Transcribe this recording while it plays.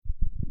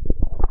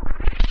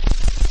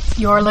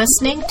You're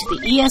listening to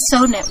the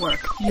ESO Network,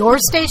 your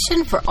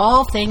station for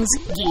all things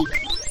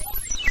geek.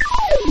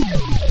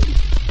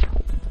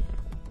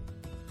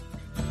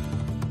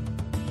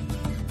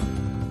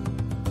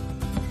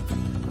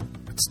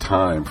 It's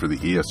time for the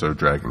ESO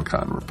Dragon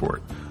Con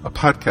Report, a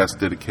podcast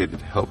dedicated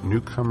to help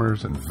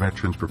newcomers and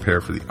veterans prepare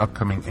for the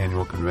upcoming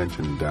annual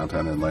convention in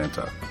downtown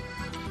Atlanta.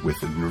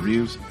 With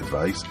interviews,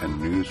 advice,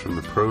 and news from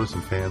the pros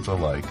and fans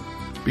alike.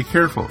 Be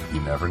careful, you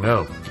never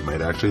know. You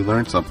might actually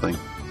learn something.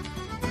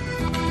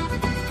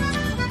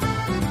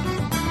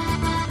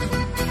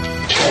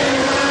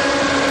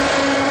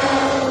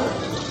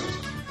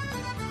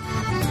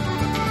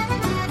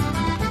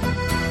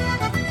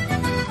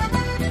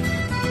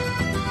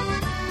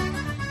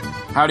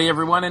 Howdy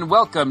everyone, and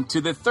welcome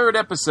to the third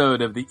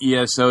episode of the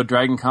ESO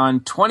Dragon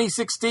Con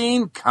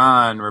 2016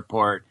 Con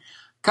Report.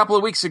 A couple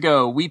of weeks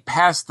ago, we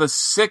passed the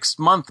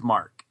 6-month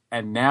mark,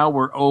 and now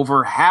we're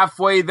over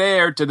halfway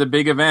there to the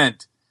big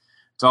event.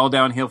 It's all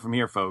downhill from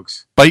here,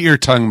 folks. Bite your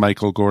tongue,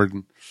 Michael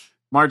Gordon.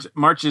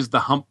 March is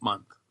the hump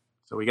month,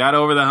 so we got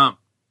over the hump.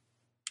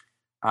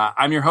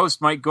 I'm your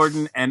host, Mike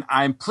Gordon, and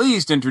I'm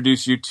pleased to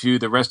introduce you to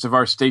the rest of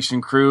our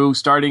station crew,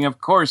 starting,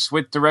 of course,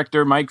 with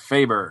director Mike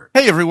Faber.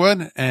 Hey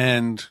everyone,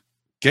 and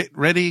get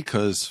ready,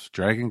 because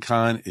Dragon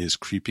Con is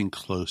creeping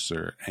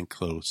closer and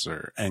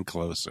closer and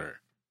closer.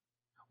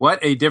 What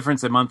a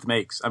difference a month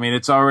makes. I mean,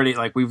 it's already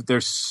like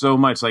there's so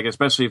much, like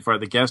especially for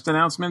the guest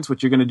announcements,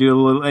 which you're going to do a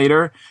little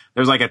later.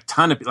 There's like a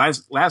ton of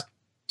last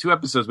 2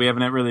 episodes. We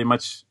haven't had really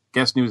much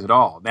guest news at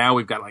all. Now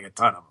we've got like a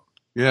ton of them.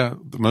 Yeah,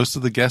 most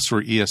of the guests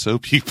were ESO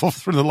people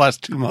for the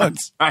last 2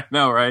 months. I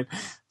know, right?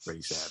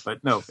 Pretty sad,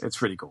 but no, it's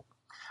pretty cool.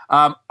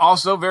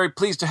 Also, very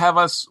pleased to have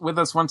with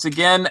us once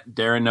again,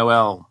 Darren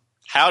Noel.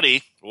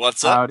 Howdy.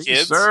 What's up, Howdy,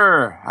 kids?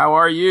 Sir, how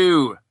are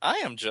you? I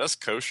am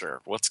just kosher.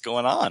 What's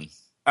going on?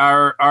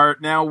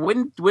 Now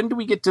when do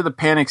we get to the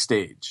panic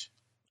stage?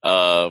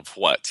 Of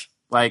what?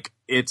 Like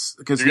it's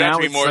because you're now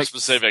going to be more like,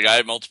 specific. I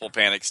have multiple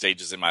panic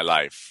stages in my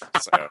life.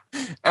 So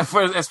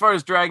as far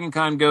as Dragon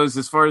Con goes,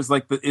 as far as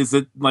like is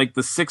it like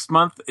the 6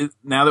 month?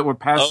 Now that we're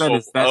past that,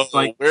 is that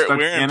like we're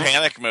in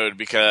panic mode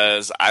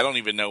because I don't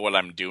even know what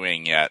I'm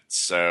doing yet.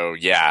 So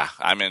yeah,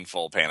 I'm in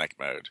full panic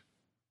mode.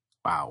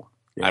 Wow.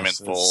 Yes. I'm in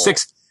full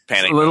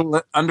panic. A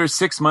little under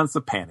 6 months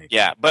of panic.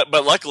 Yeah, but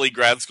luckily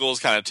grad school is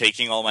kind of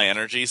taking all my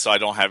energy, so I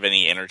don't have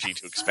any energy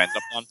to expend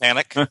upon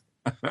panic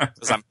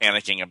because I'm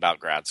panicking about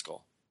grad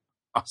school.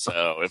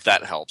 So if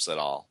that helps at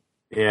all,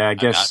 yeah, I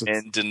guess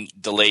I'm in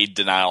delayed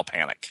denial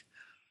panic.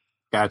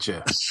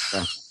 Gotcha.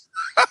 That's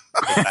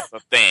a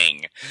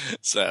thing.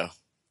 So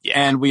yeah,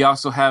 and we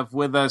also have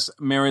with us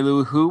Mary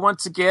Lou Who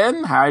once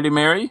again. Hi to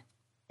Mary.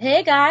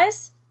 Hey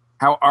guys,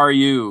 how are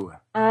you?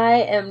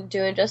 I am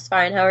doing just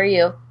fine. How are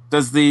you?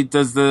 Does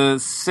the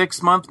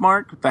 6 month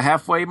mark, the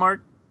halfway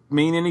mark,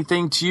 mean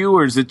anything to you,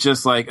 or is it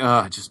just like,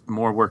 just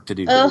more work to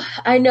do?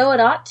 I know it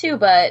ought to,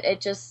 but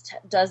it just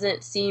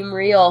doesn't seem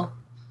real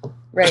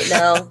right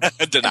now.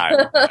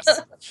 Denial.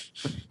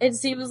 It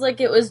seems like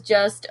it was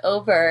just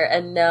over,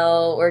 and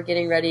now we're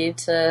getting ready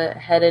to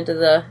head into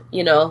the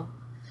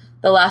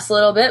last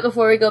little bit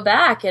before we go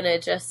back, and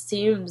it just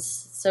seems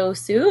so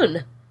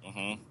soon.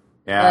 Mm-hmm.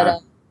 Yeah.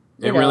 But,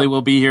 it really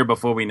will be here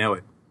before we know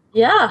it.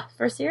 Yeah,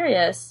 for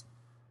serious.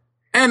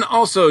 And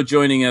also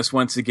joining us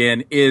once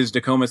again is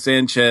Tacoma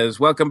Sanchez.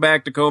 Welcome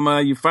back,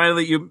 Tacoma.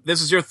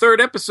 This is your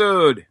 3rd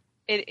episode.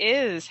 It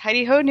is.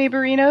 Heidi ho,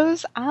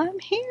 neighborinos. I'm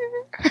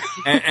here.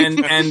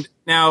 and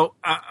now,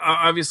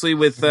 obviously,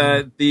 with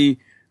the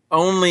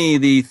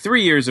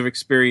 3 years of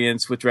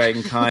experience with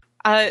Dragon Con.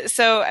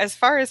 So as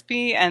far as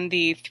me and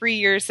the 3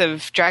 years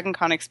of Dragon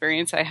Con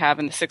experience I have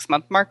in the 6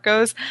 month mark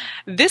goes,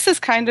 this is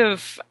kind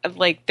of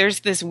like there's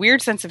this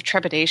weird sense of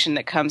trepidation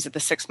that comes at the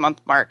 6 month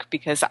mark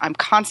because I'm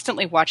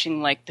constantly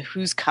watching like the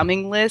who's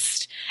coming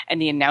list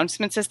and the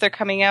announcements as they're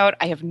coming out.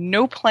 I have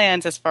no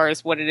plans as far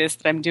as what it is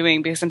that I'm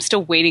doing because I'm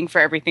still waiting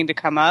for everything to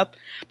come up.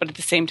 But at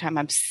the same time,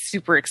 I'm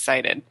super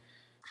excited.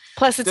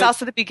 Plus, it's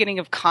also the beginning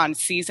of con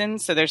season,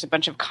 so there's a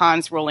bunch of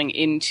cons rolling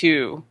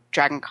into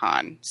Dragon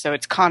Con. So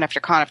it's con after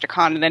con after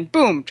con, and then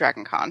boom,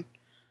 Dragon Con.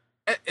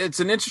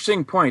 It's an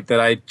interesting point that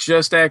I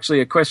just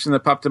actually, a question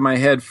that popped in my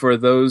head for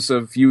those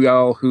of you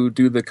all who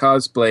do the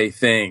cosplay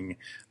thing.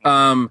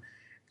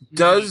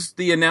 Does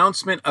the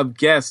announcement of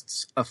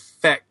guests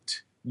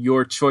affect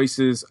your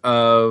choices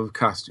of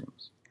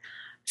costumes?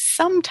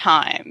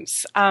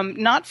 Sometimes.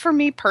 Not for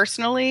me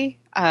personally.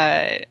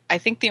 I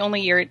think the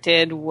only year it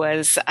did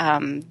was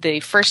the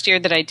first year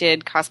that I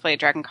did cosplay at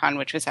Dragon Con,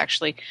 which was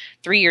actually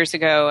 3 years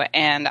ago,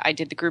 and I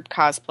did the group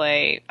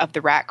cosplay of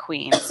the Rat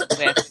Queens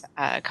with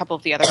a couple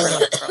of the other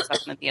girls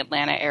up in the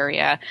Atlanta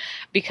area,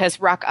 because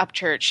Rock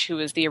Upchurch, who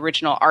was the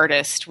original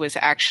artist, was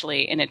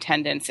actually in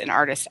attendance in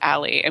Artist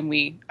Alley, and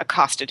we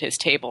accosted his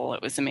table.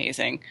 It was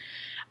amazing.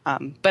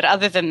 But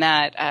other than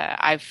that,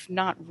 I've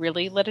not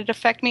really let it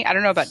affect me. I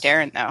don't know about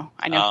Darren, though.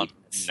 I know he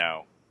does.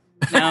 No.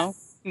 No?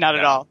 Not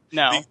at all.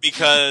 No.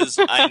 Because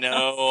I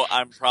know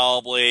I'm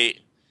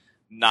probably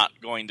not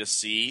going to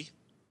see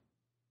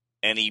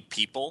any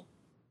people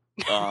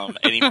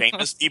any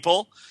famous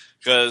people,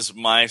 because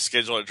my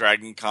schedule at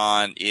Dragon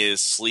Con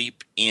is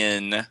sleep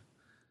in,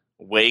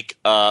 wake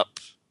up,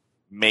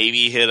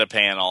 maybe hit a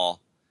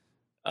panel,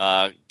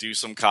 do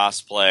some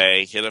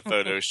cosplay, hit a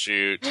photo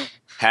shoot,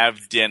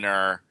 have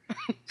dinner,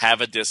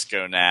 have a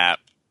disco nap,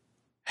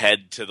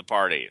 head to the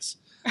parties.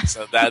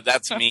 So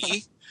that's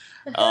me.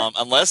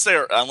 Unless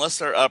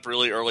they're up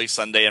really early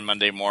Sunday and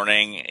Monday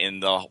morning in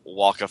the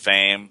Walk of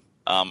Fame,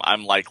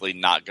 I'm likely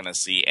not going to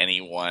see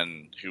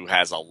anyone who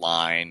has a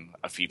line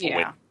of people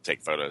waiting to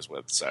take photos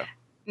with. So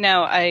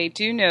now I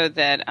do know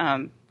that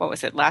what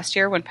was it last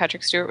year when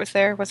Patrick Stewart was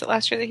there? Was it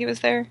last year that he was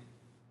there?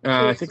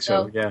 I think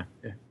so. Yeah.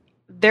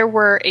 There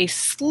were a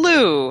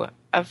slew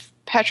of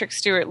Patrick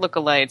Stewart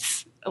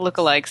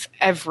lookalikes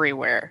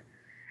everywhere.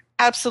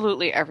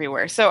 Absolutely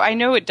everywhere. So I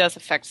know it does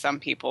affect some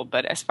people,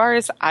 but as far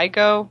as I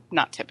go,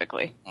 not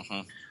typically.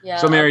 Mm-hmm. Yeah,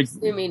 so Mary,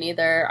 me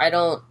neither. I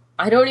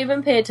don't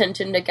even pay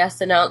attention to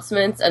guest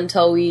announcements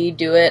until we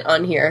do it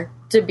on here.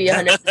 To be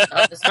 100%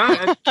 honest,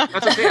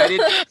 that's okay.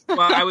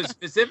 I was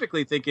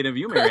specifically thinking of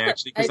you, Mary,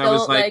 actually, because I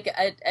was like,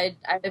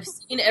 I've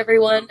seen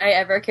everyone I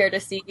ever care to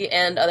see,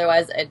 and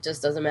otherwise, it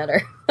just doesn't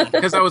matter.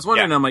 Because I was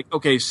wondering, I'm like,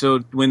 okay, so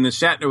when the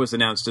Shatner was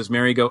announced, does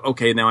Mary go,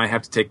 okay, now I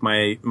have to take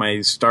my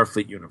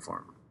Starfleet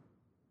uniform?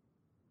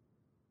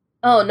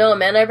 Oh no,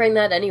 man! I bring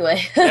that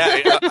anyway.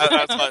 That's what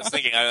I was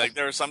thinking.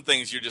 There are some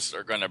things you just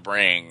are going to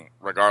bring,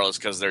 regardless,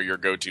 because they're your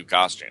go-to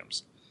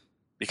costumes,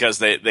 because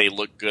they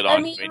look good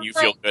on you and you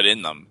feel good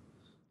in them.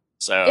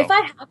 So if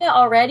I have it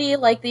already,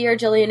 like the year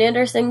Gillian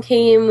Anderson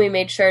came, we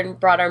made sure and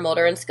brought our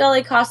Mulder and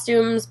Scully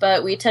costumes,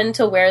 but we tend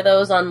to wear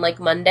those on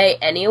like Monday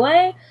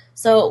anyway,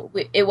 so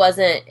it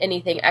wasn't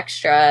anything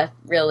extra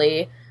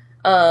really.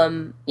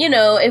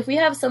 If we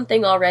have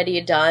something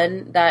already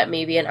done that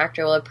maybe an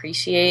actor will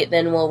appreciate,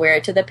 then we'll wear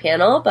it to the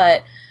panel,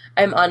 but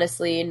I'm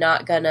honestly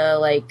not gonna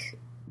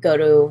go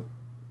to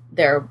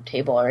their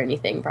table or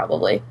anything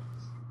probably.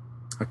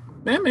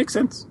 That makes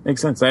sense.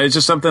 It's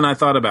just something I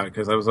thought about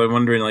because I was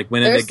wondering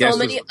when there's so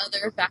many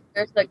other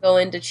factors that go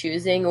into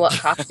choosing what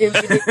costume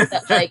you do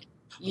that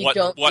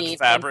what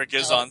fabric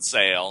is on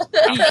sale?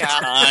 How much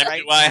time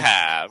do I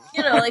have?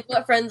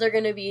 What friends are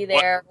going to be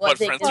there? What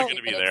friends are going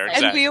to be there?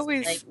 Exactly.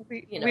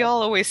 And we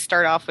all always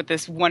start off with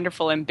this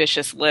wonderful,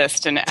 ambitious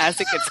list, and as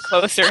it gets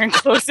closer and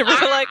closer, we're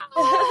like,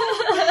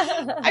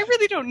 I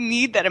really don't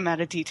need that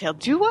amount of detail,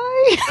 do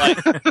I?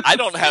 I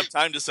don't have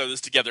time to sew this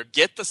together.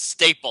 Get the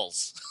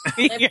staples.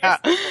 Yeah.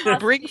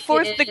 Bring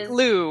forth the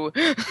glue.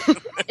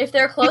 If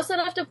they're close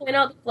enough to point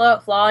out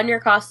the flaw in your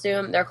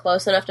costume, they're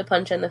close enough to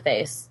punch in the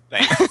face.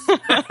 Thanks.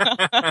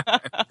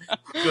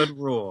 Good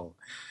rule.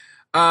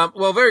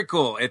 Well, very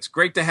cool. It's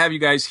great to have you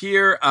guys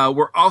here.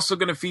 We're also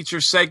going to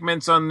feature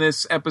segments on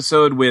this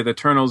episode with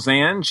Eternal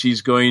Zan.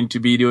 She's going to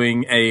be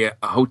doing a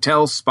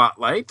hotel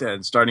spotlight,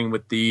 and starting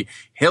with the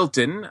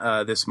Hilton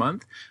this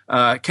month.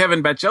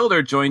 Kevin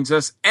Batchelder joins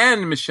us,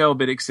 and Michelle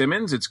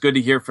Biddick-Simmons. It's good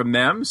to hear from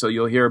them, so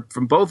you'll hear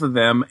from both of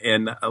them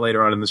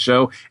later on in the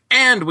show.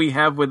 And we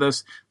have with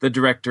us the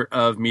Director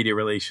of Media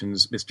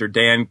Relations, Mr.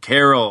 Dan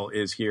Carroll,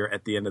 is here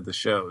at the end of the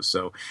show.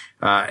 So,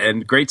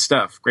 and great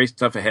stuff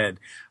ahead.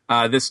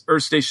 This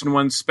Earth Station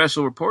 1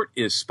 special report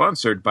is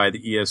sponsored by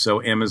the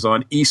ESO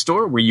Amazon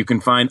eStore, where you can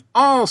find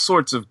all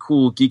sorts of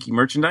cool geeky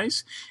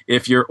merchandise.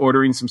 If you're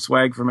ordering some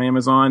swag from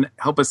Amazon,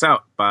 help us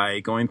out by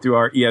going through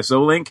our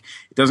ESO link.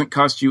 It doesn't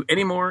cost you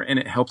any more, and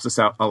it helps us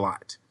out a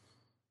lot.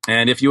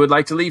 And if you would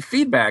like to leave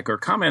feedback or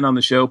comment on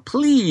the show,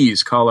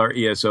 please call our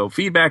ESO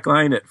feedback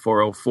line at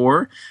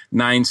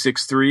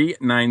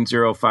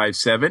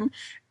 404-963-9057.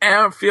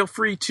 And feel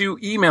free to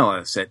email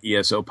us at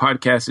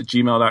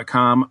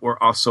esopodcast@gmail.com. We're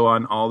also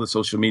on all the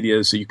social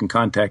media, so you can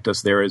contact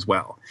us there as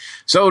well.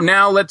 So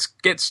now let's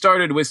get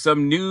started with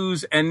some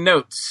news and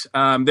notes.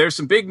 There's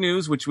some big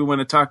news, which we want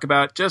to talk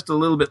about just a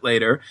little bit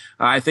later.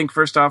 I think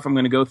first off, I'm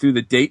going to go through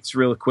the dates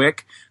real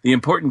quick, the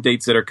important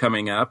dates that are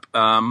coming up.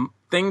 Some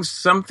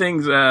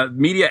things,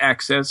 media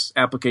access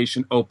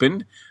application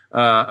opened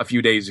a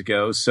few days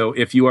ago. So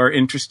if you are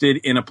interested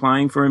in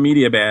applying for a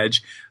media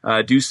badge,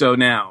 do so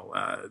now.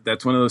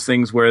 That's one of those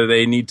things where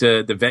they need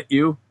to vet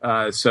you.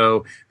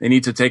 So they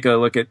need to take a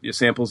look at your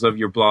samples of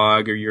your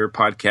blog or your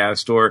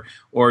podcast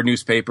or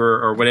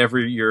newspaper or whatever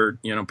you're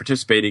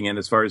participating in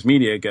as far as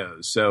media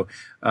goes. So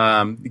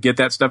get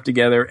that stuff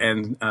together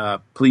and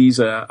please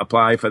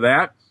apply for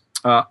that.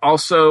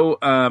 Also,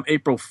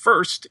 April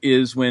 1st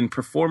is when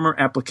performer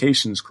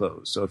applications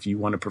close. So if you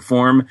want to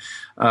perform,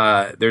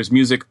 there's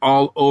music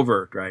all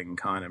over Dragon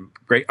Con and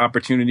great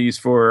opportunities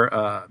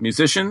for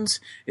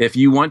musicians. If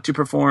you want to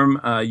perform,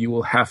 you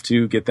will have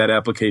to get that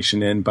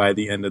application in by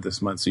the end of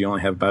this month. So you only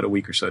have about a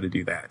week or so to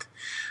do that.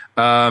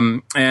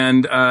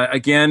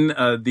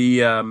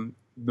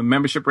 The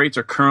membership rates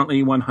are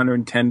currently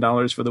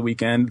 $110 for the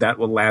weekend. That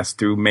will last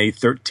through May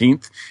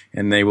 13th,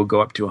 and they will go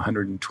up to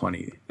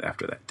 $120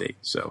 after that date.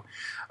 So,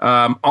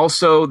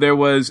 also there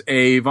was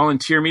a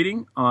volunteer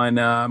meeting on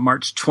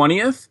March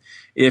 20th.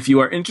 If you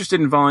are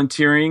interested in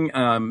volunteering,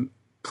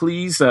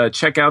 please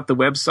check out the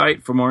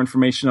website for more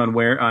information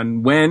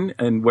on when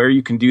and where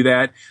you can do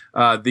that.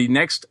 The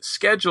next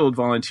scheduled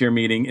volunteer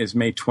meeting is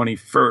May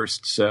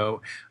 21st,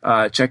 so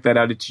check that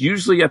out. It's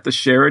usually at the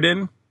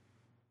Sheraton.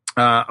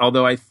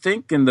 Although I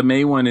think in the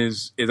May one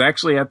is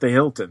actually at the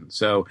Hilton.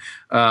 So,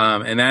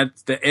 and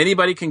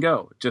anybody can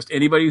go. Just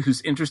anybody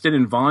who's interested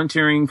in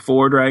volunteering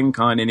for Dragon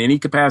Con in any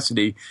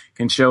capacity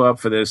can show up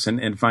for this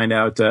and find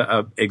out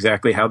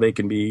exactly how they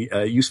can be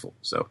useful.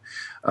 So,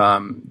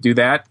 do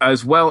that,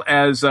 as well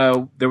as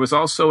there was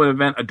also an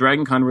event, a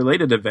Dragon Con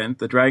related event,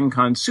 the Dragon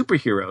Con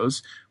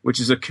Superheroes, which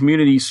is a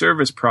community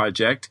service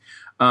project.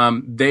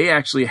 They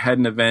actually had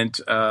an event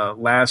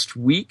last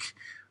week.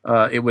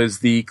 It was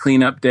the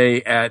cleanup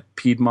day at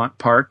Piedmont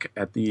Park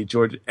at the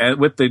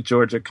with the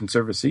Georgia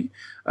Conservancy.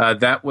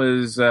 That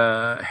was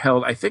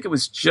held, I think it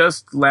was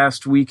just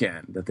last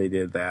weekend that they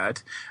did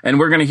that. And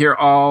we're going to hear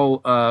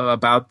all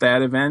about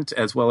that event,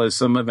 as well as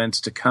some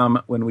events to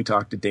come when we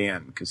talk to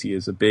Dan, because he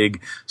is a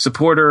big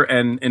supporter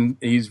and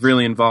he's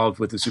really involved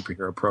with the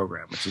superhero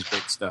program, which is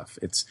great stuff.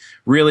 It's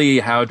really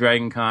how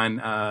Dragon Con,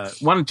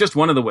 one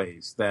of the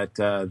ways that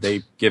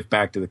they give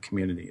back to the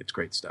community. It's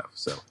great stuff.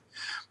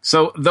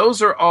 So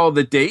those are all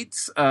the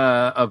dates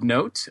of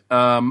note.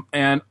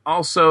 And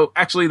also,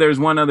 actually, there's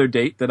one other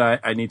date that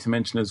I need to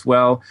mention as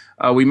well.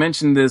 We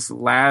mentioned this on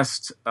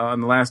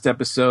the last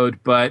episode,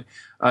 but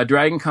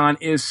Dragon Con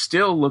is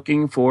still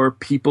looking for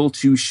people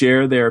to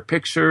share their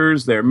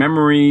pictures, their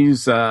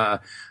memories,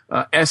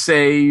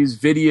 essays,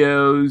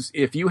 videos.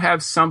 If you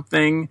have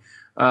something,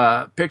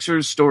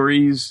 pictures,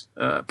 stories,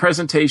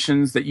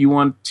 presentations that you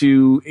want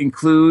to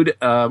include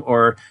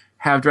or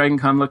have Dragon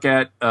Con look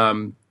at,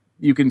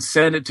 you can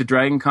send it to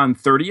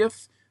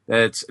DragonCon30th.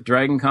 That's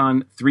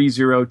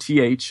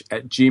DragonCon30th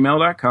at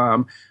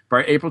gmail.com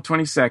by April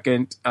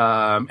 22nd.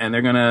 And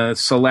they're going to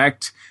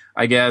select,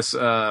 I guess,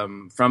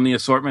 from the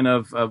assortment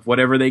of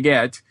whatever they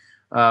get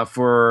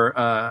for,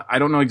 I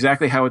don't know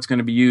exactly how it's going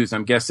to be used.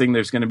 I'm guessing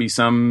there's going to be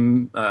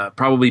some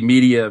probably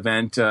media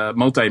event,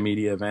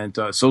 multimedia event,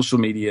 social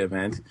media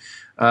event.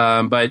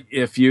 But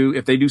if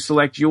they do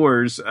select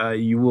yours,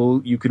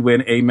 you could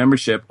win a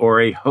membership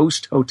or a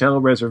host hotel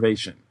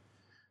reservation.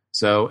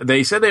 So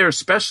they said they are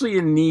especially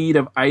in need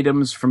of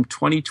items from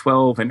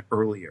 2012 and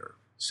earlier.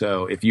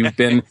 So if you've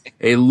been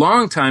a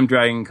longtime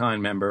Dragon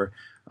Con member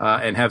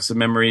and have some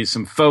memories,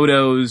 some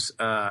photos,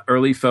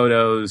 early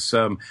photos,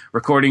 some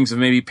recordings of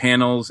maybe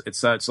panels and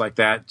such like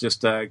that,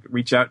 just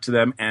reach out to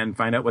them and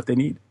find out what they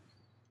need.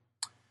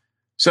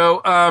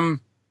 So I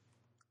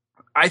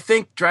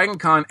think Dragon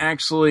Con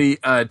actually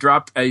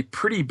dropped a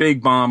pretty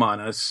big bomb on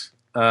us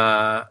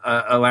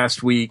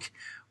last week,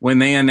 when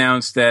they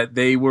announced that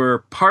they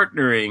were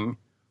partnering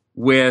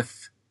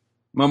with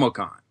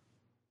MomoCon,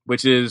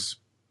 which is,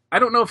 I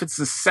don't know if it's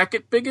the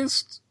second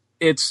biggest.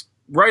 It's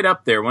right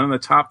up there, one of the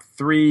top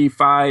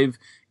 3-5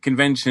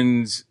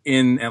 conventions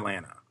in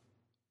Atlanta.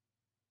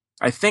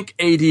 I think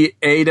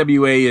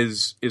AWA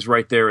is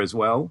right there as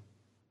well.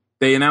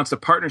 They announced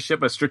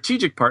a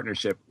strategic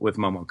partnership with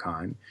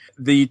MomoCon.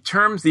 The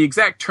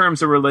exact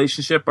terms of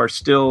relationship are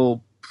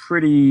still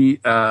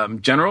pretty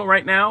general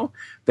right now.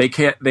 They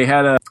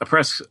had a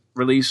press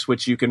release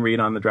which you can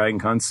read on the Dragon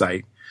Con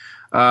site,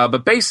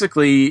 but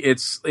basically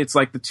it's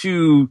like the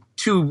two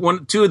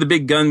of the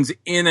big guns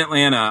in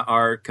Atlanta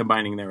are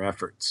combining their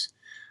efforts.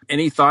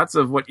 Any thoughts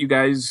of what you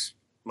guys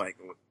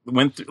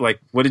went through?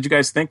 Like, what did you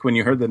guys think when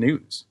you heard the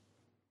news?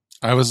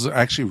 I was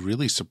actually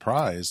really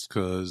surprised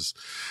because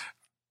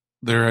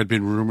there had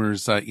been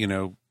rumors that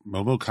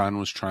MomoCon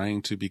was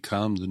trying to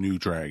become the new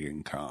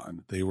Dragon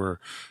Con. They were,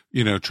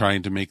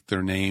 trying to make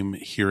their name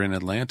here in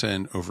Atlanta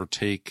and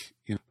overtake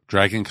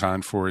Dragon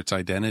Con for its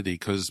identity,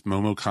 because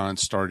MomoCon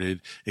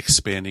started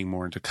expanding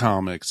more into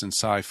comics and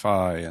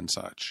sci-fi and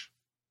such.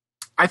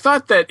 I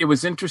thought that it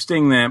was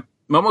interesting that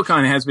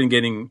MomoCon has been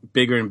getting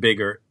bigger and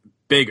bigger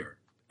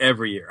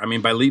every year. I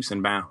mean, by leaps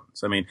and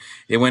bounds. I mean,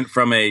 it went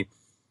from a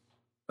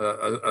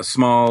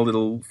small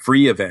little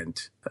free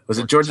event. Was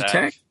it Georgia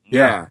Tech?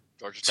 Yeah.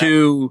 Georgia Tech.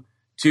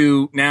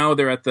 To now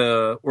they're at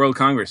the World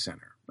Congress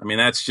Center. I mean,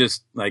 that's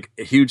just like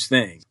a huge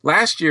thing.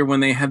 Last year when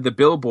they had the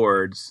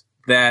billboards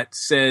that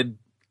said,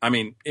 I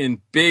mean,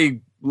 in big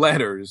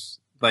letters,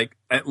 like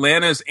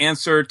Atlanta's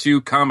answer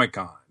to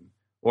Comic-Con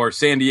or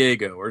San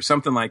Diego or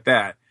something like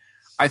that,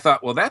 I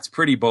thought, well, that's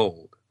pretty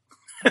bold.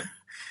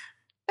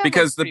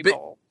 because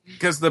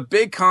the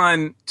big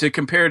con to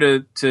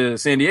compare to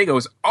San Diego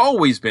has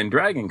always been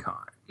Dragon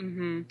Con.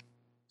 Mm-hmm.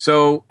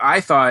 So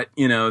I thought,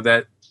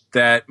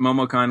 that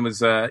MomoCon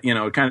was,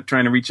 kind of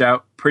trying to reach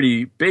out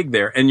pretty big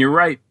there. And you're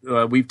right.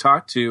 We've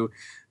talked to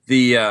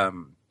the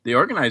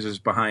organizers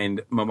behind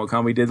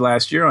MomoCon. We did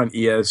last year on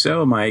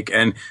ESO, Mike,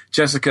 and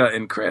Jessica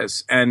and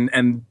Chris.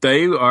 And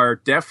they are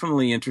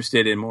definitely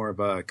interested in more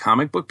of a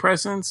comic book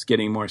presence,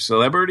 getting more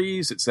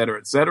celebrities, et cetera,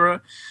 et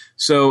cetera.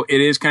 So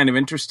it is kind of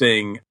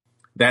interesting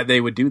that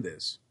they would do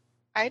this.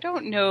 I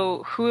don't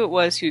know who it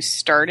was who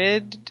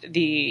started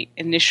the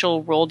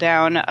initial roll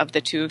down of the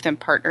two of them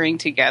partnering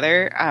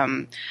together.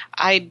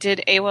 I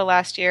did AWA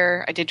last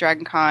year, I did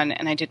DragonCon,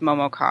 and I did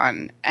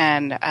MomoCon.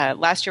 And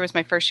last year was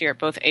my first year at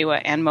both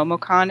AWA and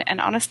MomoCon.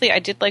 And honestly, I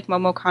did like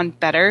MomoCon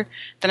better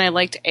than I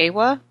liked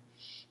AWA.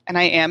 And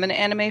I am an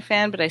anime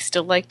fan, but I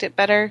still liked it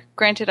better.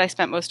 Granted, I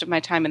spent most of my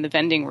time in the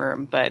vending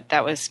room, but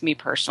that was me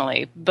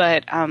personally.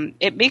 But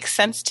it makes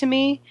sense to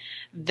me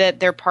that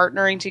they're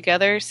partnering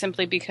together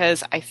simply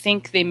because I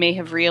think they may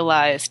have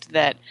realized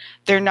that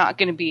they're not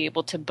going to be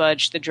able to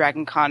budge the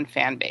Dragon Con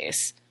fan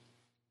base.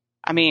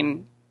 I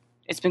mean,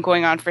 it's been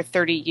going on for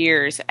 30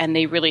 years, and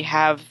they really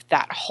have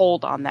that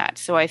hold on that.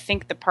 So I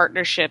think the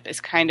partnership is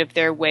kind of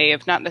their way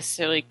of not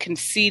necessarily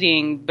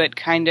conceding, but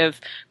kind of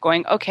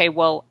going, okay,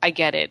 well, I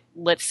get it.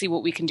 Let's see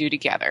what we can do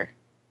together.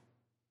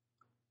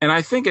 And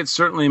I think it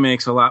certainly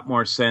makes a lot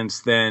more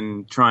sense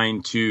than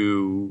trying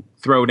to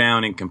throw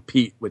down and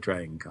compete with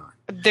Dragon Con.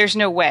 There's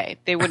no way.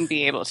 They wouldn't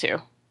be able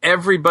to.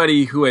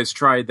 Everybody who has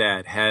tried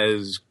that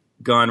has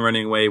gone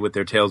running away with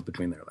their tails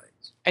between their legs.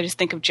 I just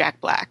think of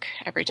Jack Black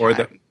every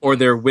time. Or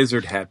their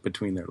wizard hat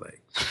between their legs.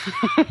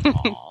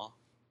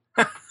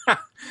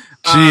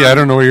 Gee, I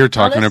don't know what you're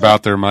talking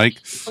about there, Mike.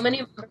 So many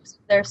members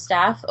of their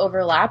staff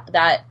overlap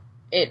that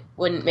it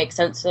wouldn't make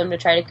sense for them to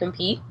try to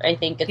compete. I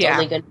think it's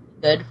only going to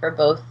be good for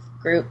both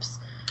groups.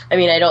 I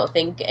mean, I don't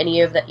think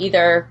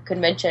either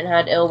convention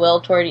had ill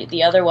will toward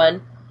the other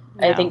one.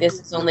 No. I think this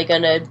is only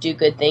going to do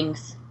good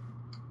things.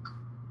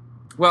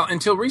 Well,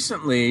 until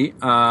recently,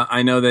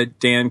 I know that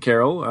Dan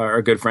Carroll,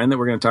 our good friend that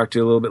we're going to talk to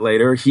a little bit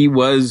later, he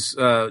was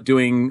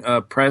doing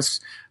press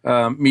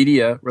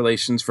media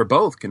relations for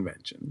both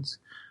conventions.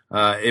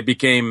 It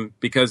became,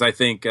 because I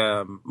think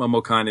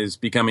MomoCon is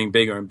becoming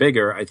bigger and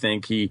bigger, I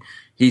think he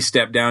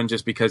stepped down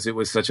just because it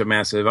was such a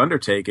massive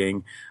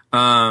undertaking.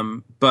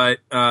 But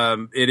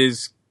it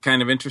is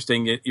kind of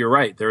interesting. You're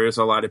right. There is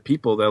a lot of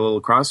people, that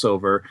little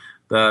crossover,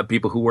 the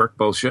people who work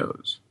both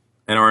shows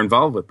and are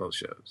involved with both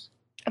shows.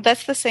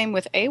 That's the same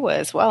with AWA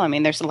as well. I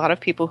mean, there's a lot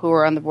of people who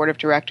are on the board of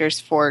directors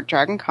for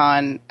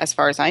DragonCon, as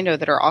far as I know,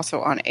 that are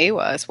also on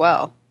AWA as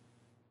well.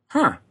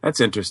 Huh, that's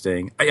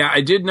interesting.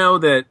 I did know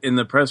that in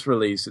the press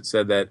release it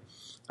said that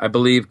I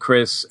believe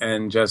Chris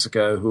and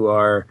Jessica, who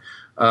are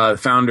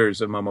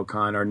founders of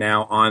MomoCon, are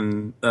now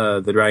on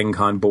the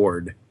DragonCon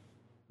board.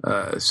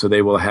 So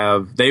they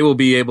will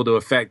be able to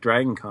affect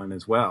DragonCon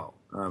as well,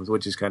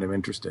 which is kind of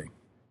interesting.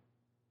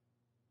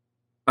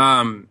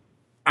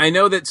 I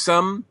know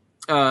that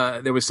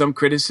there was some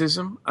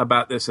criticism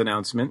about this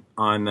announcement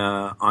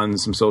on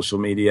some social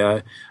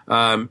media.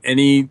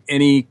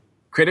 Any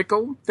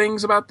critical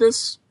things about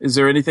this? Is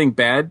there anything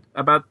bad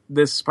about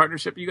this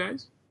partnership, you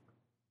guys?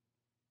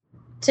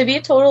 To be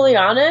totally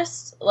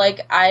honest,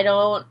 I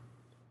don't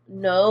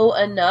know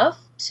enough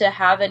to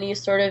have any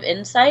sort of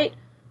insight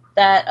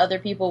that other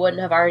people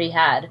wouldn't have already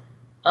had.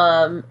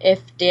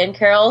 If Dan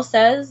Carroll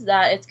says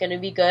that it's going to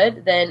be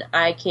good, then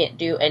I can't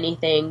do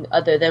anything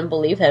other than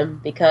believe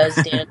him, because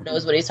Dan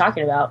knows what he's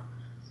talking about.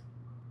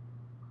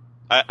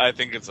 I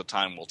think it's a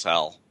time will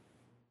tell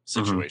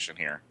situation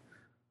here.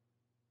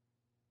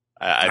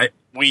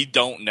 We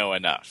don't know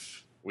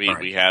enough.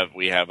 We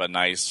have a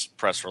nice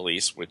press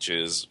release, which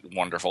is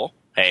wonderful.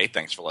 Hey,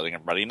 thanks for letting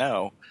everybody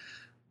know.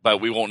 But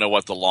we won't know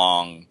what the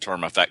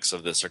long-term effects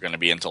of this are going to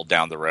be until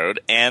down the road.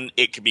 And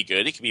it could be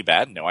good, it could be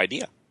bad, no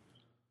idea.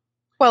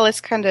 Well,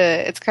 it's kind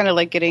of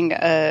like getting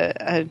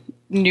a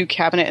new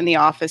cabinet in the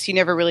office. You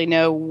never really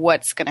know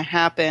what's going to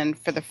happen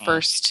for the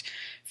first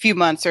few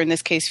months, or in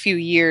this case, few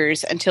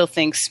years, until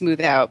things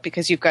smooth out,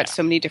 because you've got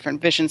so many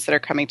different visions that are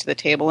coming to the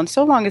table. And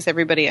so long as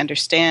everybody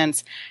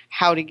understands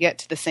how to get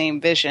to the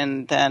same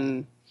vision,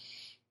 then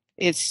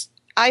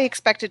I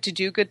expect it to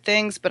do good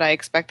things, but I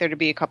expect there to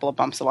be a couple of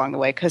bumps along the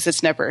way, because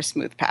it's never a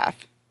smooth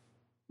path.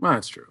 Well,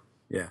 that's true.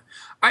 Yeah.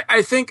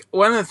 I think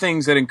one of the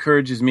things that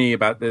encourages me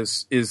about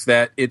this is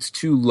that it's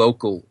two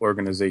local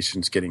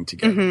organizations getting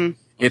together.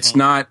 Mm-hmm.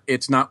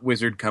 It's not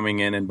Wizard coming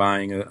in and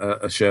buying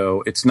a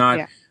show. It's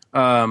not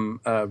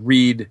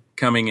Reed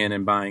coming in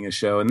and buying a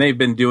show. And they've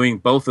been doing,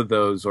 both of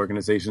those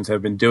organizations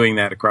have been doing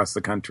that across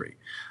the country.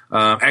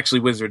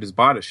 Actually, Wizard has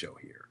bought a show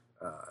here.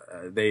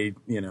 They,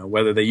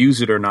 whether they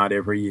use it or not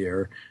every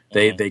year,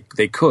 they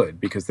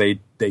could, because they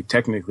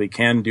technically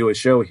can do a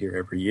show here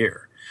every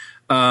year.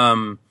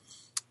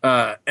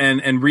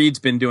 And Reed's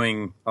been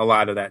doing a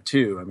lot of that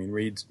too. I mean,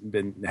 Reed's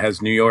has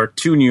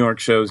two New York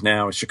shows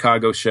now, a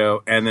Chicago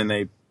show, and then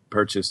they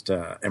purchased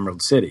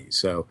Emerald City.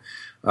 So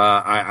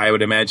I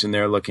would imagine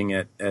they're looking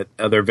at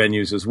other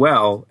venues as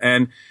well.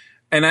 And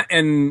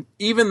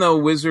even though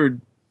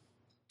Wizard,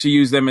 to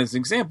use them as an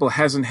example,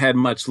 hasn't had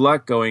much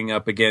luck going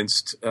up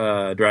against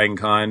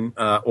DragonCon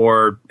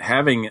or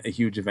having a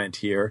huge event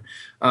here,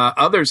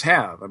 others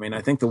have. I mean, I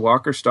think the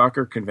Walker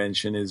Stalker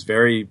convention is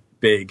very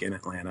big in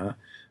Atlanta.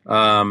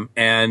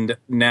 And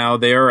now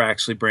they're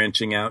actually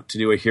branching out to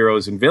do a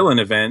Heroes and Villain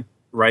event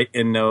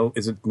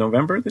is it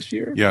November this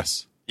year?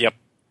 Yes. Yep.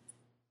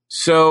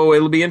 So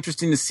it'll be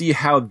interesting to see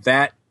how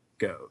that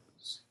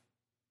goes.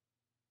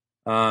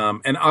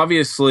 And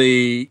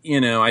obviously,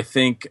 I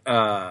think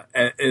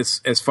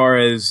as far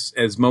as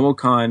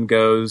MomoCon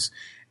goes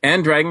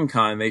and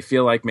DragonCon, they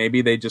feel like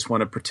maybe they just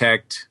want to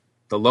protect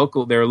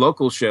their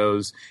local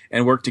shows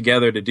and work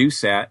together to do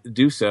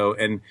so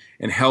and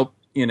help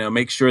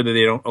make sure that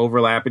they don't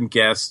overlap in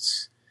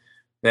guests,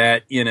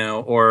 that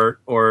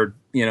or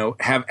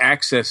have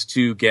access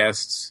to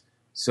guests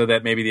so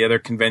that maybe the other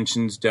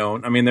conventions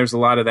don't. I mean, there's a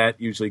lot of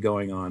that usually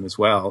going on as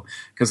well,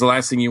 because the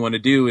last thing you want to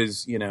do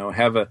is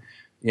have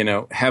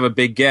a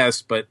big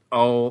guest, but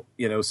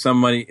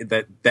somebody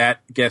that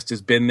guest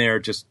has been there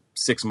just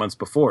 6 months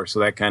before, so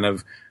that kind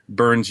of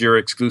burns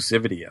your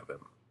exclusivity of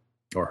him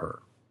or her.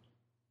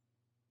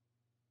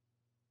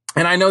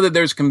 And I know that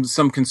there's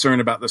some concern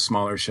about the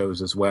smaller shows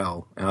as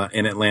well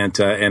in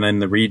Atlanta and in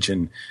the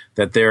region,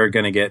 that they're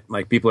going to get,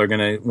 like, people are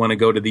going to want to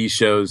go to these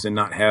shows and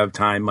not have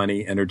time,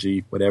 money,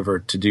 energy, whatever,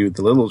 to do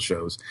the little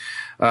shows.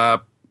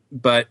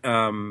 But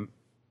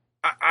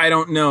I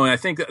don't know. I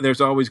think that there's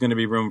always going to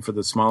be room for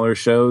the smaller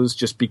shows,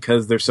 just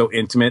because they're so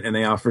intimate and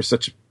they offer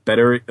such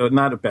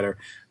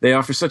they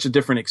offer such a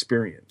different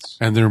experience.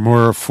 And they're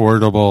more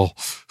affordable.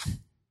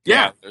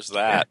 Yeah, there's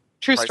that.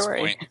 True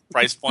story.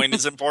 Price point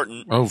is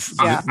important.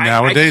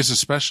 Nowadays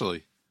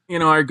especially.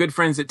 Our good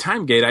friends at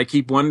Timegate, I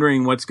keep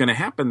wondering what's going to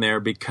happen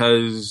there,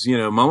 because,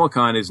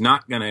 MomoCon is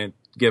not going to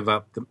give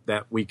up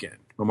that weekend,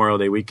 Memorial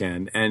Day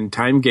weekend. And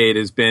Timegate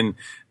has been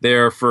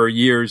there for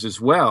years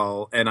as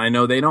well. And I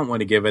know they don't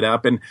want to give it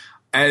up. And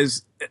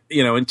as,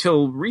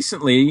 until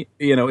recently,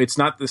 it's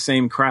not the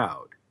same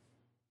crowd.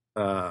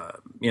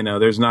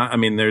 There's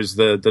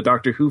the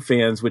Doctor Who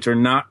fans, which are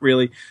not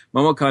really,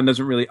 MomoCon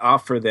doesn't really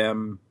offer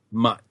them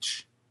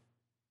much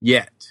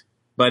yet.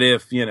 But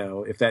if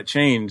that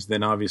changed,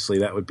 then obviously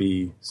that would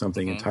be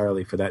something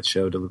entirely for that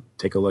show to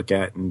take a look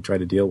at and try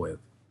to deal with.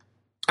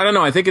 I don't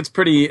know. I think it's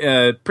pretty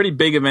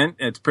big event.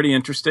 It's pretty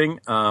interesting.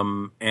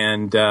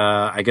 And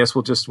I guess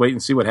we'll just wait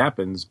and see what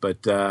happens.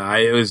 But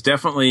it was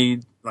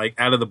definitely like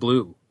out of the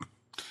blue.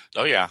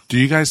 Oh yeah. Do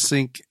you guys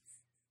think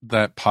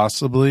that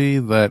possibly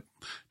that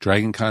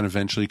DragonCon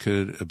eventually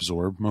could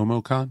absorb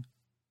MomoCon?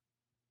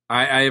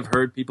 I have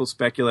heard people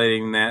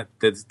speculating that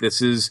this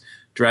is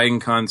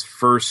DragonCon's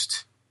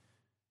first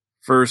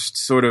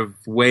sort of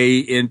way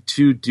in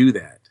to do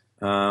that.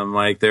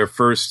 Like their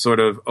first sort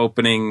of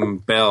opening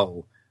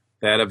bell,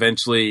 that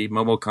eventually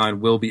MomoCon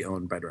will be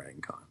owned by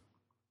DragonCon.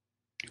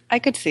 I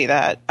could see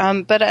that.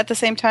 But at the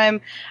same time,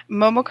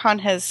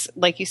 MomoCon has,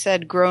 like you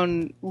said,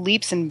 grown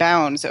leaps and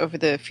bounds over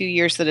the few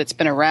years that it's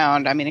been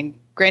around. I mean,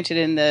 granted,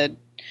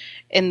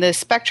 in the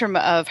spectrum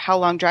of how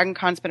long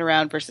DragonCon's been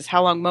around versus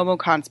how long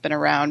MomoCon's been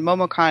around,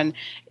 MomoCon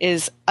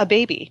is a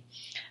baby.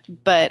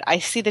 But I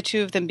see the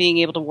two of them being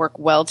able to work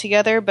well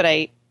together, but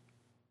I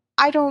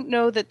don't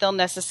know that they'll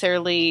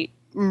necessarily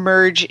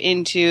merge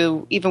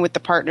into, even with the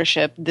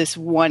partnership, this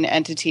one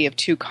entity of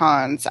two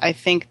cons. I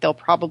think they'll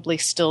probably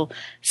still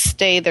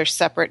stay their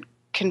separate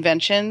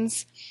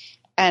conventions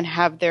and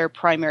have their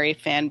primary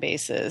fan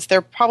bases.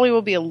 There probably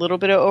will be a little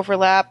bit of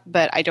overlap,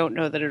 but I don't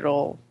know that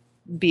it'll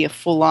be a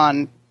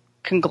full-on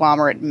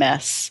conglomerate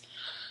mess.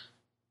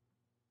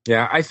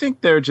 Yeah, I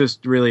think they're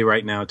just really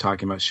right now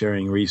talking about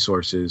sharing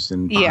resources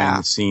and behind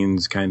the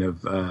scenes kind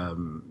of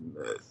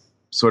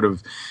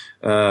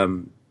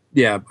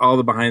all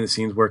the behind the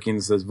scenes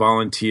workings as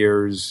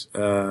volunteers,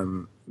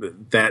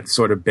 that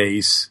sort of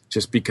base,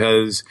 just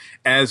because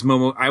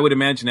I would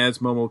imagine as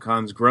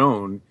MomoCon's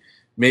grown,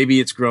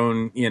 maybe it's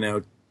grown,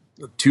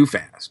 too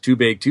fast, too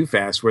big, too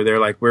fast, where they're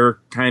like, we're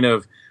kind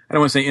of, I don't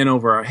want to say in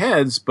over our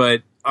heads,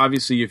 but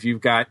obviously, if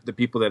you've got the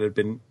people that have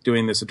been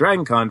doing this at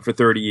DragonCon for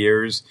 30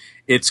 years,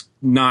 it's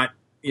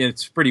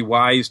pretty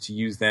wise to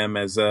use them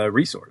as a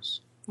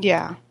resource.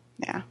 Yeah.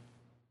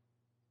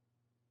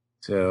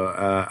 So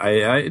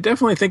I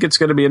definitely think it's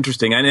going to be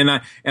interesting. And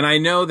I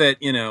know that,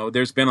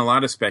 there's been a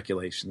lot of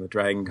speculation that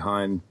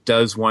DragonCon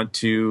does want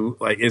to,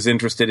 is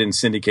interested in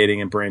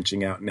syndicating and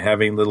branching out and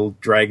having little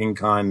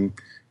DragonCon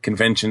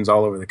conventions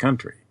all over the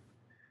country.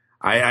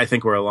 I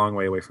think we're a long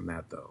way away from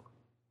that, though.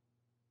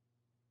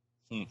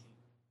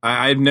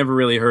 I've never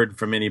really heard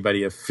from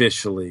anybody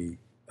officially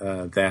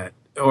that,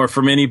 or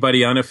from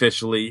anybody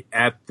unofficially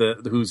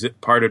who's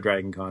part of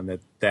DragonCon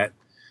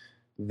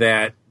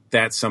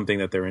that's something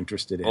that they're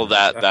interested in. Well,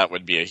 that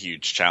would be a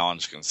huge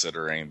challenge,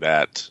 considering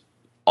that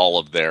all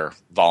of their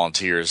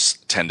volunteers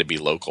tend to be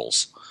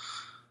locals.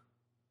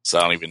 So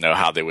I don't even know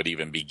how they would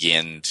even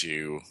begin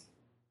to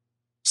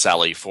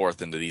sally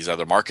forth into these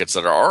other markets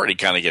that are already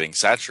kind of getting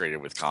saturated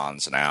with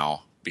cons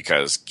now,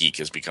 because geek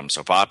has become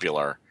so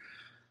popular.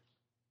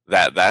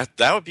 That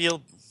would be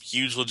a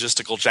huge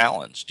logistical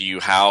challenge. Do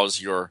you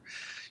house your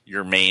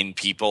main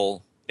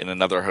people in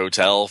another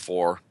hotel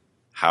for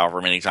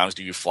however many times?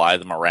 Do you fly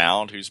them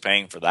around? Who's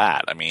paying for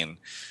that? I mean,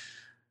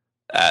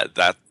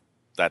 that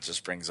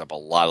just brings up a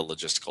lot of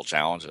logistical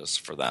challenges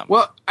for them.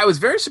 Well, I was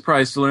very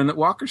surprised to learn that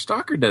Walker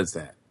Stalker does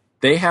that.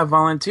 They have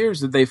volunteers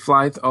that they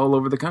fly all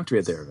over the country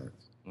at their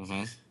events.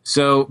 Mm-hmm.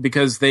 So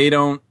because they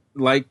don't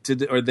like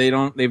to, or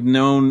they've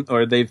known,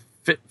 or they've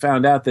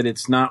found out that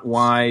it's not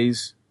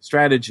wise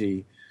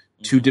strategy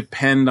to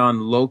depend on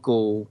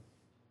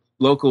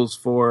locals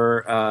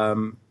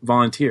for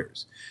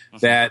volunteers.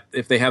 That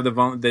if they have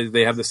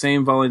they have the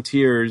same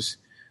volunteers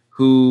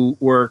who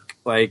work,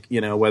 like,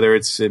 whether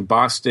it's in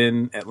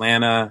Boston,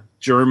 Atlanta,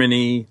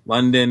 Germany,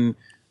 London,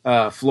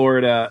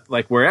 Florida,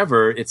 like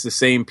wherever, it's the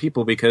same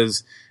people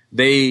because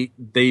they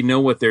know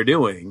what they're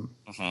doing.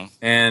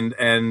 And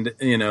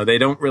they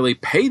don't really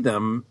pay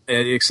them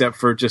except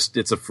for just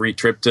it's a free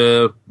trip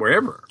to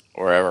wherever.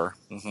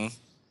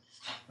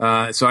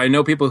 So I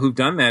know people who've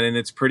done that, and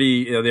it's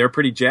pretty. They're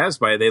pretty jazzed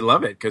by it. They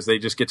love it because they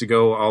just get to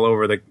go all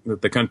over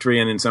the country,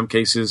 and in some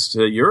cases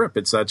to Europe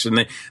and such.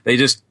 And they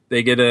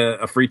get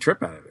a free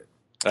trip out of it.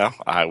 Well,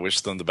 I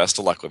wish them the best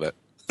of luck with it.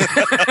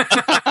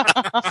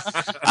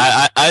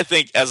 I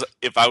think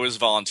if I was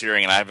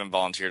volunteering, and I haven't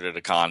volunteered at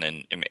a con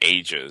in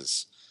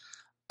ages,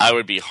 I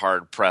would be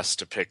hard pressed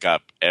to pick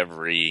up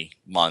every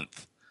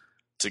month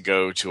to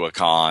go to a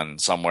con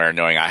somewhere,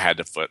 knowing I had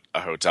to foot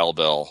a hotel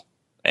bill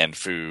and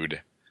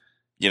food.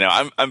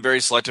 I'm very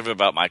selective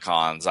about my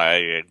cons.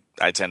 I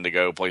tend to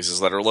go places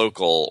that are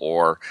local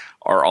or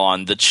are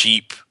on the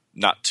cheap,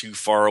 not too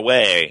far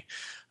away.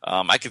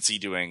 I could see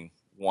doing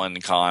one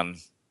con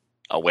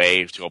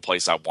away to a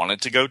place I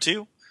wanted to go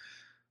to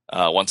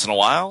once in a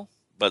while,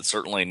 but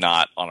certainly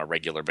not on a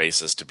regular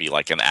basis to be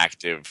like an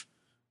active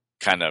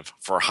kind of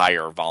for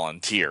hire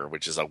volunteer,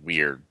 which is a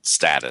weird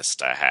status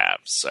to have.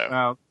 So,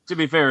 well, to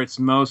be fair, it's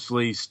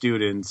mostly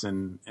students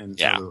and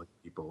elderly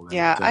people.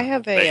 Yeah, I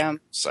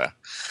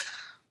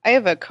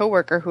have a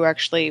coworker who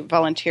actually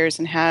volunteers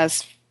and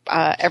has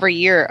every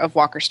year of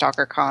Walker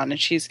Stalker Con,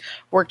 and she's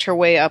worked her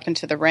way up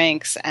into the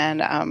ranks.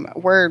 And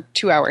we're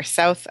 2 hours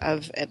south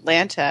of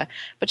Atlanta,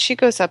 but she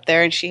goes up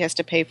there and she has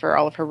to pay for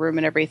all of her room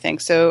and everything.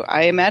 So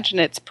I imagine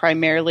it's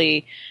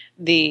primarily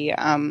the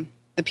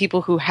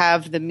people who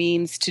have the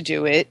means to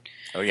do it.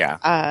 Oh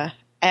yeah.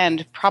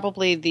 And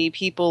probably the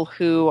people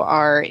who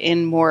are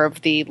in more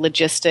of the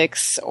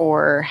logistics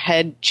or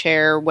head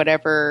chair,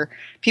 whatever,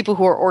 people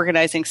who are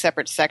organizing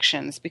separate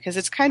sections, because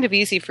it's kind of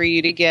easy for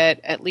you to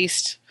get at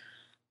least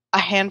a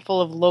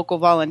handful of local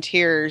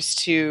volunteers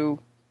to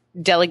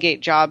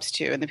delegate jobs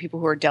to. And the people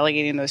who are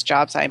delegating those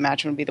jobs, I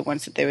imagine, would be the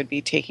ones that they would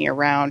be taking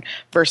around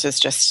versus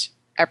just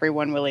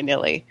everyone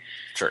willy-nilly.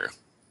 True.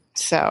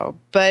 So,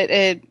 but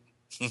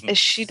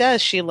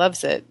she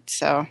loves it.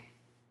 So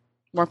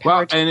more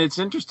power to and it's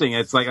interesting.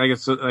 It's like I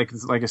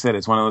said,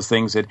 it's one of those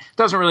things that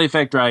doesn't really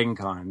affect Dragon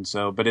Con.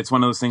 So, but it's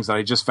one of those things that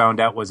I just found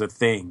out was a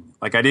thing.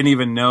 Like I didn't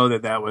even know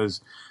that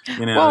was,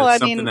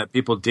 something that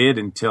people did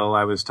until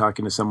I was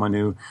talking to someone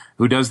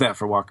who does that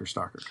for Walker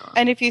Stalker Con.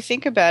 And if you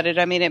think about it,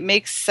 I mean, it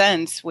makes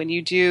sense when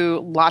you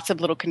do lots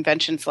of little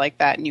conventions like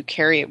that and you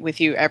carry it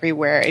with you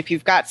everywhere. If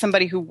you've got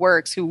somebody who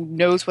works, who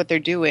knows what they're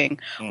doing,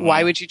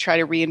 why would you try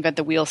to reinvent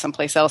the wheel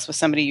someplace else with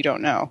somebody you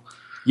don't know?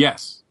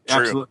 Yes. True.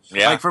 Absolutely.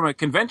 Yeah. Like from a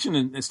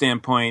convention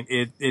standpoint,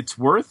 it's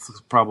worth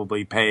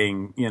probably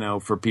paying,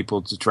 for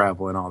people to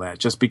travel and all that,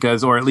 just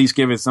because, or at least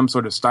give it some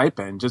sort of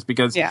stipend, just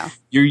because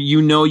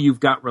you've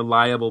got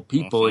reliable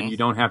people and you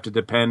don't have to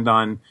depend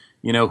on,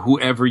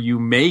 whoever you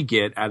may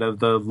get out of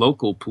the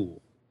local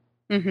pool.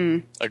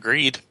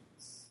 Agreed.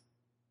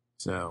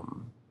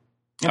 So,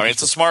 I mean,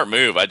 it's a smart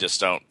move. I just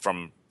don't,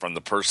 from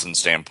the person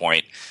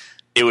standpoint,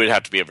 it would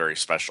have to be a very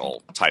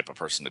special type of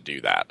person to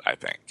do that, I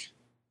think.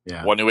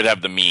 Yeah. One who would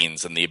have the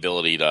means and the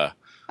ability to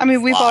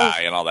we've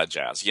fly and all that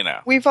jazz,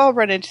 We've all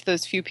run into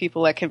those few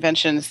people at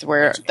conventions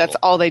where that's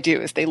all they do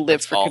is they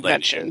live for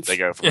conventions. They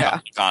go from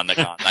con to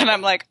con. And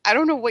I'm like, I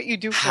don't know what you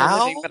do for a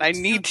living, but I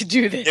need to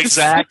do this.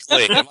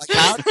 Exactly. I'm like,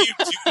 how do you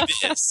do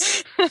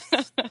this?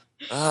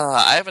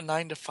 I have a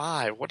 9 to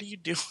 5. What are you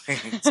doing?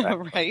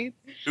 Right?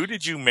 Who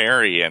did you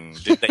marry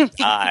and did they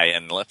die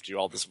and left you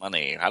all this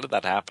money? How did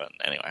that happen?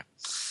 Anyway.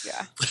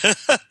 Yeah.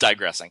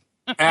 Digressing.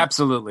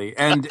 Absolutely.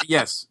 And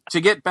yes,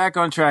 to get back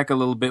on track a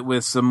little bit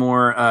with some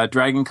more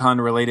Dragon Con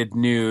related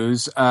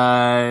news,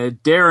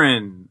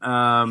 Darren,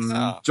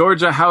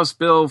 Georgia House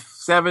Bill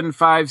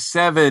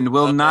 757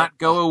 will not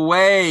go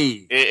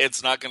away.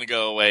 It's not going to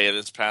go away. It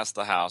has passed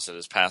the House. It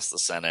has passed the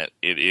Senate.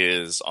 It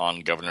is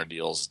on Governor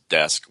Deal's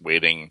desk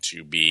waiting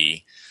to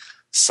be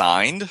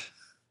signed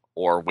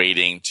or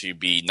waiting to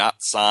be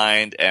not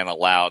signed and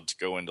allowed to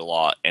go into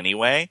law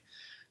anyway.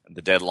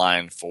 The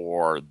deadline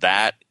for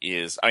that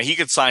is, he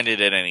could sign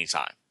it at any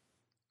time.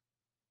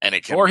 And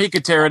it can, or he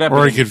could tear it up.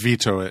 Or he could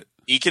veto it.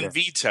 He can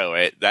veto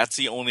it. That's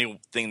the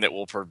only thing that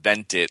will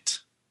prevent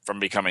it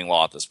from becoming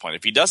law at this point.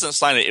 If he doesn't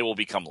sign it, it will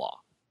become law.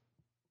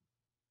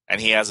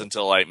 And he has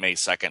until May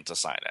 2nd to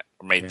sign it,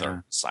 or May 3rd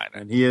to sign it.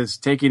 And he is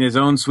taking his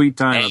own sweet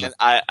time. And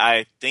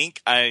I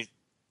think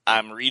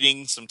I'm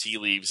reading some tea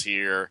leaves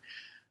here.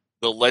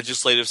 The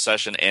legislative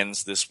session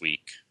ends this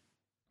week.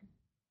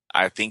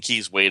 I think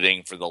he's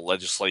waiting for the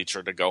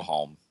legislature to go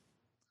home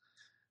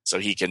so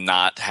he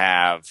cannot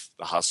have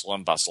the hustle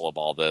and bustle of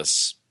all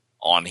this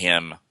on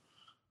him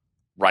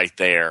right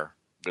there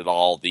with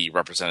all the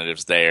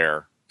representatives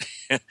there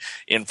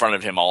in front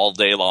of him all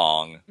day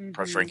long,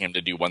 pressuring him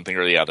to do one thing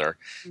or the other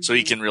so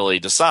he can really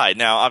decide.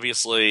 Now,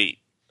 obviously,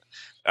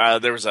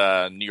 There was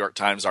a New York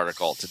Times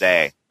article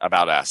today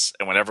about us,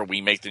 and whenever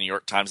we make the New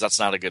York Times, that's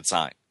not a good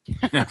sign.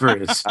 Never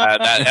is.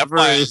 That Never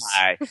is.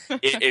 FYI,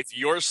 if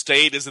your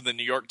state is in the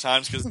New York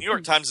Times, because the New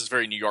York Times is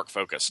very New York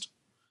focused.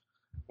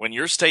 When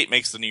your state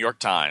makes the New York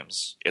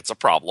Times, it's a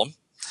problem.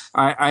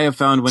 I have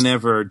found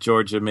whenever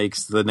Georgia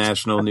makes the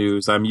national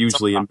news, I'm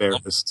usually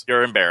embarrassed.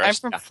 You're I'm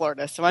embarrassed. from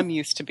Florida, so I'm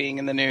used to being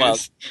in the news. Well,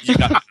 you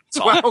got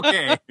salt. Well,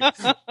 okay. You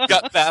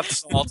got bath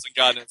salts and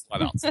God knows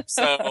what else.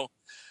 So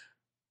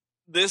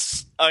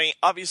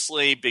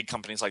obviously big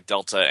companies like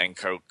Delta and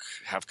Coke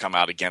have come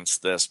out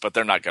against this, but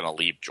they're not going to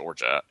leave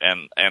Georgia.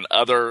 And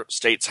other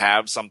states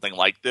have something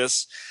like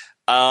this.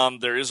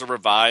 There is a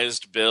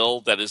revised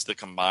bill that is the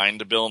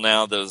combined bill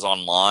now that is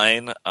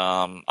online.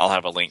 I'll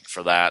have a link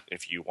for that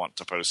if you want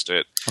to post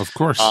it. Of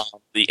course.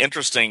 The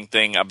interesting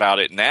thing about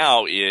it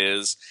now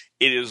is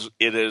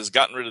it has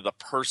gotten rid of the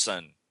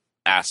person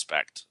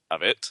aspect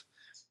of it.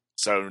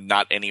 So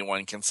not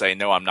anyone can say,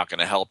 no, I'm not going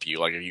to help you.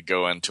 Like if you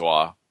go into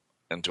a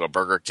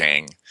Burger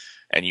King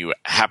and you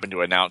happen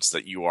to announce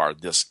that you are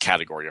this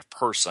category of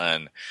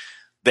person,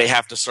 they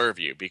have to serve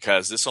you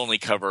because this only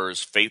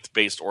covers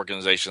faith-based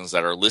organizations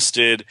that are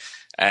listed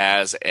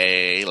as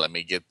a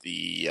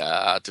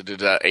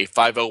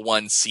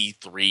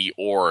 501c3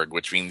 org,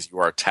 which means you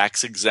are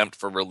tax exempt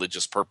for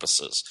religious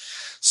purposes.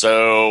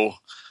 So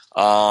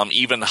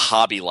even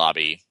Hobby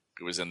Lobby,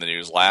 who was in the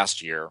news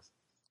last year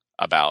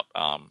about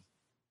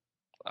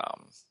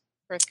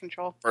Birth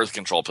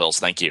control pills,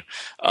 thank you,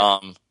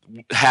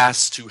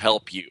 has to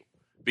help you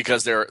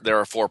because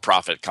they're a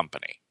for-profit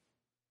company.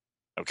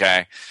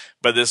 Okay,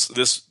 but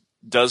this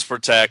does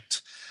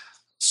protect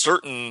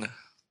certain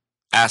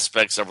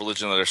aspects of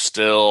religion that are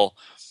still,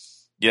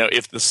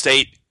 if the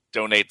state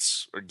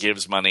donates or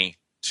gives money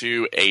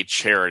to a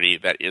charity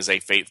that is a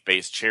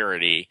faith-based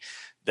charity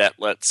that,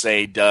 let's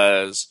say,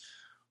 does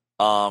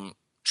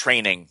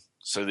training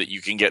so that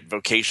you can get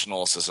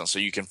vocational assistance, so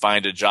you can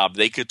find a job,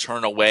 they could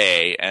turn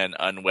away an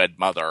unwed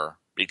mother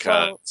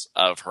because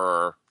of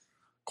her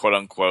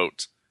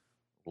quote-unquote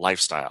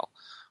lifestyle.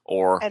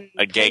 Or and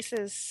a gay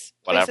places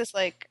whatever.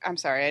 like, I'm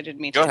sorry, I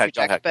didn't mean Go to ahead,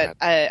 interject, but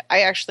I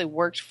actually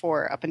worked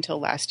for, up until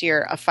last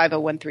year, a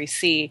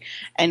 501c,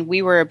 and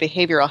we were a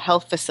behavioral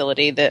health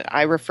facility that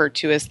I refer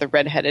to as the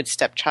redheaded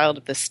stepchild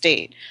of the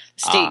state.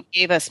 The state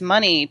gave us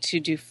money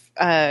to do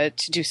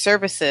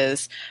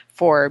services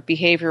for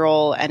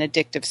behavioral and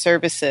addictive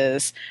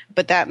services,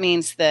 but that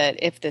means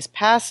that if this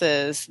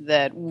passes,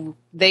 that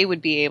they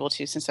would be able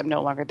to, since I'm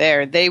no longer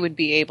there, they would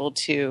be able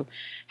to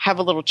have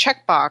a little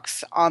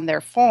checkbox on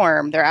their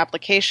form, their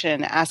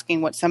application,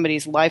 asking what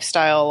somebody's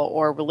lifestyle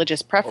or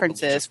religious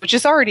preference is, which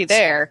is already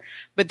there,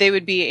 but they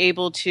would be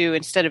able to,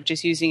 instead of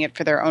just using it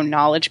for their own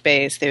knowledge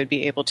base, they would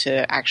be able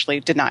to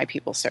actually deny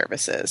people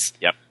services.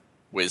 Yep,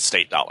 with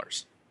state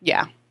dollars.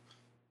 Yeah.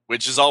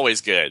 Which is always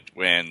good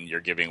when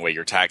you're giving away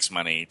your tax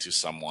money to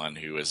someone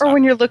who is, or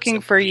when you're looking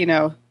for,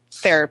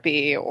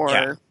 therapy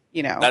or,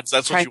 that's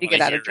what trying you to want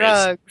get out of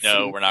drugs.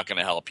 No, we're not going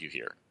to help you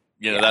here.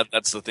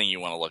 That's the thing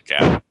you want to look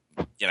at.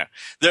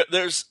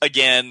 There's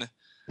again,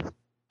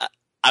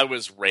 I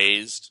was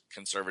raised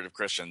conservative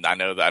Christian. I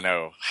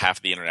know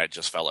half the internet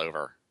just fell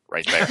over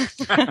right there.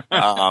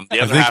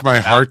 I think my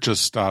heart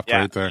just stopped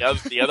right there.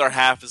 The other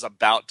half is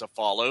about to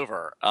fall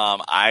over.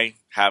 I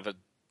have a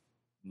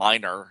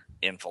minor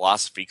in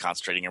philosophy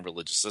concentrating in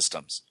religious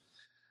systems.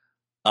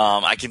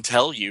 I can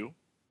tell you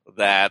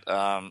that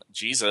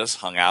Jesus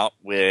hung out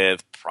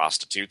with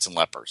prostitutes and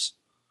lepers.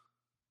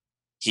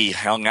 He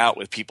hung out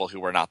with people who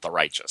were not the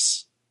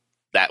righteous.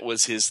 That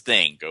was his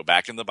thing. Go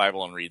back in the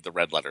Bible and read the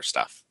red letter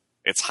stuff.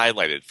 It's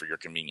highlighted for your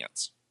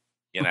convenience.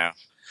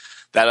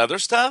 That other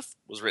stuff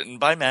was written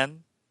by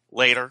men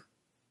later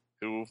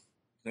who,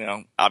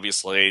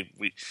 obviously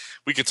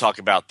we could talk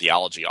about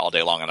theology all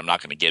day long, and I'm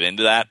not going to get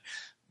into that.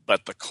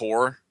 But the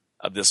core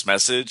of this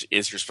message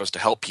is you're supposed to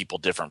help people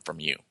different from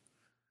you.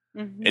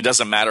 Mm-hmm. It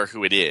doesn't matter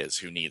who it is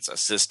who needs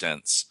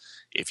assistance.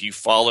 If you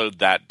followed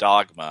that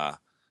dogma,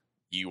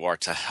 you are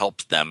to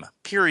help them,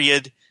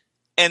 period.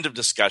 End of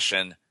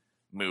discussion.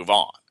 Move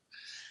on.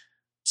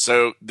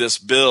 So this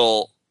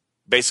bill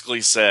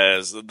basically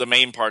says the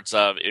main parts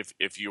of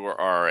if you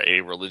are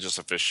a religious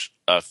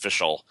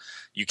official,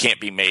 you can't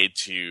be made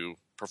to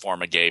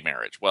perform a gay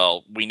marriage.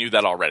 Well, we knew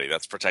that already.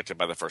 That's protected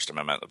by the First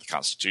Amendment of the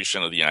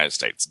Constitution of the United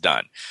States.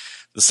 Done.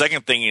 The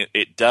second thing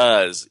it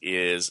does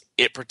is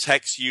it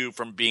protects you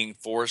from being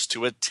forced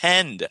to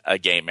attend a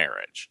gay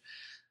marriage.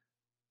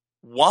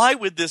 Why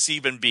would this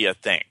even be a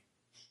thing?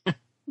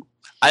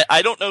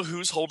 I don't know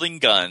who's holding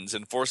guns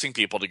and forcing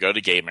people to go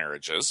to gay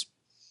marriages.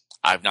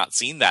 I've not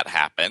seen that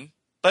happen,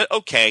 but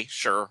okay,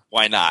 sure,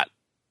 why not?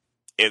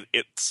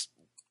 It's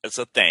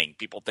a thing.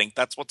 People think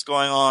that's what's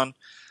going on.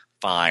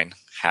 Fine,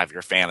 have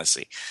your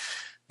fantasy.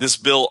 This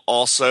bill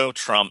also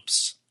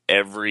trumps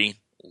every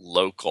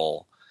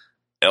local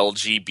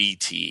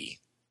LGBT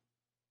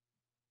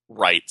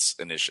rights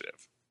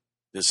initiative.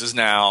 This is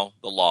now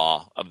the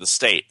law of the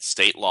state.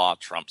 State law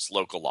trumps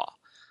local law,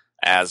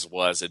 as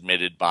was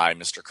admitted by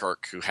Mr.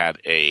 Kirk, who had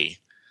a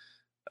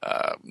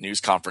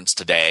news conference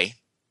today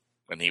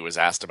when he was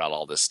asked about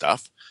all this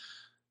stuff.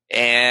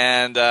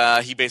 And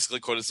he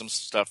basically quoted some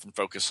stuff from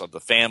Focus on the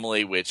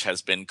Family, which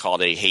has been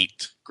called a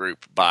hate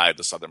group by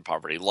the Southern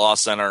Poverty Law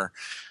Center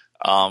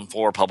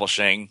for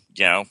publishing,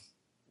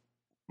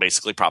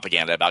 basically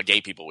propaganda about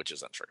gay people, which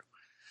isn't true.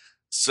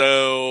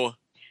 So,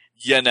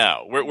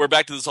 we're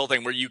back to this whole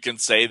thing where you can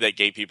say that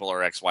gay people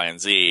are X, Y, and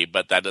Z,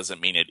 but that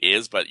doesn't mean it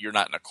is, but you're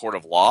not in a court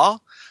of law.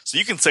 So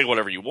you can say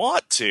whatever you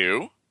want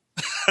to.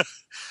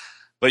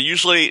 But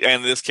usually,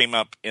 and this came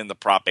up in the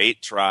Prop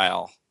 8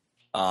 trial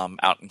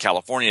out in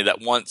California,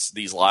 that once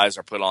these lies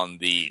are put on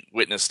the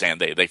witness stand,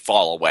 they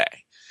fall away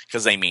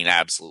because they mean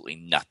absolutely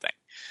nothing.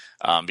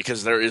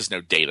 Because there is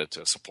no data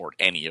to support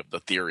any of the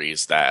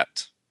theories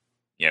that,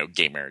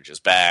 gay marriage is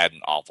bad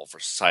and awful for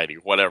society,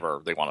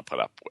 whatever they want to put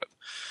up with.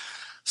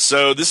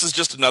 So this is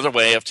just another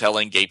way of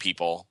telling gay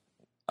people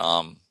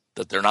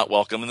that they're not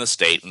welcome in the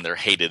state and they're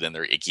hated and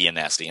they're icky and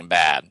nasty and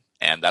bad.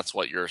 And that's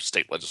what your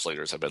state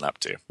legislators have been up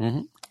to.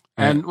 Mm-hmm.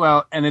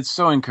 And it's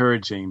so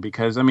encouraging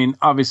because,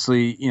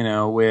 obviously,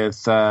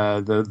 with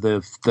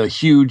the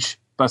huge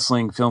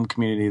bustling film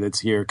community that's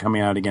here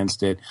coming out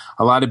against it,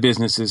 a lot of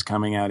businesses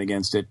coming out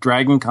against it.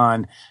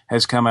 DragonCon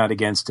has come out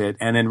against it.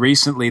 And then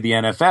recently the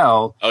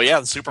NFL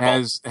the Super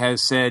Bowl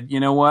has said,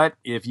 you know what,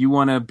 if you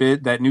want to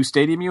bid that new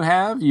stadium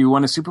you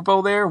want a Super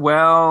Bowl there?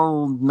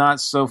 Well, not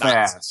so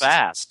fast.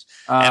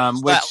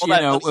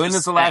 When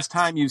is the last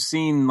time you've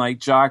seen like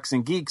jocks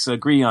and geeks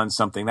agree on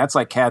something? That's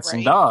like cats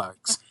and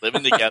dogs.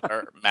 Living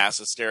together, mass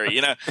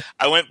hysteria.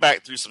 I went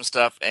back through some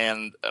stuff,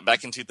 and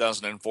back in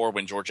 2004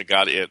 when Georgia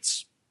got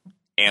its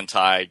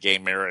anti-gay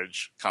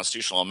marriage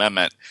constitutional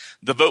amendment,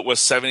 the vote was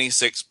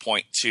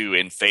 76.2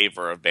 in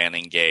favor of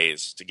banning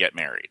gays to get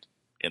married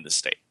in the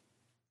state.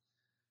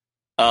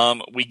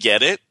 We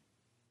get it.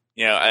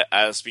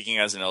 Speaking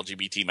as an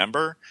LGBT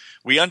member,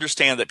 we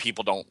understand that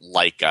people don't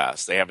like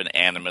us. They have an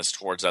animus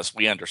towards us.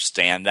 We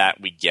understand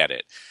that. We get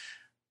it.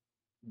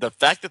 The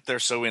fact that they're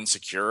so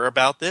insecure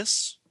about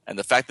this, and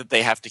the fact that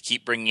they have to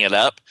keep bringing it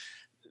up,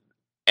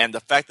 and the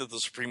fact that the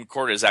Supreme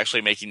Court is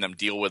actually making them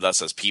deal with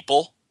us as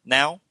people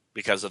now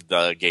because of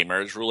the gay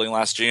marriage ruling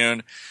last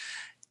June,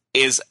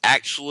 is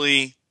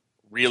actually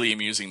really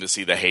amusing to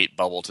see the hate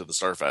bubble to the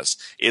surface.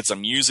 It's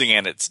amusing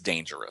and it's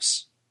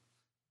dangerous.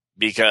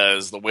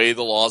 Because the way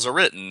the laws are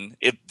written,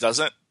 it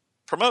doesn't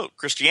promote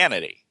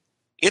Christianity.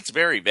 It's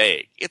very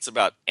vague. It's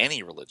about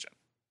any religion.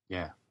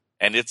 Yeah.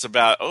 And it's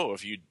about,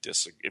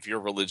 if your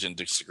religion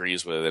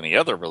disagrees with any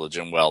other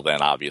religion, well,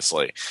 then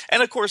obviously.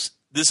 And of course,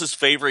 this is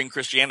favoring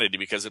Christianity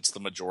because it's the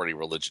majority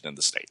religion in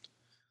the state.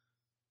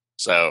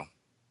 So,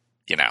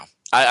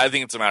 I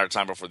think it's a matter of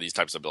time before these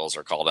types of bills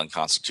are called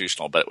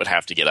unconstitutional, but it would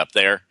have to get up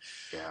there.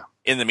 Yeah.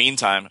 In the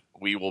meantime,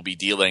 we will be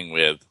dealing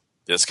with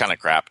this kind of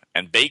crap,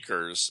 and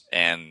bakers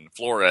and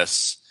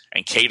florists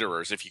and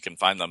caterers, if you can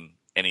find them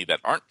any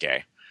that aren't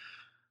gay,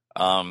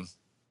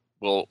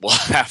 will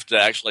have to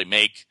actually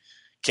make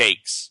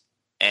cakes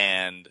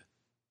and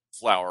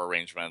flower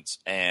arrangements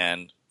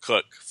and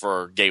cook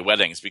for gay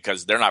weddings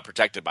because they're not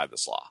protected by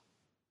this law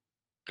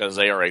because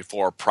they are a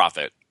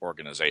for-profit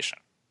organization.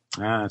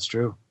 That's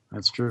true.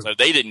 So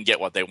they didn't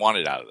get what they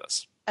wanted out of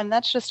this. And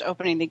that's just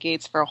opening the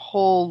gates for a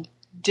whole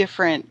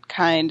different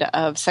kind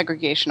of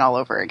segregation all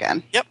over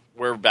again. Yep.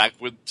 We're back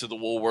to the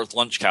Woolworth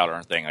lunch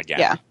counter thing again.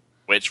 Yeah.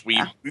 Which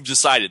we've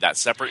decided that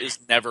separate is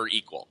never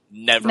equal.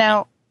 Never.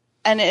 Now,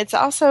 and it's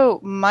also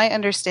my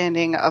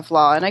understanding of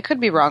law, and I could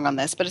be wrong on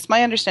this, but it's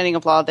my understanding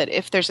of law that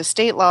if there's a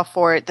state law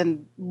for it,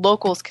 then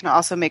locals can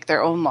also make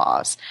their own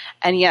laws.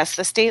 And yes,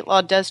 the state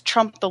law does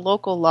trump the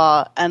local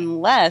law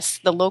unless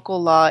the local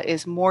law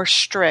is more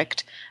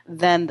strict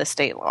than the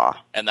state law.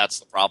 And that's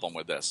the problem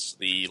with this.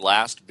 The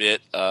last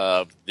bit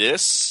of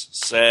this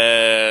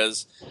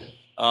says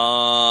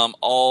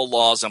all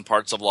laws and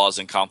parts of laws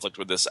in conflict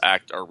with this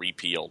act are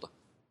repealed.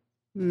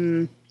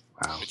 Wow.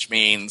 Which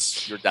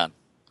means you're done.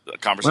 The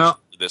conversation,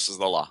 this is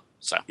the law.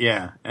 So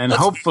yeah, and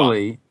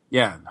hopefully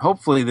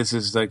this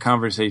is the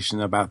conversation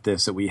about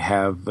this that we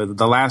have.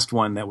 The last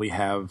one that we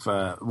have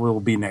will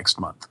be next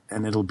month,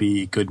 and it'll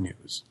be good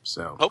news.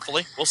 So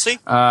hopefully, we'll see.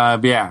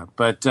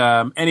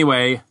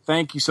 Anyway,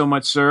 thank you so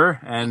much, sir,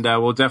 and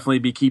we'll definitely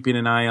be keeping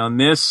an eye on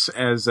this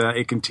as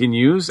it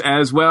continues,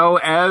 as well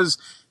as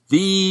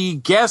the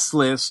guest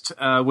list,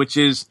 which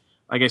is,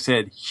 like I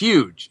said,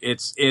 huge.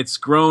 It's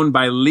grown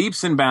by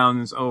leaps and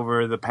bounds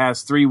over the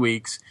past 3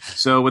 weeks.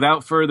 So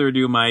without further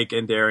ado, Mike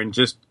and Darren,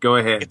 just go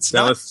ahead. It's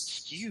not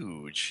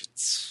huge.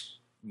 It's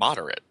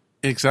moderate.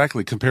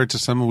 Exactly. Compared to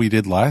some we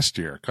did last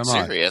year. Come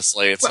on.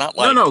 Seriously, it's not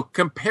like... No.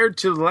 Compared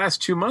to the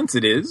last 2 months,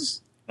 it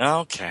is.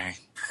 Okay.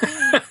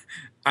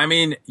 I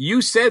mean,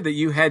 you said that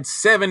you had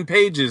 7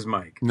 pages,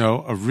 Mike.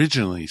 No,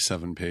 originally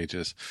 7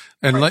 pages.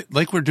 And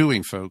like we're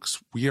doing,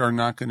 folks, we are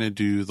not going to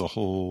do the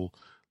whole...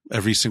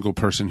 every single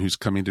person who's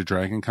coming to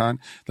DragonCon.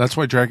 That's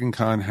why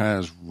DragonCon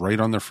has right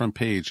on their front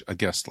page a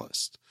guest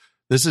list.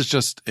 This is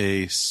just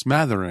a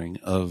smattering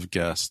of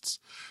guests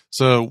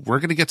So we're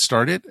going to get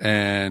started,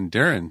 and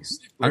Darren,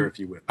 If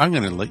you will. I'm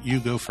going to let you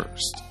go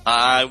first.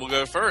 I will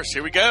go first.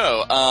 Here we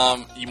go.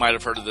 You might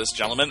have heard of this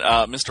gentleman.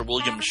 Mr.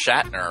 William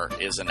Shatner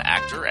is an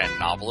actor and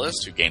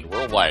novelist who gained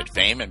worldwide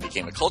fame and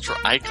became a culture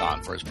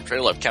icon for his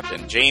portrayal of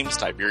Captain James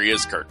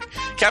Tiberius Kirk,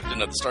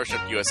 captain of the starship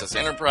USS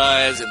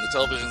Enterprise in the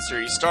television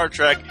series Star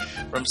Trek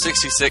from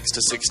 66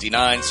 to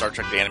 69, Star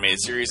Trek the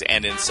Animated Series,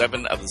 and in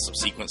 7 of the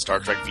subsequent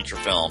Star Trek feature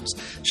films.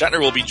 Shatner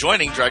will be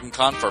joining Dragon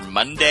Con for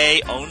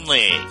Monday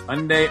only.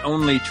 Monday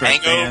only,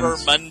 Trek Hangover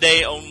fans.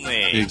 Monday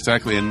only.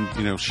 Exactly, and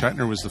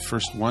Shatner was the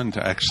first one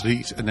to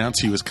actually announce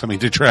he was coming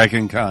to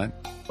Dragon Con.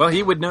 Well,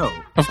 he would know.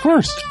 Of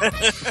course.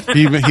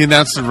 he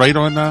announced it right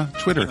on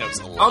Twitter.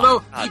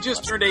 Although he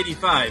just turned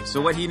 85, so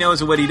what he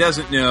knows and what he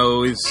doesn't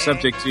know is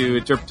subject to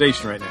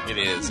interpretation right now. It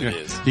is.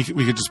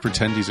 We could just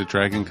pretend he's at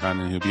Dragon Con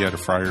and he'll be at a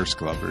Friars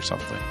Club or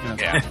something.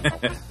 Yeah.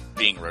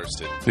 Being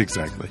roasted.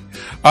 Exactly.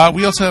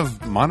 We also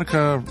have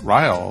Monica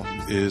Ryle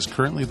is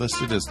currently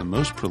listed as the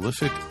most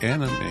prolific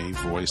anime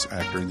voice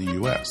actor in the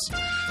U.S.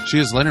 She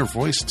has lent her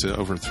voice to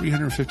over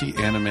 350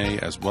 anime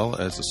as well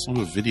as a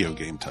slew of video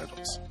game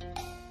titles.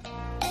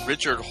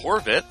 Richard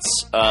Horvitz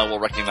will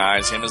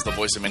recognize him as the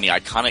voice of many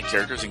iconic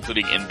characters,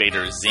 including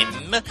Invader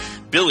Zim,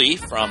 Billy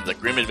from The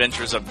Grim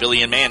Adventures of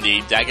Billy and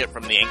Mandy, Daggett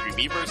from The Angry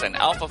Beavers, and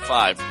Alpha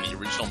 5 from the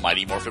original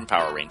Mighty Morphin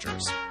Power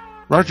Rangers.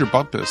 Roger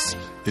Bumpus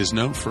is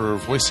known for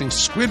voicing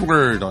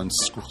Squidward on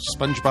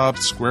SpongeBob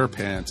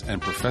SquarePants and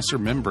Professor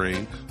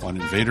Membrane on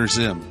Invader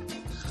Zim.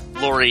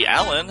 Lori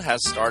Allen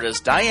has starred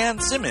as Diane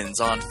Simmons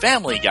on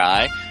Family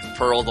Guy,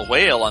 Pearl the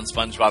Whale on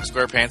SpongeBob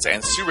SquarePants,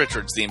 and Sue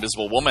Richards, the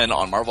Invisible Woman,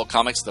 on Marvel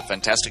Comics' The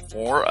Fantastic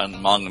Four,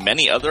 among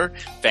many other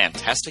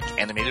fantastic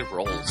animated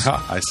roles.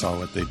 I saw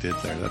what they did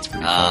there. That's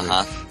pretty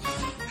funny.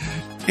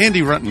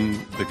 Andy Rutten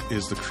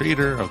is the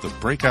creator of the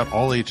breakout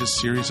all-ages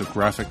series of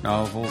graphic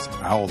novels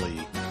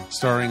Owlie,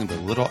 starring the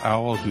little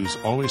owl who's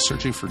always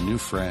searching for new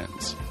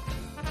friends.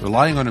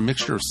 Relying on a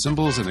mixture of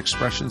symbols and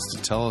expressions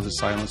to tell his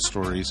silent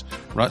stories,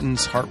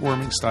 Rutten's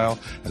heartwarming style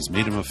has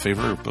made him a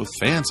favorite of both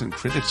fans and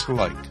critics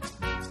alike.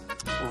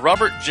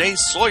 Robert J.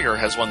 Sawyer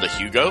has won the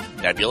Hugo,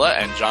 Nebula,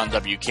 and John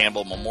W.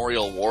 Campbell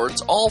Memorial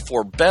Awards, all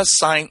for Best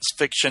Science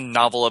Fiction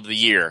Novel of the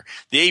Year.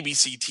 The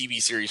ABC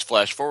TV series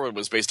Flash Forward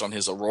was based on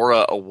his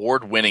Aurora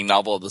Award-winning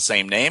novel of the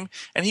same name,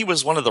 and he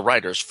was one of the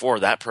writers for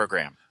that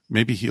program.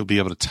 Maybe he'll be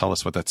able to tell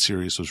us what that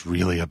series was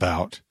really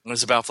about. It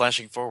was about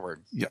flashing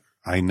forward. Yeah,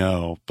 I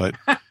know, but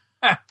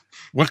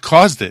what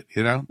caused it,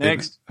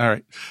 Next. All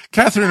right.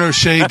 Catherine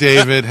O'Shea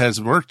David has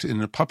worked in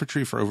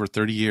puppetry for over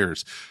 30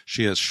 years.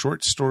 She has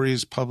short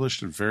stories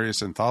published in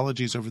various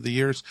anthologies over the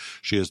years.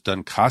 She has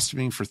done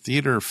costuming for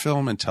theater,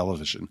 film, and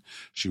television.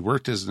 She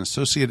worked as an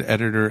associate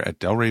editor at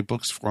Del Rey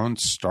Books on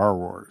Star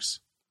Wars.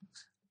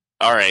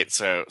 All right,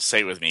 so say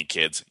it with me,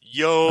 kids.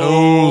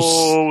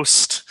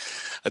 Yost.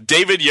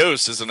 David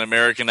Yost is an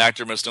American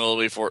actor most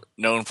notably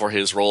known for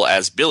his role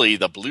as Billy,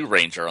 the Blue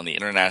Ranger, on the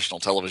international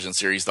television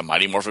series The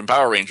Mighty Morphin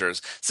Power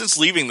Rangers. Since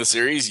leaving the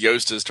series,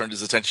 Yost has turned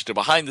his attention to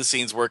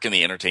behind-the-scenes work in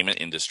the entertainment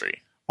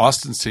industry.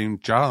 Austin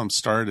St. John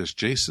starred as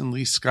Jason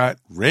Lee Scott,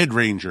 Red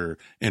Ranger,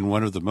 in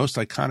one of the most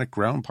iconic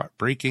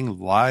groundbreaking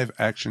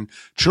live-action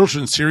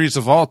children's series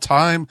of all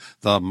time,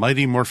 The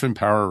Mighty Morphin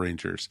Power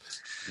Rangers.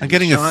 I'm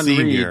getting Sean a theme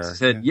Reed here.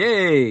 said,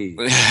 yay!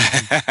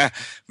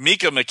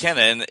 Mika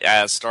McKinnon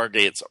as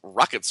Stargate's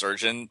rocket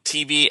surgeon,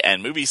 TV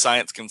and movie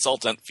science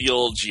consultant,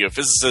 field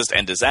geophysicist,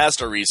 and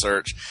disaster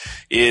research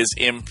is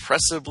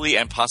impressively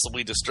and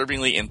possibly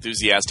disturbingly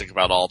enthusiastic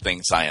about all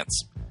things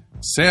science.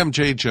 Sam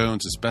J.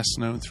 Jones is best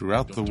known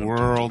throughout the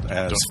world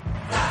as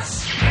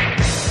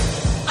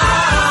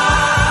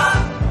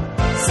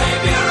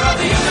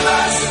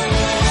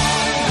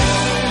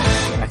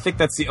I think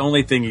that's the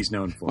only thing he's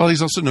known for. Well,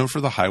 he's also known for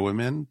The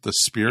Highwayman, The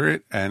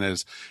Spirit, and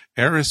as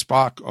Eris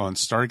Bach on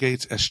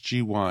Stargate's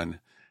SG-1.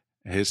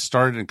 He has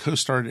starred and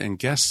co-starred and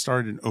guest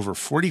starred in over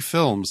 40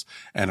 films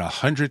and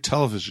 100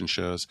 television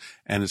shows,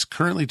 and is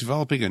currently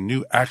developing a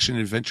new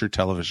action-adventure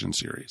television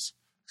series.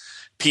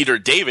 Peter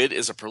David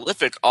is a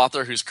prolific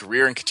author whose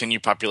career and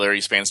continued popularity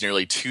spans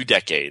nearly 2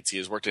 decades. He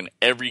has worked in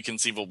every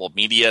conceivable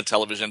media,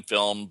 television,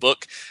 film,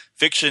 book,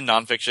 fiction,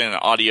 nonfiction, and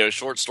audio,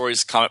 short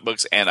stories, comic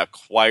books, and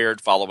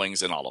acquired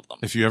followings in all of them.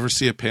 If you ever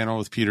see a panel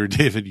with Peter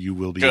David, you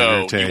will be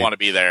Go, entertained. you want to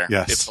be there.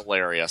 Yes. It's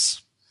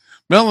hilarious.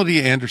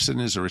 Melody Anderson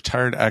is a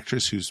retired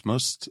actress whose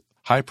most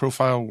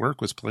high-profile work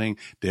was playing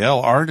Dale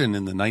Arden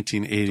in the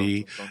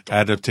 1980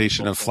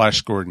 adaptation of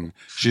Flash Gordon.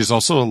 She is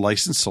also a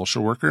licensed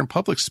social worker and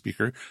public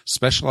speaker,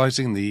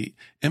 specializing in the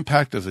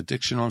impact of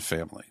addiction on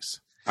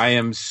families. I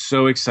am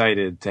so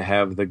excited to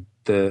have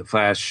the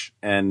Flash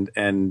and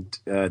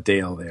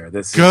Dale there.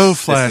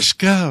 Flash,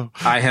 go!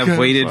 I have go,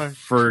 waited Flash.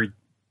 for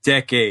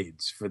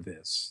decades for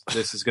this.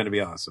 This is going to be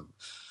awesome.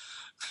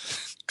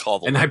 Call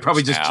the And I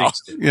probably lawyers just now.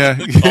 jinxed it. Yeah.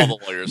 Call the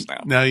lawyers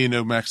now. Now you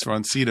know Max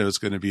von Sydow is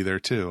going to be there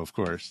too, of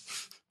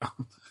course.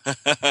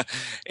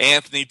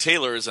 Anthony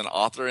Taylor is an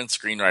author and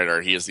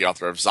screenwriter. He is the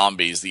author of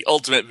Zombies, The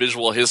Ultimate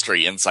Visual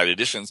History, Inside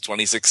Editions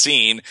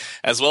 2016,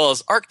 as well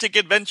as Arctic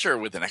Adventure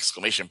with an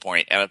exclamation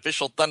point, an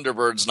official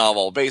Thunderbirds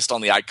novel based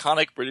on the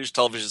iconic British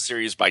television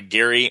series by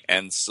Gary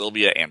and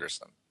Sylvia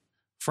Anderson.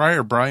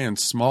 Friar Brian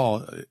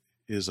Small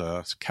is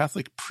a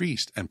Catholic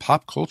priest and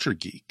pop culture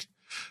geek.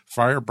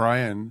 Friar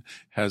Brian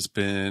has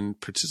been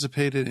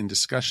participated in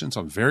discussions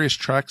on various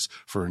tracks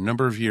for a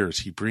number of years.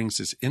 He brings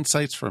his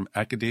insights from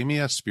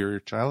academia,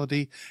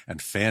 spirituality,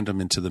 and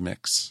fandom into the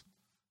mix.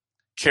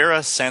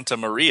 Cara Santa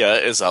Maria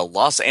is a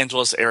Los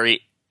Angeles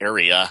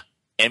area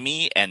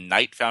Emmy and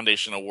Knight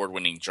Foundation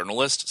award-winning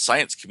journalist,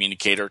 science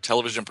communicator,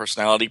 television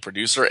personality,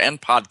 producer,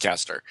 and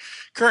podcaster.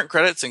 Current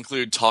credits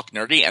include Talk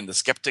Nerdy and the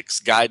Skeptic's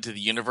Guide to the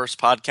Universe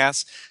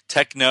podcasts,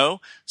 Techno,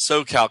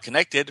 SoCal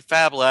Connected,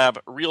 Fab Lab,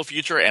 Real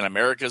Future, and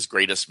America's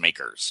Greatest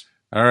Makers.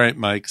 All right,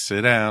 Mike,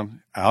 sit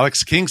down.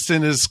 Alex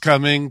Kingston is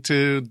coming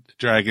to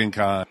Dragon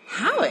Con.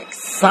 How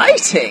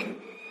exciting!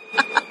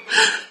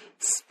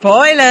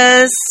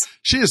 Spoilers!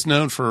 She is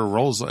known for her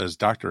roles as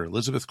Dr.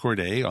 Elizabeth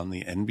Corday on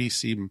the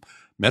NBC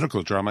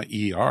medical drama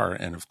ER,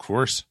 and of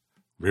course,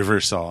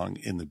 River Song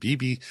in the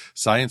BB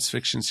science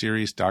fiction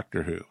series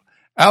Doctor Who.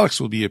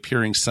 Alex will be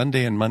appearing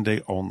Sunday and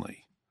Monday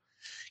only.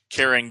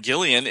 Karen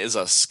Gillian is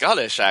a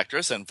Scottish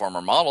actress and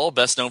former model,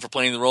 best known for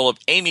playing the role of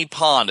Amy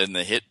Pond in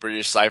the hit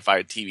British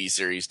sci-fi TV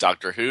series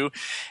Doctor Who,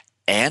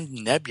 and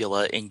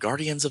Nebula in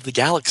Guardians of the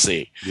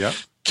Galaxy. Yep.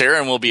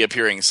 Karen will be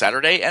appearing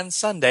Saturday and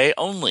Sunday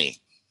only.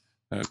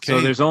 Okay.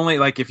 So there's only,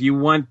 like, if you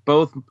want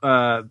both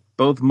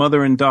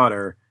mother and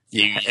daughter,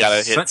 You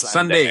gotta hit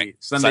Sunday.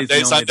 Sunday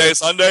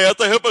at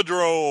the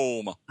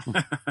Hippodrome.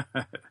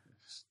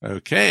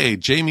 Okay,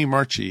 Jamie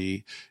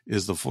Marchi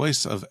is the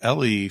voice of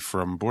Ellie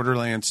from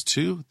Borderlands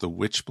 2, the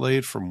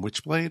Witchblade from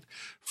Witchblade,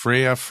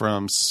 Freya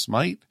from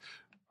Smite,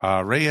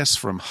 Reyes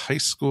from High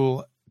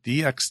School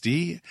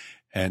DxD,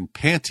 and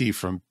Panty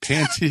from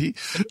Panty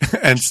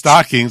and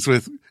Stockings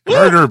with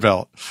Garter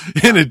Belt.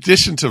 In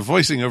addition to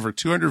voicing over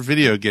 200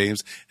 video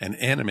games and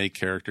anime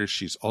characters,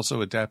 she's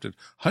also adapted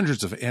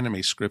hundreds of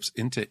anime scripts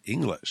into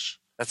English.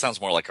 That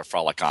sounds more like a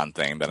Frolicon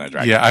thing than a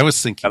Dragon. Yeah, I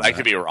was thinking But I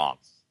could be wrong.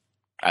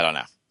 I don't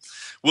know.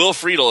 Will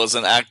Friedle is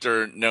an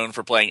actor known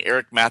for playing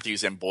Eric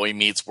Matthews in Boy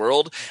Meets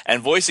World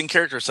and voicing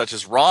characters such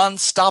as Ron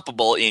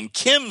Stoppable in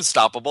Kim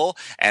Stoppable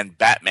and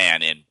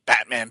Batman in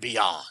Batman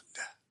Beyond.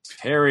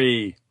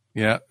 Harry.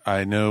 Yeah,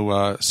 I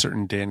know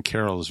certain Dan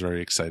Carroll is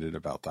very excited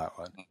about that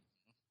one.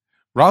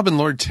 Robin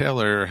Lord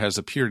Taylor has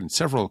appeared in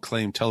several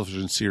acclaimed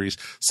television series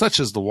such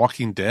as The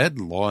Walking Dead,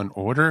 Law and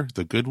Order,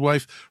 The Good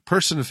Wife,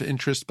 Person of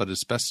Interest, but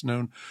is best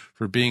known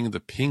for being the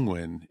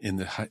Penguin in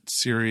the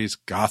series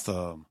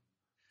Gotham.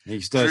 He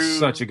does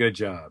such a good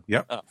job.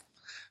 Yep.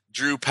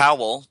 Drew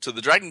Powell. To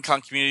the Dragon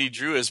Con community,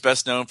 Drew is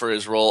best known for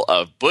his role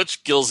of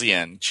Butch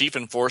Gilzian, Chief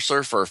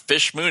Enforcer for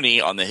Fish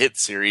Mooney on the hit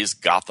series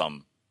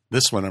Gotham.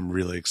 This one I'm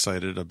really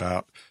excited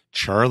about.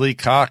 Charlie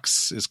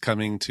Cox is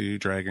coming to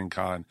Dragon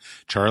Con.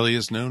 Charlie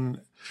is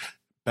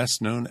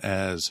best known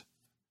as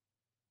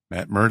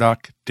Matt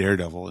Murdock,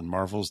 Daredevil in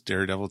Marvel's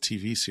Daredevil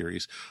TV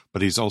series,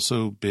 but he's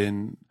also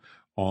been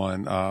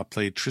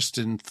played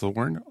Tristan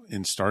Thorne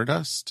in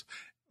Stardust,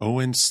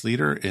 Owen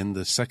Sleater in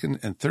the second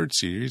and third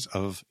series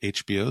of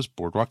HBO's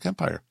Boardwalk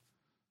Empire.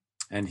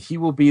 And he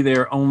will be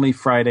there only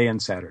Friday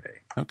and Saturday.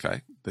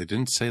 Okay. They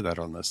didn't say that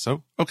on this.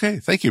 So, okay.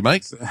 Thank you,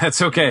 Mike.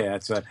 That's okay.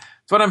 That's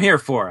what I'm here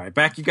for. I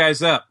back you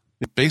guys up.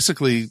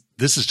 Basically,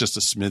 this is just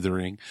a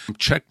smithering.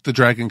 Check the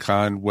Dragon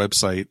Con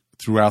website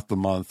throughout the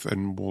month,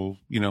 and we'll,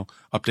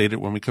 update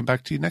it when we come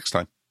back to you next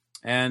time.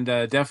 And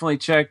definitely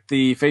check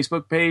the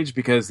Facebook page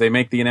because they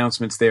make the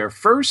announcements there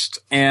first.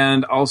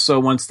 And also,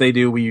 once they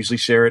do, we usually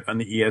share it on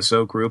the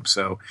ESO group.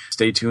 So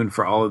stay tuned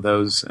for all of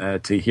those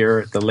to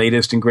hear the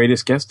latest and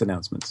greatest guest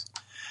announcements.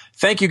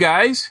 Thank you,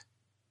 guys.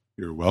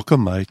 You're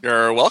welcome, Mike.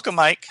 You're welcome,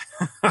 Mike.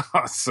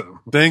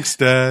 Awesome. Thanks,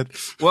 Dad.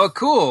 Well,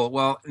 cool.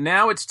 Well,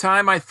 now it's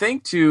time, I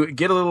think, to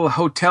get a little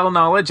hotel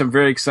knowledge. I'm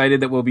very excited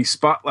that we'll be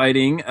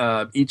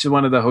spotlighting each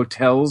one of the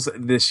hotels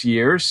this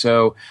year.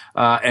 So,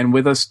 and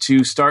with us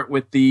to start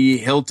with the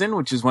Hilton,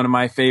 which is one of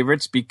my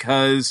favorites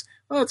because,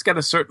 well, it's got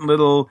a certain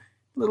little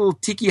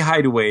tiki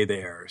hideaway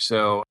there.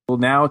 So we'll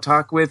now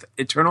talk with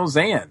Eternal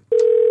Zan.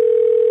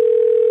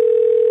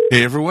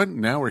 Hey, everyone.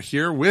 Now we're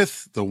here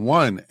with the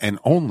one and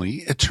only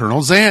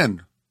Eternal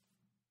Zan.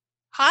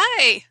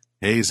 Hi.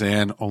 Hey,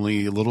 Zan.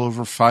 Only a little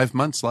over 5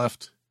 months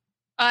left.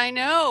 I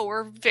know.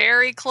 We're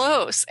very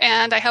close.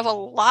 And I have a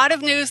lot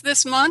of news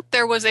this month.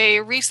 There was a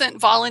recent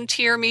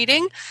volunteer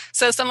meeting,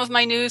 so some of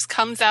my news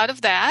comes out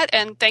of that.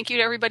 And thank you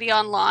to everybody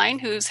online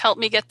who's helped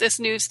me get this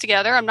news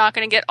together. I'm not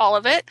going to get all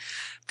of it.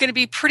 I'm going to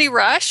be pretty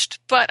rushed,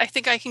 but I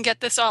think I can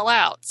get this all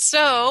out.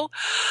 So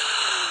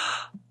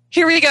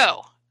here we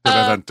go.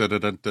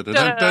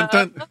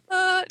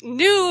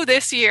 New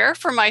this year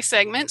for my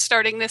segment,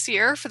 starting this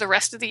year for the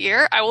rest of the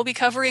year, I will be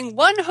covering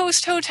one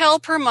host hotel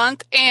per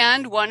month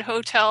and one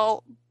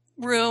hotel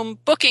room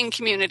booking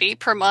community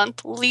per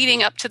month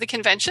leading up to the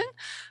convention.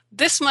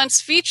 This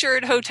month's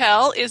featured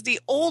hotel is the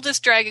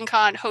oldest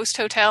DragonCon host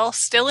hotel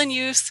still in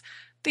use,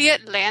 the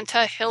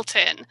Atlanta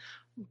Hilton.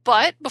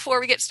 But before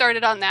we get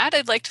started on that,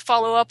 I'd like to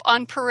follow up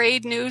on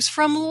parade news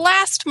from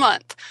last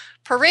month.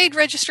 Parade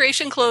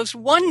registration closed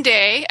one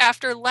day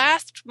after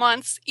last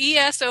month's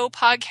ESO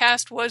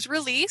podcast was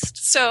released,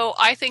 so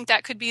I think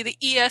that could be the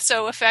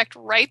ESO effect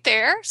right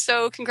there.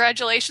 So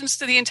congratulations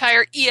to the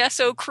entire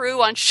ESO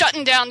crew on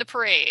shutting down the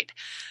parade.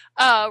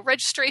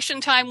 Registration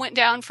time went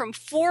down from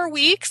 4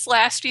 weeks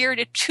last year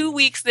to 2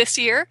 weeks this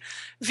year.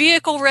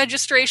 Vehicle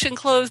registration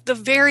closed the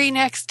very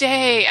next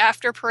day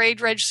after parade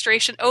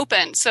registration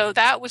opened, so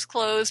that was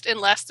closed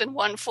in less than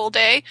 1 full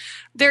day.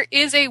 There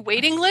is a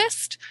waiting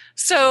list,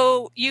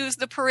 so use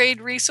the parade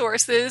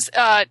resources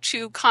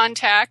to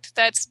contact.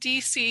 That's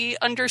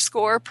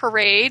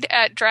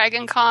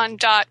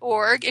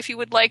DC_parade@dragoncon.org if you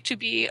would like to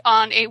be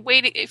on a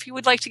waiting. If you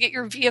would like to get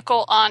your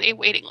vehicle on a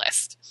waiting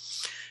list.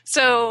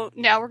 So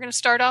now we're going to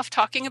start off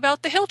talking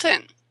about the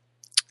Hilton.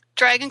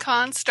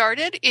 DragonCon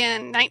started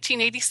in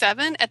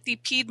 1987 at the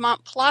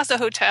Piedmont Plaza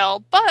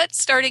Hotel, but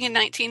starting in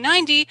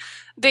 1990,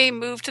 they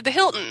moved to the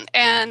Hilton,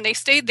 and they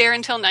stayed there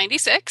until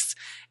 96,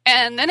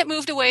 and then it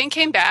moved away and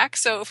came back.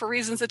 So for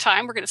reasons of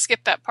time, we're going to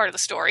skip that part of the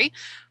story.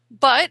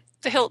 But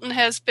the Hilton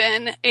has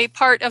been a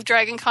part of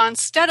DragonCon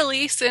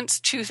steadily since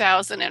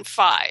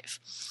 2005.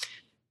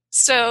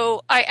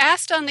 So I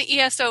asked on the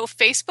ESO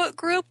Facebook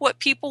group what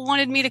people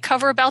wanted me to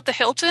cover about the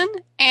Hilton,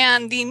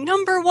 and the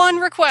number one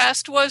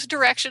request was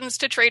directions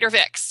to Trader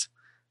Vic's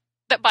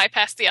that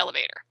bypass the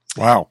elevator.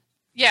 Wow.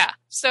 Yeah,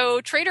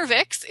 so Trader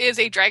Vic's is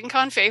a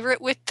DragonCon favorite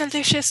with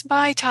delicious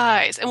Mai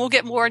Tais, and we'll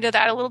get more into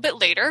that a little bit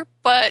later.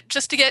 But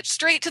just to get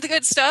straight to the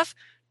good stuff,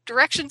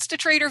 directions to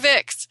Trader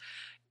Vic's.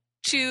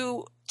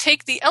 To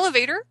take the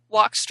elevator,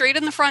 walk straight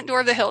in the front door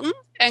of the Hilton,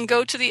 and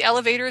go to the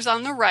elevators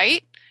on the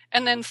right,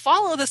 and then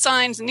follow the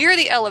signs near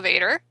the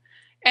elevator,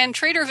 and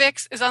Trader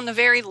Vic's is on the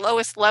very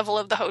lowest level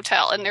of the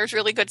hotel, and there's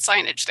really good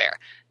signage there.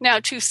 Now,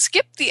 to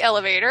skip the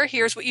elevator,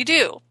 here's what you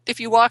do. If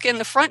you walk in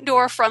the front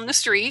door from the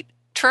street,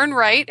 turn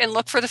right and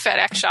look for the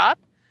FedEx shop,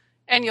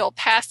 and you'll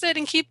pass it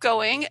and keep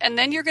going, and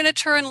then you're going to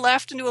turn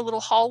left into a little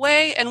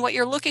hallway, and what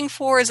you're looking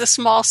for is a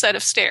small set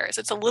of stairs.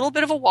 It's a little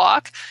bit of a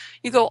walk.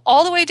 You go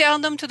all the way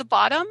down them to the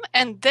bottom,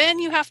 and then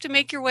you have to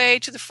make your way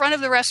to the front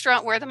of the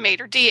restaurant where the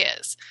maitre d'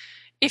 is.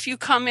 If you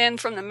come in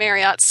from the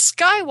Marriott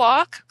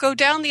Skywalk, go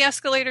down the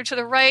escalator to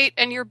the right,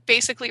 and you're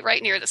basically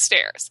right near the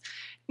stairs.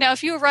 Now,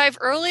 if you arrive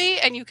early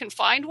and you can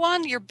find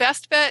one, your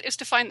best bet is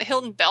to find the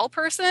Hilton Bell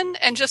person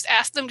and just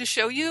ask them to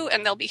show you,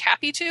 and they'll be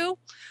happy to.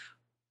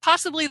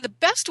 Possibly the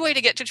best way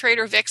to get to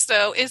Trader Vic's,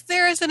 though, is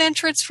there is an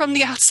entrance from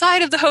the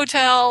outside of the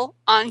hotel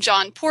on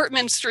John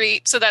Portman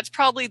Street, so that's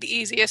probably the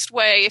easiest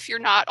way if you're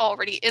not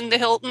already in the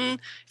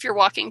Hilton. If you're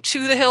walking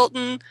to the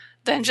Hilton,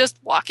 then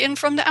just walk in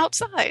from the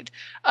outside.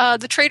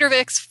 The Trader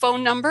Vic's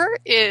phone number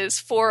is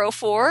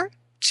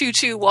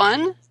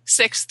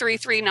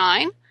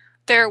 404-221-6339.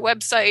 Their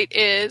website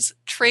is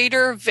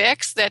Trader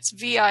Vic's, that's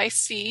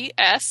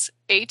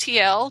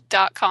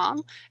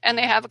VICSATL.com, and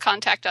they have a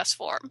contact us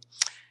form.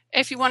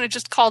 If you want to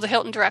just call the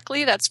Hilton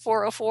directly, that's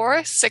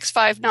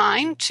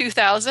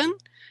 404-659-2000.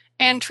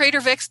 And Trader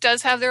Vic's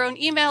does have their own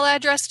email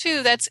address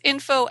too. That's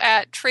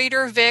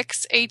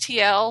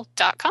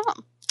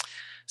info@tradervicsatl.com.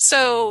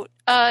 So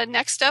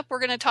next up, we're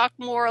going to talk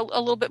a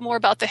little bit more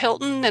about the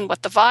Hilton and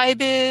what the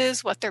vibe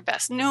is, what they're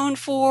best known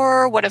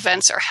for, what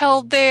events are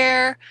held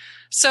there.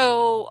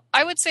 So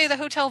I would say the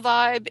hotel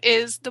vibe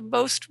is the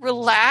most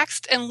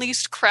relaxed and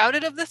least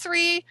crowded of the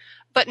three.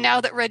 But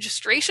now that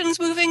registration's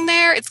moving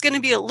there, it's going to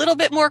be a little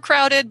bit more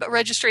crowded, but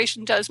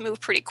registration does move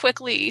pretty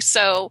quickly.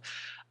 So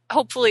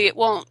hopefully it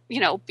won't,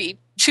 be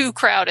too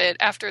crowded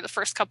after the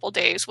first couple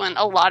days when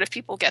a lot of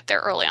people get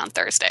there early on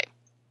Thursday.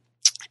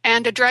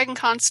 And a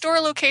DragonCon store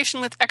location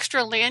with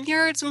extra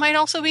lanyards might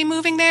also be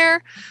moving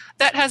there.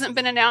 That hasn't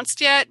been announced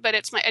yet, but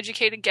it's my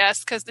educated guess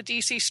because the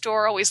DC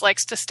store always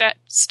likes to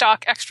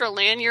stock extra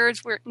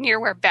lanyards near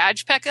where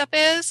badge pickup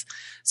is.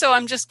 So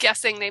I'm just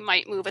guessing they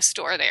might move a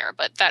store there,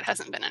 but that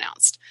hasn't been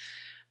announced.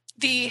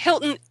 The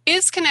Hilton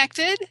is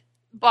connected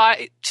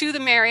to the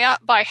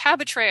Marriott by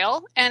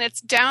Habitrail, and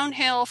it's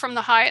downhill from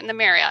the Hyatt and the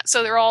Marriott.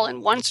 So they're all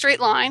in one straight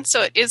line,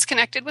 so it is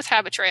connected with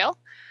Habitrail.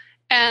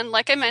 And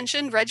like I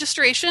mentioned,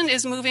 registration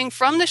is moving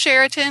from the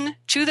Sheraton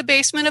to the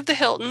basement of the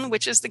Hilton,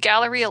 which is the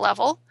Galleria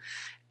level.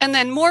 And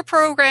then more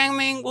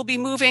programming will be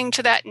moving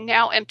to that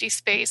now empty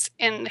space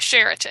in the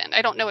Sheraton.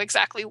 I don't know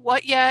exactly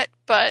what yet,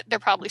 but they're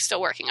probably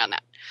still working on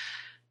that.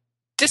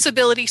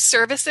 Disability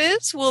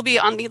services will be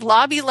on the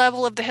lobby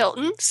level of the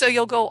Hilton. So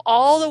you'll go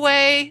all the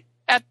way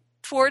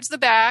towards the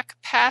back,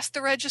 past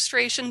the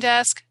registration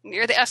desk,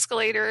 near the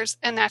escalators,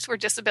 and that's where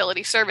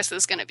disability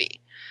services is going to be.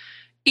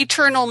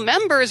 Eternal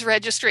members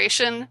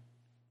registration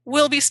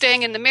will be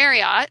staying in the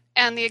Marriott,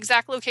 and the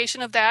exact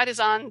location of that is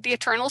on the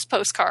Eternals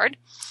postcard,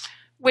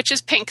 which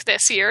is pink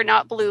this year,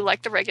 not blue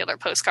like the regular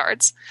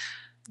postcards.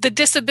 The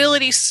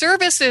disability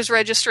services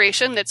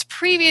registration that's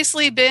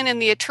previously been in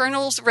the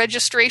Eternals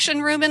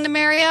registration room in the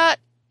Marriott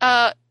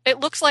it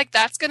looks like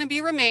that's going to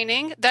be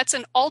remaining. That's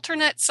an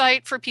alternate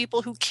site for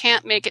people who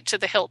can't make it to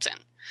the Hilton.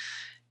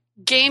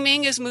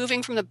 Gaming is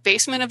moving from the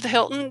basement of the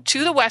Hilton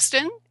to the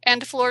Westin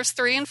and to floors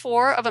 3 and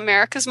 4 of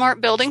America's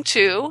Mart Building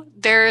 2.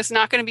 There is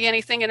not going to be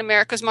anything in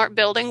America's Mart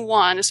Building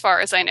 1, as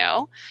far as I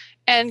know.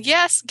 And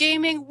yes,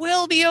 gaming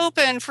will be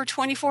open for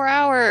 24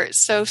 hours,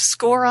 so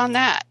score on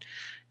that.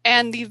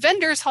 And the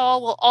vendors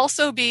hall will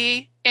also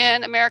be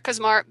in America's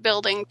Mart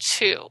Building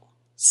 2.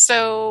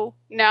 So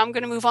now I'm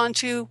going to move on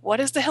to what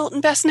is the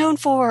Hilton best known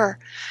for?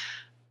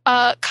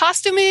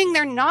 Costuming,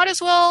 they're not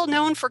as well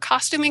known for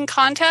costuming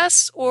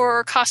contests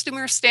or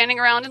costumers standing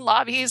around in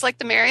lobbies like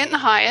the Marriott and the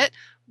Hyatt,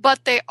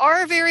 but they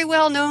are very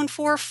well known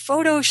for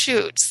photo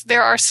shoots.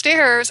 There are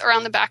stairs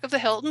around the back of the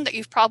Hilton that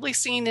you've probably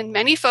seen in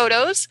many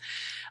photos.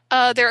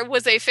 There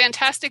was a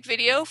fantastic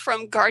video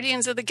from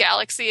Guardians of the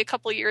Galaxy a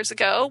couple years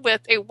ago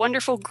with a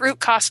wonderful Groot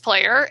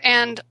cosplayer,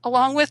 and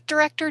along with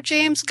director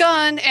James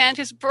Gunn and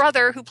his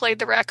brother who played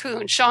the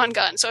raccoon, Sean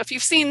Gunn. So if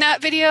you've seen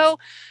that video,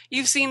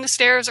 you've seen the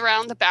stairs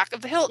around the back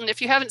of the Hilton.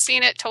 If you haven't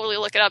seen it, totally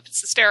look it up.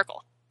 It's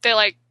hysterical.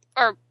 They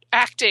are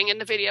acting in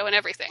the video and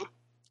everything,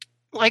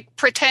 like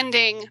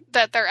pretending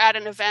that they're at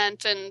an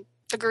event and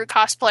the Groot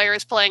cosplayer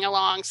is playing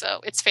along.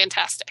 So it's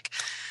fantastic.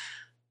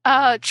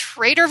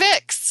 Trader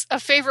Vic's, a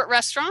favorite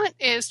restaurant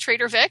is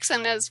Trader Vic's,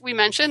 and as we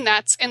mentioned,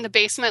 that's in the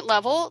basement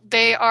level.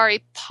 They are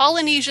a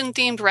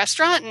Polynesian-themed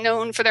restaurant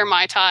known for their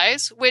Mai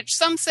Tais, which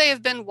some say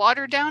have been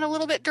watered down a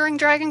little bit during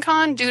Dragon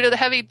Con due to the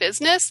heavy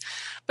business.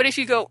 But if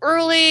you go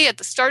early at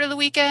the start of the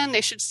weekend,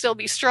 they should still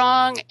be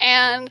strong,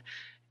 and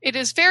it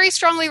is very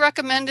strongly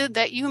recommended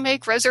that you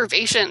make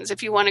reservations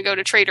if you want to go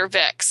to Trader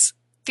Vic's.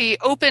 The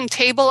Open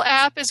Table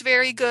app is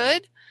very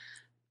good.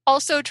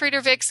 Also,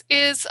 Trader Vic's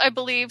is, I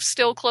believe,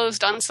 still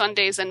closed on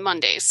Sundays and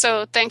Mondays.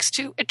 So thanks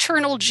to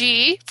Eternal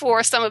G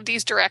for some of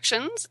these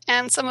directions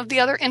and some of the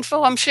other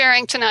info I'm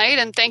sharing tonight.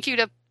 And thank you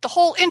to the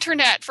whole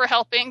internet for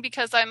helping,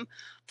 because I'm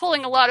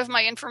pulling a lot of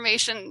my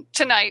information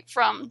tonight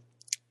from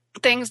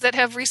things that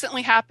have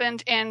recently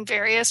happened in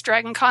various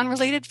Dragon Con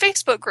related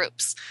Facebook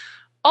groups.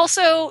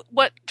 Also,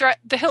 what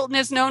the Hilton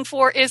is known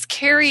for is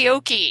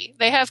karaoke.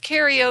 They have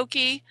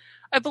karaoke.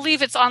 I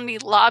believe it's on the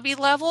lobby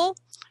level.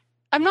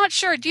 I'm not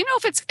sure. Do you know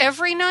if it's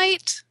every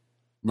night?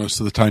 Most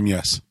of the time,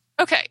 yes.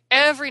 Okay,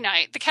 every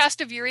night. The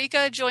cast of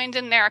Eureka joined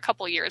in there a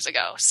couple years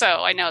ago,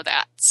 so I know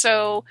that.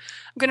 So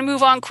I'm going to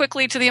move on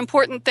quickly to the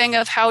important thing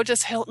of how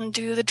does Hilton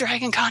do the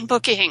Dragon Con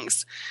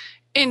bookings.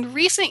 In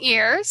recent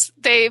years,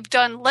 they've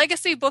done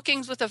legacy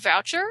bookings with a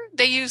voucher.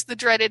 They used the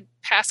dreaded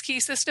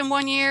passkey system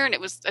one year, and it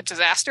was a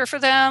disaster for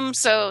them,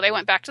 so they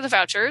went back to the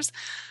vouchers.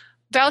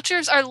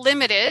 Vouchers are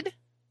limited,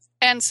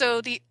 and so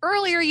the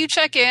earlier you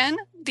check in,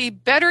 the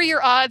better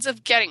your odds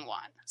of getting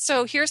one.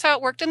 So here's how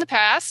it worked in the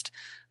past.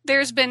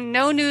 There's been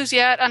no news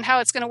yet on how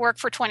it's going to work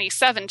for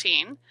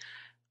 2017.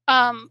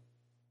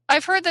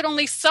 I've heard that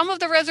only some of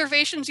the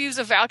reservations use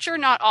a voucher,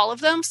 not all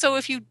of them. So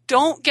if you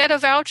don't get a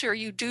voucher,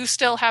 you do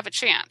still have a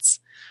chance.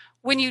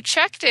 When you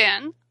checked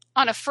in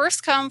on a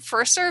first-come,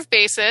 first-served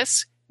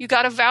basis, you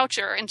got a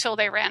voucher until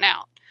they ran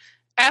out.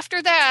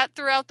 After that,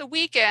 throughout the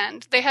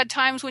weekend, they had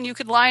times when you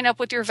could line up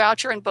with your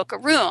voucher and book a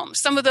room.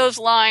 Some of those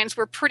lines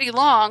were pretty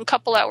long,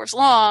 couple hours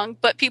long,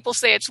 but people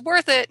say it's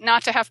worth it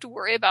not to have to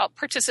worry about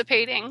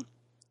participating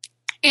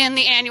in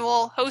the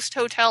annual Host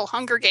Hotel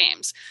Hunger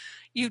Games.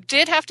 You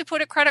did have to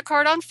put a credit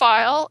card on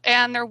file,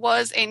 and there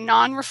was a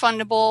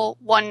non-refundable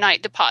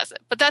one-night deposit.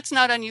 But that's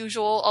not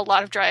unusual. A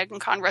lot of Dragon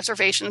Con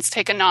reservations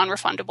take a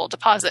non-refundable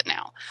deposit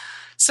now.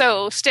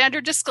 So,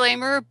 standard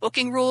disclaimer,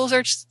 booking rules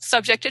are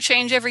subject to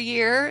change every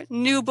year.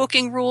 New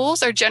booking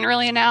rules are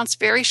generally announced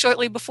very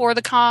shortly before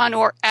the con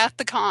or at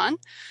the con.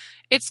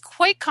 It's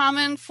quite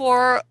common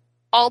for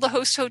all the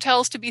host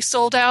hotels to be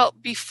sold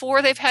out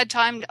before they've had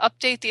time to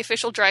update the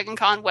official Dragon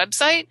Con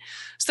website.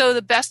 So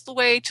the best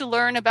way to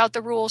learn about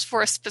the rules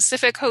for a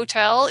specific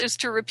hotel is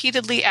to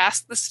repeatedly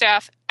ask the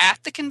staff at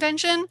the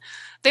convention.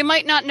 They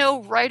might not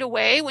know right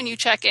away when you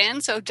check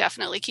in, so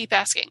definitely keep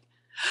asking.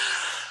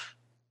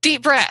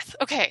 Deep breath.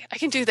 Okay, I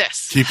can do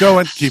this. Keep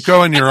going. Keep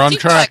going. You're on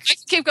track. I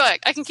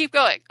can keep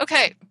going.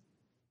 Okay.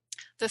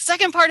 The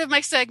second part of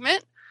my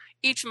segment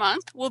each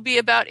month will be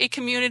about a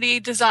community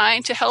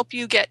designed to help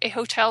you get a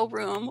hotel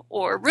room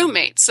or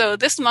roommate. So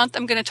this month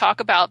I'm going to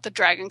talk about the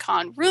Dragon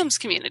Con Rooms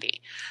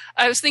community.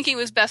 I was thinking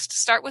it was best to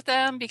start with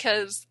them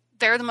because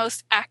they're the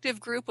most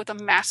active group with a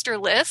master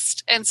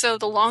list. And so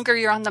the longer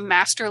you're on the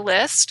master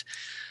list,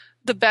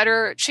 the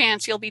better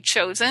chance you'll be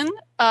chosen.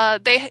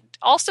 They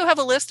also have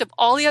a list of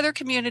all the other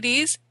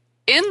communities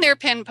in their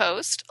pin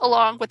post,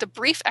 along with a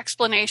brief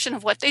explanation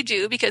of what they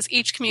do, because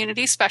each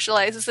community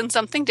specializes in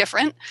something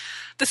different.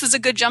 This is a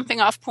good jumping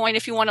off point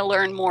if you want to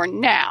learn more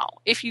now.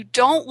 If you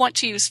don't want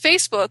to use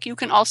Facebook, you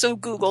can also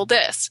Google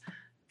this,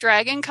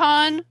 Dragon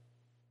Con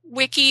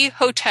Wiki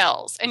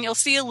Hotels, and you'll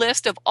see a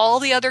list of all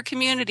the other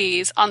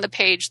communities on the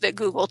page that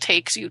Google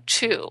takes you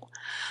to.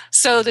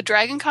 So the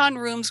Dragon Con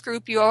Rooms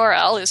group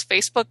URL is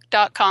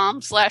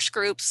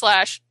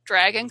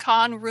facebook.com/group/Dragon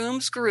Con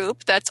Rooms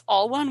group. That's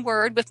all one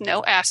word with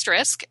no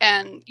asterisk,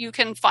 and you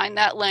can find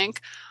that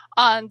link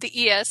on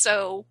the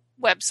ESO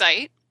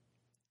website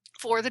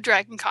for the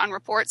Dragon Con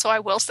report, so I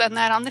will send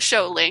that on the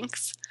show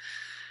links.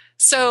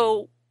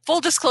 So, full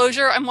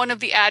disclosure, I'm one of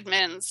the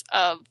admins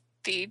of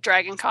the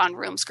Dragon Con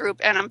Rooms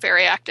group, and I'm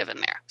very active in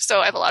there.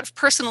 So I have a lot of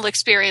personal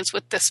experience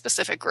with this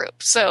specific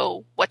group.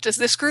 So what does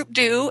this group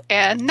do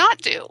and not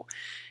do?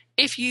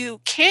 If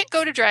you can't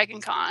go to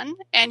Dragon Con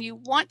and you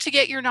want to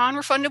get your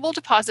non-refundable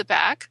deposit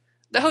back,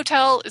 the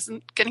hotel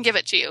isn't going to give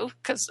it to you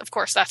because, of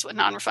course, that's what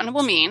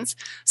non-refundable means.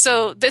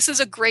 So this is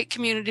a great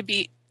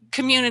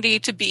community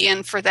to be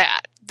in for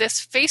that.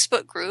 This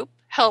Facebook group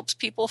helps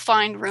people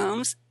find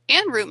rooms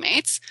and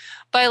roommates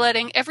by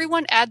letting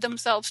everyone add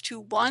themselves to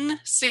one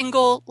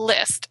single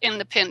list in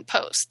the pinned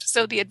post.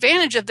 So the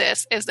advantage of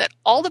this is that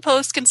all the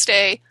posts can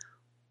stay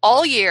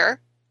all year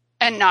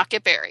and not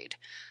get buried.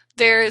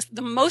 There's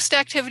the most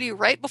activity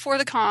right before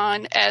the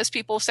con as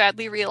people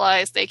sadly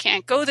realize they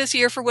can't go this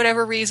year for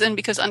whatever reason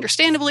because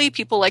understandably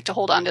people like to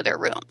hold on to their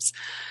rooms.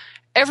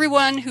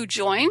 Everyone who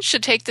joins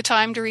should take the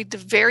time to read the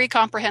very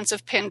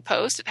comprehensive pinned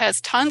post. It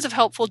has tons of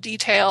helpful,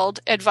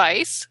 detailed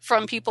advice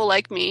from people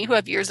like me who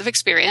have years of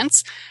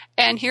experience.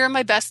 And here are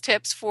my best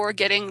tips for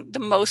getting the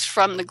most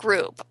from the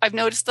group. I've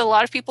noticed that a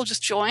lot of people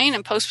just join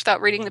and post without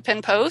reading the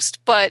pinned post,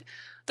 but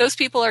those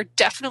people are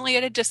definitely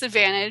at a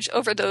disadvantage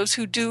over those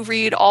who do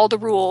read all the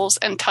rules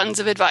and tons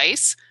of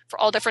advice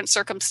for all different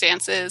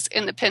circumstances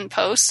in the pinned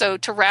post. So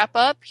to wrap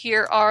up,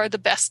 here are the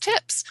best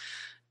tips.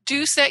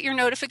 Do set your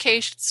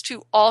notifications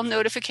to all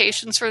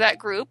notifications for that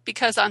group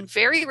because on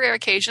very rare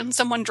occasions,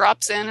 someone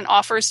drops in and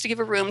offers to give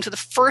a room to the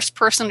first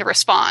person to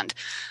respond.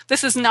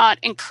 This is not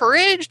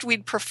encouraged.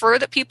 We'd prefer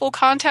that people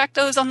contact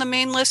those on the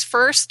main list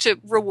first to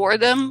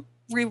reward them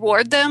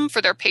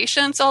for their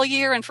patience all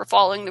year and for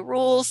following the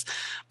rules.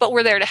 But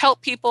we're there to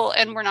help people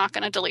and we're not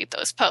going to delete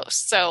those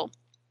posts. So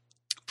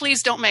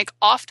please don't make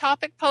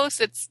off-topic posts.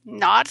 It's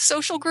not a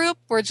social group.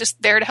 We're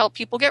just there to help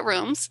people get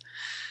rooms.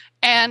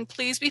 And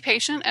please be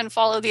patient and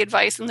follow the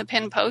advice in the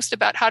pinned post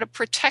about how to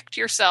protect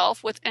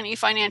yourself with any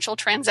financial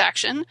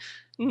transaction.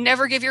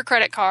 Never give your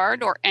credit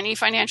card or any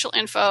financial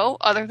info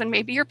other than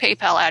maybe your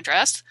PayPal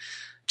address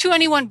to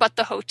anyone but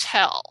the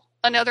hotel.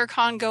 Another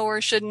con goer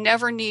should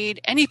never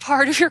need any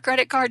part of your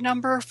credit card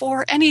number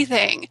for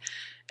anything.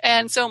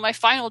 And so my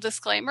final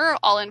disclaimer,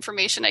 all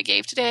information I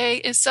gave today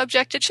is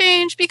subject to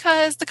change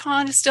because the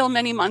con is still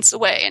many months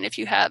away. And if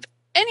you have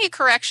any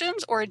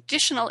corrections or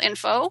additional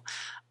info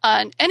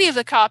on any of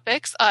the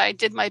topics I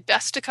did my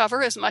best to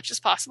cover as much as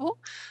possible,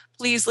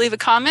 please leave a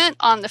comment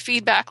on the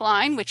feedback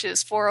line, which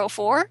is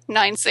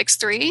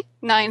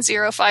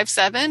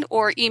 404-963-9057,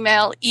 or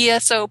email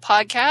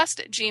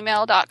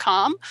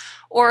esopodcast@gmail.com.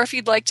 Or if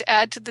you'd like to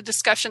add to the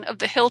discussion of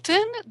the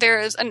Hilton,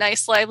 there is a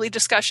nice lively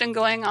discussion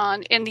going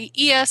on in the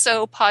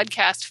ESO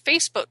Podcast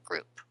Facebook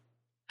group.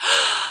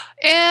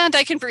 And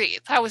I can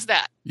breathe. How was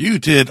that? You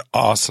did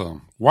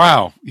awesome.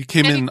 Wow. You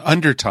came in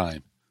under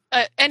time.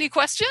 Any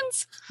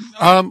questions?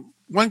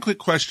 One quick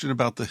question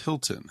about the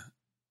Hilton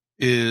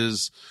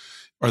is,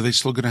 are they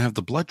still going to have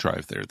the blood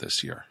drive there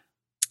this year?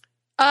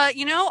 I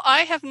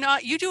have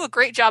not. You do a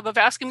great job of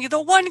asking me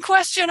the one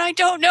question I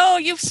don't know.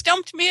 You've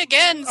stumped me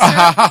again,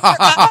 sir.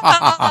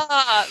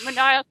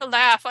 Maniacal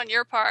laugh on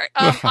your part.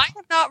 I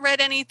have not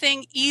read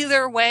anything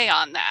either way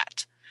on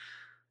that.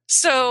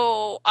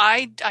 So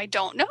I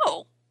don't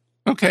know.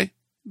 Okay.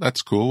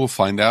 That's cool. We'll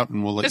find out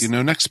and we'll let you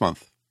know next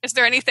month. Is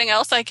there anything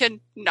else I can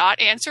not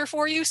answer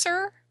for you,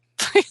 sir?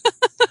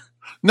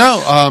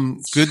 No,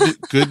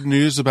 good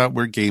news about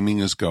where gaming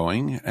is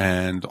going.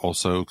 And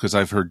also, because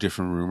I've heard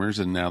different rumors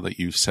and now that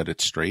you've set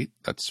it straight,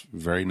 that's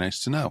very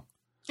nice to know.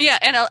 Yeah.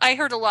 And I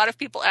heard a lot of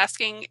people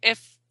asking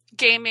if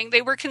gaming,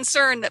 they were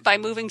concerned that by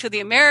moving to the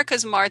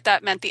Americas Mart,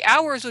 that meant the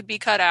hours would be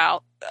cut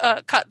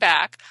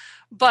back.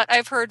 But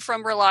I've heard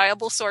from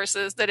reliable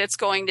sources that it's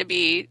going to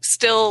be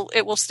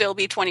it will still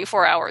be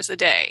 24 hours a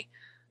day.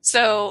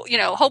 So,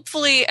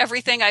 hopefully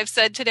everything I've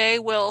said today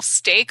will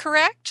stay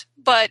correct.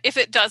 But if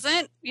it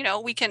doesn't,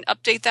 we can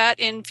update that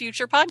in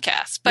future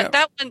podcasts. But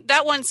yeah,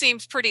 that one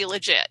seems pretty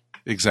legit.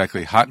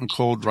 Exactly. Hot and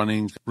cold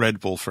running Red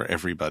Bull for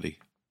everybody.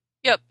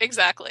 Yep,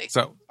 exactly.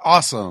 So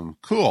awesome.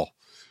 Cool.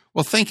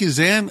 Well, thank you,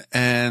 Zan.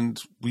 And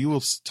we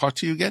will talk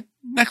to you again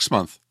next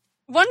month.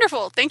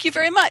 Wonderful. Thank you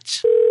very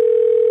much.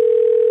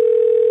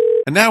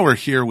 And now we're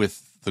here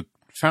with the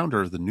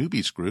founder of the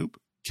Newbies Group,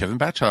 Kevin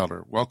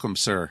Batchelder. Welcome,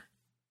 sir.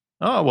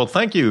 Oh, well,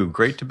 thank you.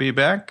 Great to be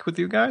back with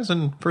you guys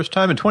and first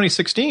time in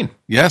 2016.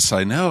 Yes,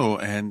 I know.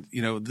 And,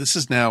 this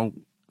is now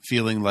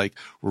feeling like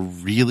we're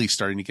really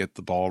starting to get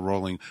the ball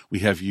rolling. We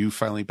have you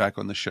finally back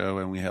on the show,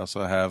 and we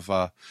also have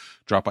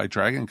Drop by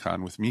Dragon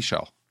Con with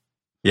Michelle.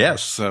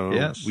 Yes. So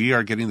yes. We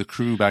are getting the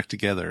crew back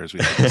together, as we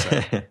like to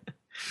say.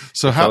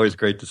 It's always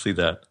great to see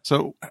that.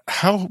 So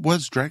how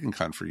was Dragon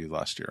Con for you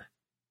last year?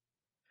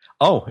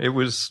 Oh, it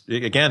was,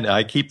 again,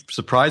 I keep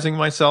surprising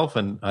myself,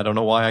 and I don't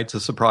know why it's a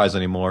surprise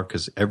anymore,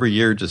 because every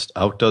year just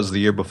outdoes the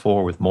year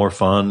before with more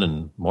fun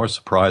and more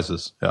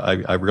surprises.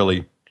 I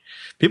really,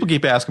 people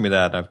keep asking me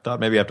that. I've thought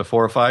maybe after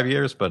 4 or 5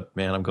 years, but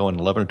man, I'm going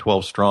 11 or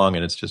 12 strong,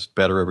 and it's just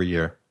better every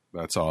year.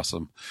 That's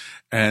awesome.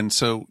 And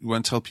so you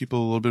want to tell people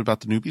a little bit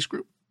about the newbies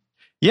group?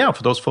 Yeah,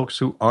 for those folks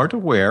who aren't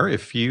aware,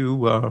 if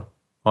you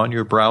on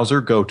your browser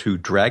go to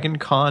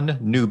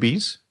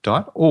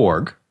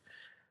dragonconnewbies.org,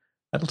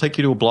 that'll take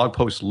you to a blog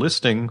post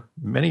listing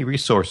many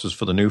resources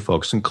for the new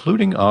folks,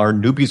 including our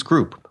newbies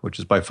group, which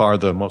is by far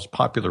the most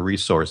popular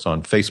resource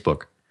on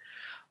Facebook.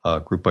 A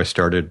group I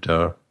started,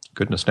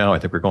 goodness now, I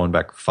think we're going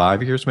back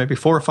 5 years, maybe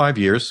 4 or 5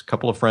 years. A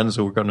couple of friends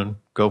who were going to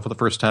go for the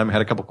first time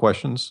had a couple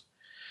questions.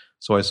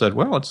 So I said,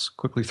 well, let's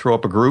quickly throw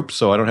up a group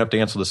so I don't have to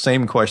answer the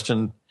same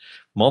question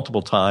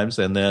multiple times.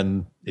 And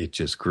then it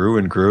just grew,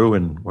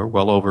 and we're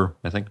well over,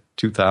 I think,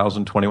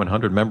 2,000,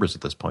 2,100 members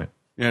at this point.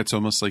 Yeah, it's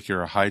almost like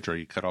you're a hydra.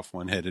 You cut off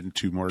one head and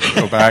 2 more to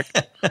go back.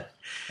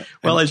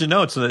 Well, as you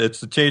know, it's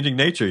the changing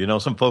nature. You know,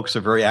 some folks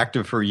are very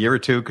active for a year or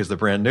two because they're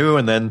brand new,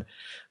 and then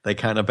they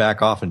kind of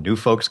back off and new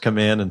folks come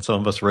in, and some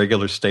of us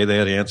regulars stay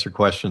there to answer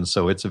questions.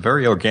 So it's a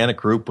very organic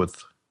group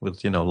with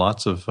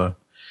lots of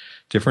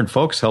different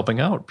folks helping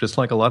out, just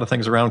like a lot of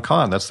things around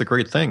con. That's the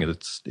great thing.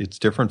 It's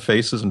different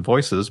faces and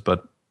voices,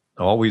 but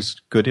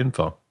always good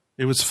info.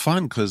 It was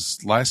fun because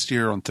last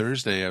year on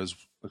Thursday, I was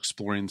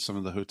exploring some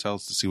of the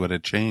hotels to see what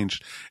had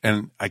changed,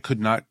 and I could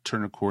not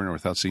turn a corner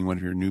without seeing one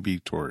of your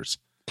newbie tours.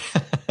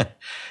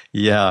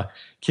 Yeah,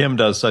 Kim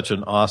does such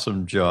an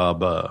awesome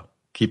job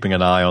keeping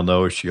an eye on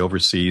those. She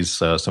oversees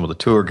some of the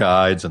tour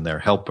guides and their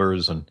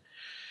helpers, and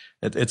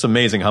it's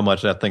amazing how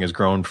much that thing has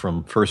grown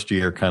from first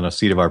year kind of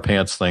seat of our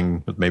pants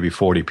thing with maybe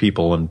 40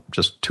 people and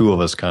just 2 of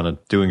us kind of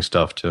doing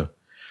stuff to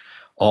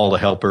all the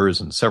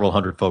helpers and several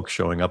hundred folks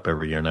showing up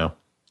every year now.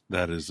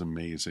 That is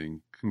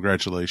amazing.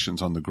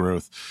 Congratulations on the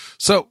growth.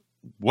 So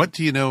what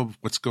do you know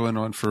what's going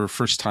on for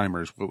first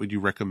timers? What would you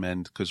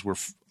recommend? Because we're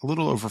a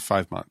little over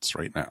 5 months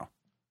right now.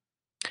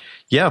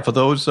 Yeah, for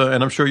those,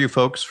 and I'm sure you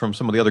folks from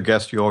some of the other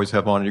guests you always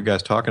have on, you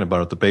guys talking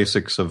about it, the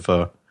basics of,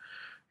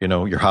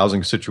 your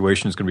housing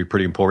situation is going to be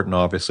pretty important,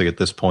 obviously, at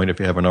this point, if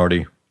you haven't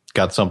already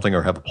got something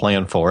or have a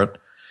plan for it.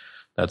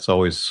 That's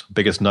always the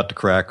biggest nut to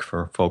crack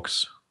for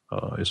folks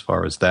as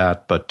far as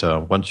that. But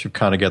once you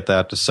kind of get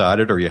that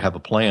decided or you have a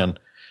plan,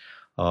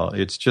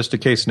 it's just a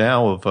case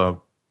now of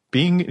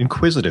being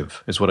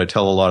inquisitive is what I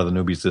tell a lot of the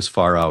newbies this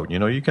far out.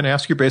 You can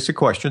ask your basic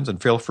questions,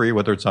 and feel free,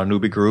 whether it's our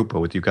newbie group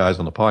or with you guys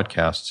on the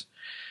podcasts.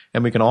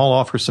 And we can all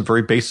offer some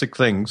very basic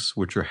things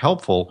which are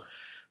helpful.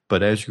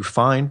 But as you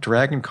find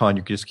Dragon Con,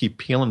 you can just keep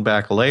peeling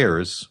back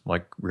layers,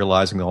 like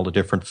realizing all the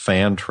different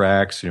fan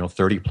tracks,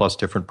 30 plus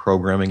different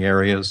programming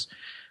areas.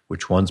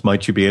 Which ones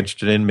might you be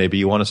interested in? Maybe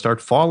you want to start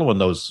following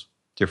those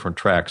different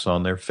tracks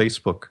on their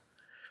Facebook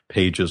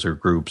pages or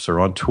groups, or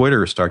on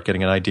Twitter, start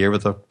getting an idea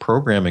of the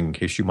programming in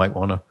case you might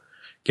want to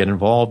get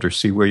involved or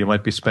see where you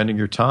might be spending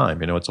your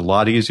time. It's a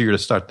lot easier to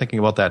start thinking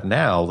about that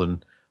now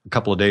than a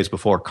couple of days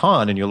before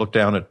con, and you look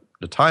down at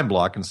the time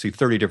block and see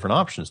 30 different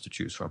options to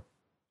choose from.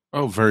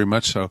 Oh, very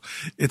much so.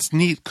 It's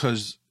neat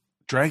because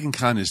Dragon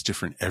Con is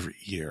different every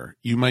year.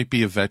 You might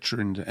be a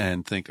veteran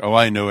and think, oh,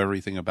 I know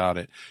everything about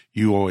it.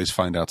 You always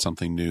find out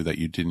something new that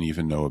you didn't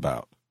even know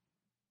about.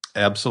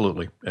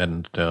 Absolutely.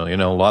 And,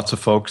 lots of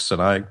folks,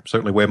 and I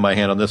certainly wave my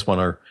hand on this one,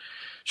 are,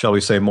 shall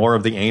we say, more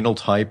of the anal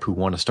type who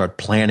want to start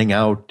planning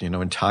out,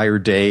 entire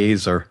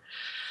days or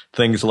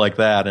things like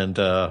that. And,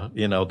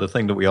 the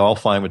thing that we all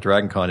find with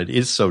Dragon Con, it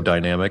is so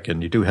dynamic,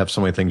 and you do have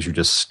so many things you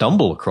just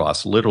stumble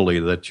across,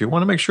 literally, that you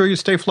want to make sure you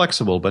stay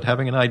flexible, but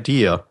having an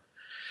idea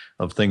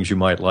of things you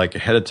might like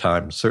ahead of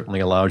time certainly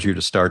allows you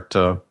to start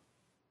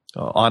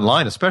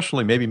online,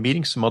 especially maybe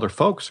meeting some other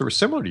folks who are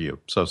similar to you.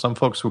 So some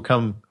folks who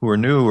are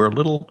new are a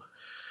little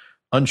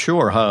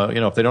unsure how,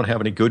 if they don't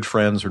have any good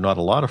friends or not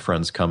a lot of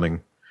friends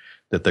coming,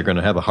 that they're going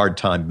to have a hard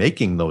time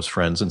making those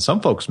friends. And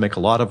some folks make a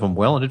lot of them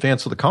well in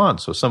advance of the con.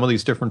 So some of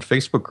these different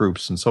Facebook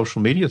groups and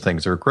social media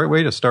things are a great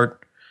way to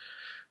start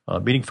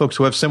meeting folks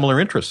who have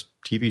similar interests,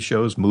 TV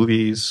shows,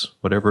 movies,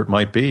 whatever it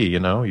might be.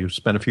 You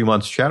spend a few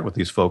months chat with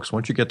these folks.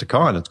 Once you get to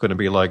con, it's going to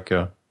be like,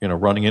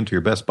 running into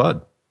your best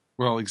bud.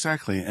 Well,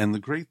 exactly. And the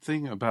great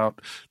thing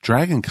about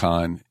Dragon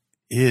Con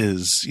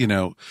is,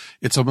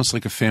 it's almost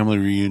like a family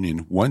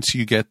reunion. Once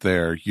you get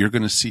there, you're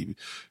going to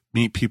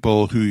meet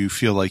people who you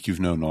feel like you've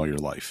known all your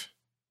life.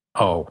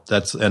 Oh,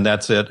 that's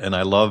it. And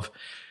I love,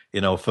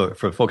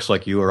 for folks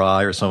like you or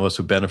I or some of us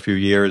who've been a few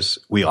years,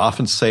 we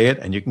often say it,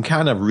 and you can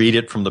kind of read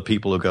it from the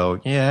people who go,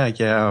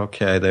 yeah,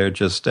 okay.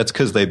 That's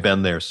because they've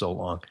been there so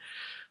long.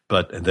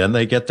 But then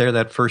they get there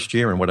that first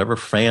year, and whatever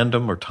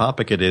fandom or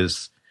topic it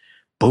is,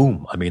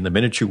 boom. I mean, the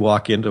minute you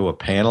walk into a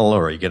panel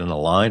or you get in a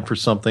line for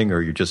something,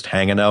 or you're just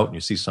hanging out and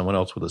you see someone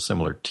else with a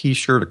similar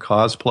T-shirt or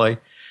cosplay,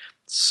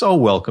 so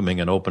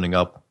welcoming and opening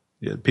up.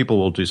 People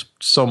will just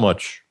so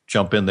much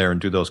jump in there and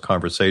do those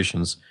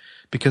conversations,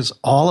 because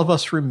all of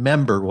us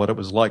remember what it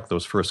was like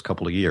those first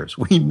couple of years.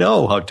 We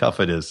know how tough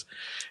it is,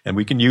 and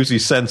we can usually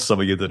sense some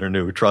of you that are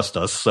new. Trust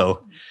us.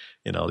 So,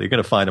 you're going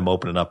to find them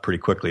opening up pretty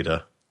quickly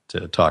to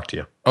talk to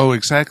you. Oh,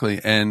 exactly.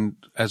 And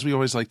as we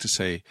always like to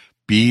say,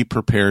 be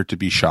prepared to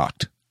be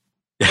shocked.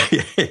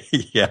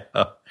 Yeah,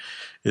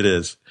 it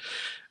is.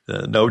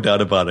 No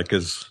doubt about it,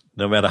 because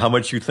no matter how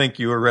much you think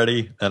you are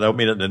ready, and I don't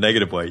mean it in a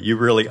negative way, you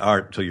really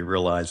aren't until you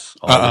realize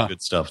all the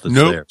good stuff that's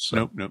there.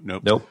 So.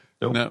 Nope.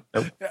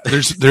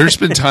 There's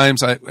been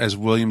times as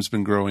William's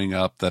been growing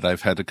up that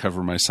I've had to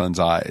cover my son's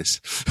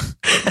eyes.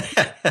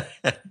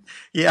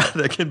 Yeah,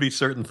 there can be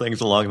certain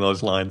things along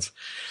those lines.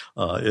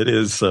 It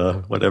is,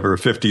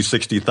 50,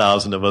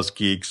 60,000 of us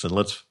geeks. And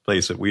let's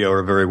face it, we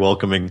are very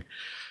welcoming,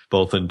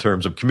 both in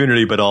terms of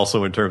community, but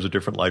also in terms of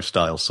different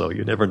lifestyles. So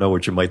you never know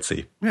what you might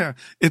see. Yeah.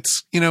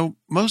 It's,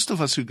 most of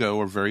us who go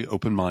are very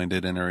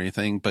open-minded and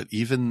everything, but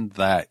even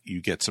that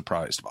you get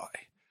surprised by.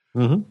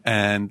 Mm-hmm.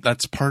 And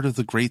that's part of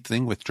the great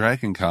thing with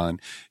Dragon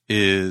Con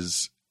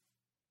is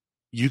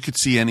you could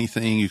see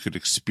anything, you could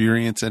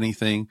experience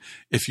anything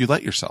if you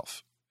let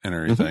yourself and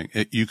everything.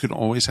 Mm-hmm. You can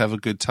always have a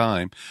good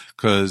time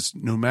because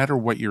no matter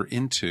what you're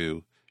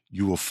into,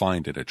 you will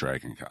find it at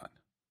Dragon Con.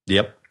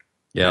 Yep.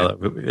 Yeah.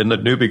 In the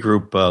newbie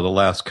group, the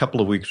last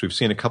couple of weeks, we've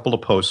seen a couple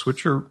of posts,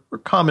 which are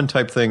common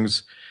type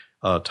things,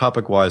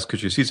 topic wise,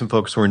 because you see some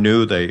folks who are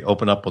new, they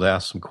open up with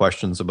ask some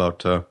questions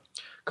about,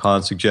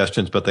 con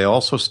suggestions, but they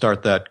also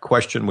start that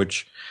question,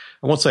 which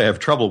I won't say I have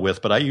trouble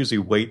with, but I usually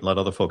wait and let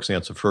other folks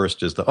answer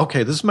first, is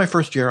okay, this is my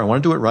first year. I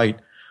want to do it right.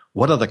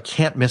 What are the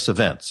can't miss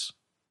events?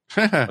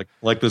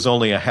 like there's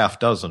only a half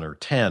dozen or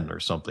 10 or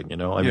something,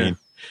 I mean,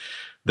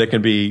 there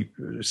can be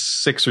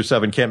 6 or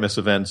 7 can't miss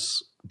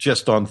events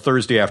just on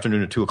Thursday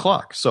afternoon at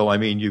 2:00. So, I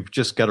mean, you've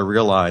just got to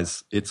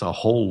realize it's a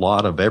whole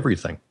lot of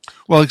everything.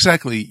 Well,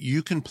 exactly.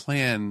 You can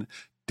plan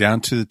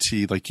down to the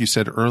T, like you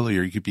said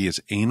earlier, you could be as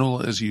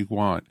anal as you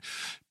want.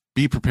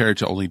 Be prepared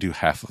to only do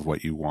half of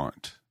what you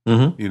want.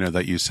 Mm-hmm.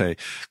 That you say,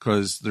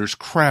 because there's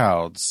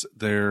crowds,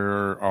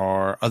 there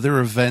are other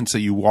events that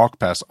you walk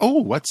past.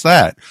 Oh, what's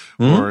that?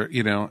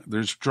 Mm-hmm. Or,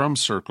 there's drum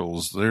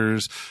circles,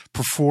 there's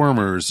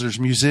performers, there's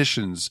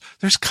musicians,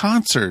 there's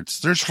concerts,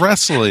 there's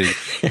wrestling,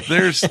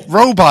 there's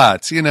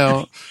robots,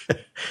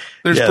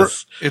 There's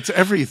yes. It's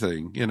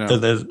everything,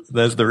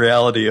 There's the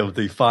reality of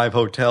the 5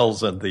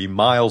 hotels and the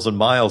miles and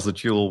miles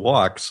that you'll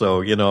walk.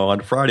 So,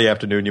 on Friday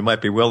afternoon, you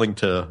might be willing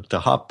to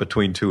hop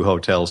between 2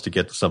 hotels to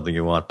get to something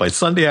you want. By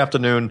Sunday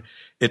afternoon,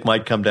 it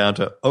might come down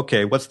to,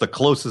 okay, what's the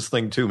closest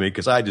thing to me?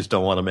 Because I just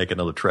don't want to make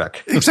another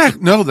trek.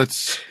 Exactly. No,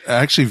 that's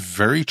actually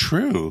very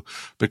true.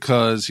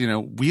 Because,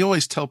 we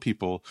always tell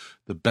people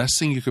the best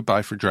thing you could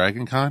buy for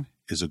Dragon Con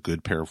is a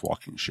good pair of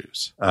walking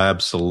shoes.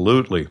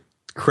 Absolutely.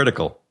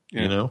 Critical.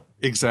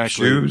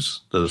 Exactly.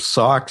 Shoes, the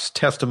socks,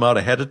 test them out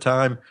ahead of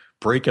time,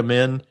 break them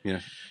in.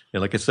 Yeah.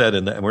 And like I said,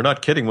 and we're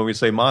not kidding when we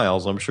say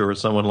miles. I'm sure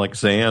someone like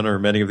Zan or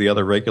many of the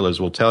other regulars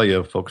will tell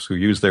you, folks who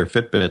use their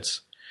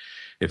Fitbits,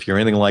 if you're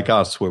anything like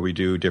us where we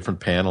do different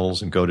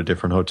panels and go to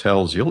different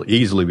hotels, you'll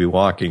easily be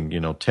walking,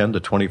 10 to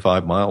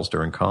 25 miles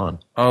during con.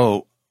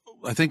 Oh,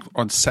 I think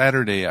on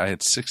Saturday I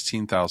had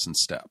 16,000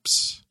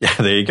 steps. Yeah,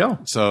 there you go.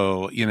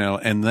 So,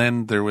 and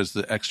then there was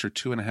the extra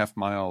 2.5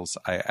 miles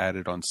I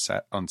added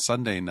on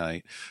Sunday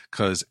night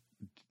because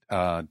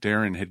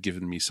Darren had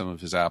given me some of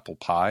his apple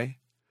pie.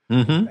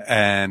 Mm-hmm.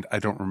 And I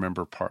don't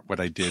remember what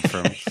I did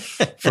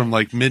from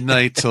like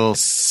midnight till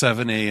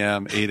 7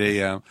 a.m., 8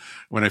 a.m.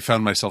 when I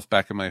found myself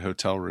back in my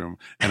hotel room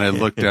and I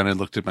looked down and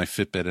looked at my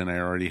Fitbit and I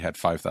already had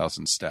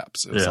 5,000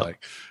 steps. It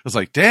was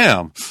like,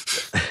 damn.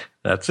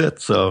 That's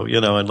it. So,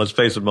 and let's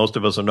face it, most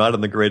of us are not in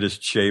the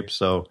greatest shape.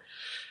 So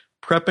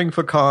prepping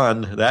for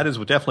con, that is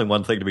definitely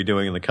one thing to be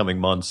doing in the coming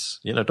months.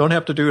 Don't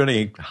have to do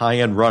any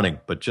high-end running,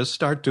 but just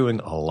start doing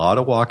a lot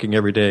of walking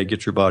every day.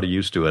 Get your body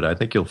used to it. I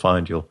think you'll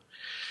find you'll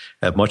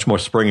have much more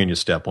spring in your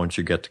step once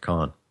you get to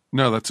con.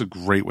 No, that's a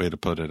great way to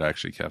put it,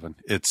 actually, Kevin.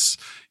 It's,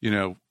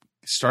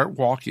 start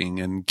walking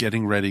and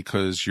getting ready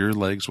because your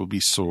legs will be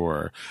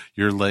sore.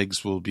 Your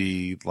legs will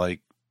be like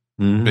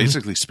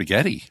basically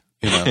spaghetti.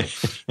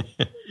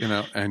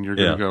 And you're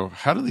going to go,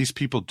 how do these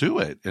people do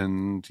it?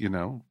 And,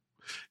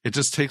 it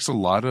just takes a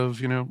lot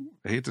of,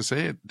 I hate to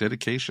say it,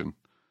 dedication.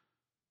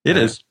 It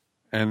is.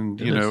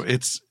 And,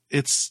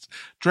 it's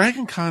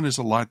Dragon Con is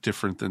a lot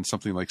different than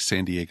something like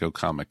San Diego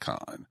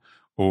Comic-Con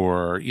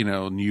or,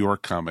 New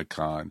York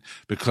Comic-Con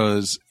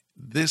because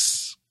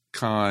this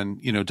con,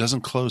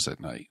 doesn't close at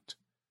night.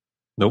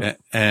 Nope.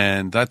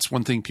 And that's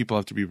one thing people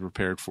have to be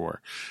prepared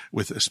for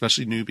with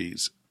especially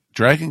newbies.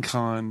 Dragon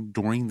Con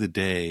during the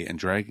day and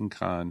Dragon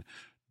Con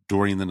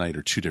during the night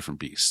are 2 different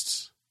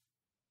beasts.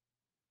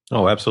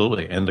 Oh,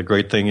 absolutely. And the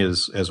great thing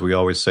is, as we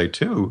always say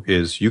too,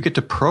 is you get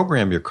to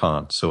program your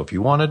con. So if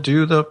you want to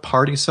do the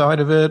party side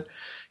of it,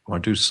 you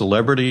want to do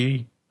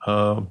celebrity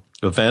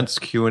events,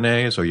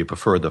 Q&As, or you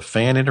prefer the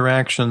fan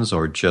interactions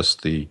or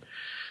just the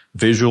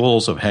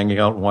visuals of hanging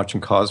out and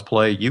watching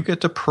cosplay, you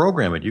get to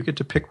program it. You get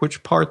to pick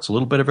which parts, a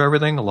little bit of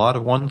everything, a lot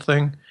of one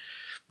thing.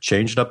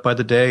 Change it up by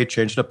the day,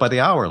 change it up by the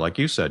hour. Like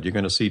you said, you're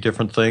going to see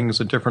different things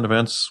and different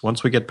events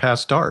once we get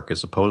past dark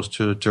as opposed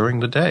to during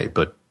the day.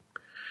 But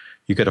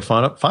you got to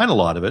find a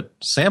lot of it,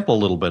 sample a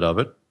little bit of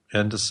it,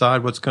 and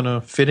decide what's going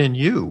to fit in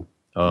you.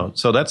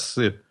 So that's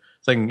the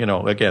thing,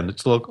 again,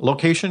 it's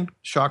location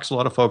shocks a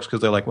lot of folks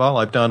because they're like, well,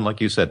 I've done,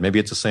 like you said, maybe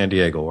it's a San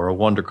Diego or a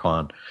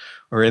WonderCon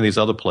or any of these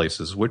other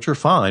places, which are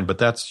fine, but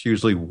that's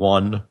usually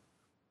one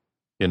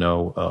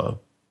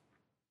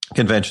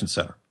convention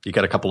center. You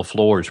got a couple of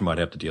floors you might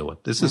have to deal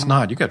with. This is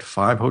not. You got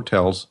 5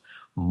 hotels,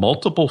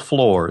 multiple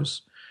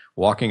floors,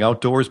 walking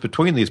outdoors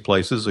between these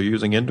places or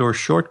using indoor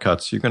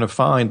shortcuts. You're going to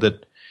find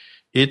that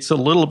it's a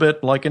little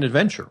bit like an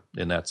adventure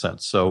in that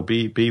sense. So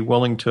be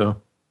willing to,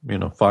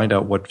 find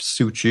out what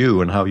suits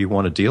you and how you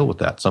want to deal with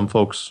that. Some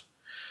folks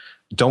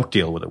don't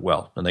deal with it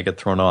well and they get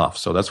thrown off.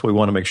 So that's what we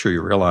want to make sure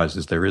you realize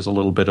is there is a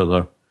little bit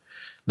of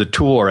the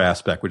tour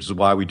aspect, which is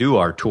why we do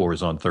our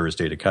tours on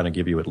Thursday, to kind of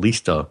give you at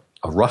least a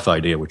rough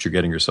idea what you're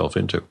getting yourself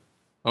into.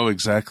 Oh,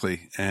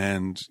 exactly.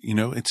 And,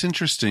 it's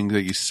interesting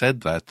that you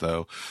said that,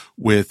 though,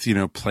 with,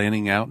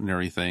 planning out and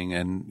everything.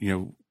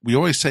 And, we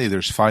always say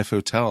there's 5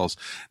 hotels.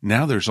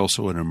 Now there's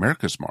also an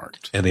America's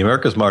Mart. And the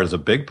America's Mart is a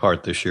big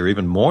part this year,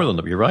 even more than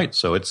you're right.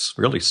 So it's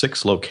really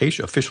 6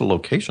 official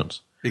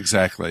locations.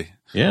 Exactly.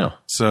 Yeah.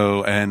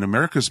 So, and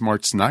America's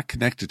Mart's not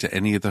connected to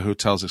any of the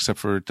hotels except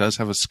for it does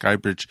have a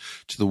skybridge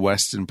to the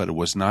west end, but it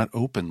was not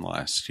open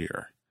last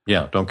year.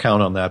 Yeah. Don't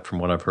count on that from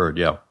what I've heard.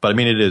 Yeah. But I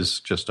mean, it is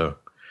just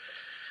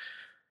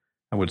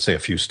I would say a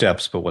few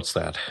steps, but what's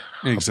that?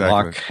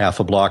 Exactly. Half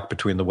a block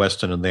between the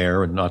Westin and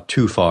there, and not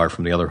too far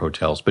from the other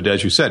hotels. But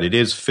as you said, it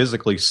is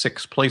physically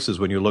 6 places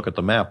when you look at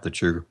the map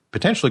that you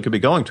potentially could be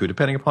going to,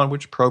 depending upon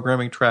which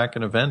programming track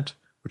and event,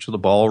 which of the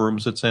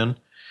ballrooms it's in.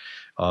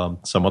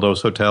 Some of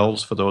those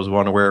hotels, for those who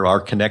aren't aware, are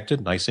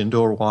connected, nice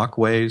indoor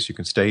walkways. You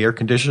can stay air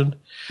conditioned,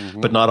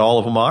 but not all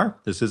of them are.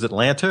 This is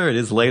Atlanta. It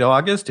is late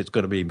August. It's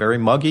going to be very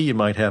muggy. You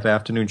might have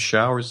afternoon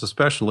showers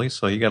especially,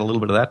 so you got a little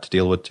bit of that to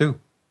deal with too.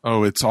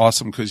 Oh, it's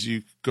awesome because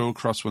you go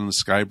across one of the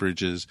sky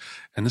bridges,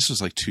 and this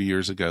was like 2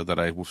 years ago that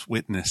I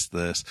witnessed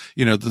this.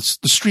 The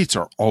streets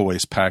are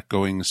always packed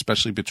going,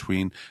 especially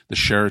between the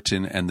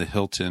Sheraton and the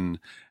Hilton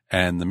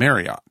and the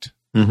Marriott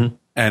and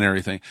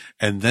everything.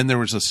 And then there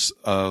was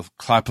a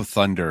clap of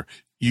thunder.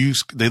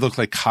 They look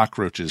like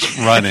cockroaches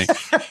running.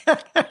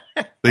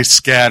 They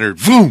scattered.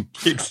 Boom!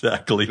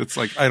 Exactly. It's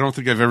like, I don't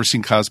think I've ever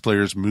seen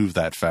cosplayers move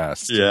that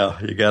fast. Yeah,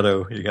 you got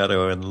to,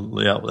 and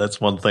yeah, that's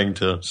one thing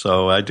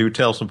so I do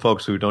tell some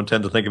folks who don't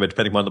tend to think of it,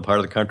 depending on the part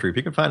of the country, if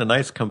you can find a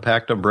nice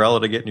compact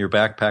umbrella to get in your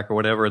backpack or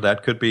whatever,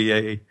 that could be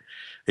a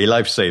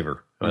lifesaver.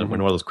 When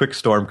one of those quick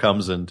storm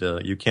comes and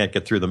you can't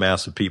get through the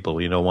mass of people,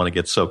 you don't want to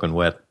get soaking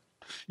wet.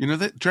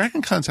 That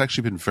Dragon Con's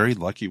actually been very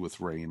lucky with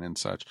rain and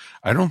such.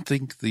 I don't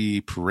think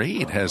the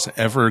parade has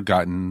ever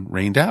gotten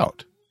rained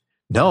out.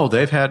 No,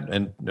 they've had,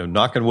 and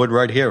knock on wood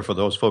right here for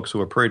those folks who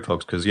are parade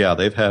folks, because, yeah,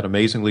 they've had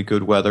amazingly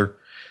good weather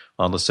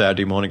on the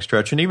Saturday morning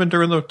stretch. And even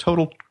during the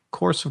total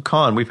course of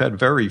con, we've had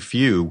very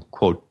few,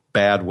 quote,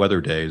 bad weather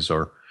days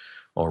or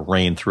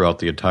rain throughout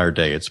the entire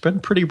day. It's been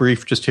pretty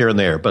brief just here and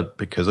there, but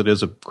because it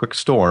is a quick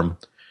storm,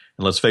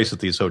 and let's face it,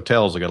 these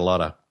hotels have got a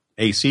lot of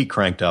AC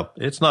cranked up.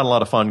 It's not a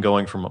lot of fun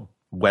going from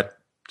wet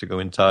to go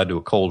inside to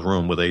a cold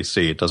room with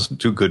AC. It doesn't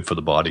do good for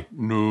the body.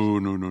 No.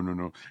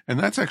 And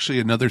that's actually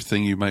another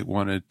thing you might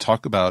want to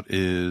talk about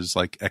is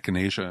like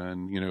echinacea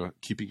and,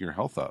 keeping your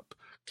health up.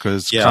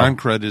 Because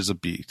Concred is a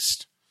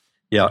beast.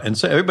 Yeah, and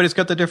so everybody's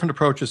got the different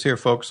approaches here,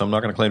 folks. I'm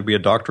not going to claim to be a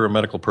doctor or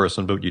medical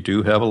person, but you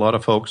do have a lot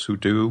of folks who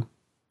do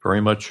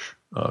very much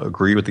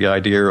agree with the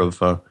idea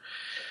of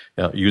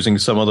using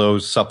some of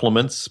those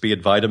supplements, be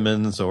it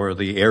vitamins or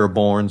the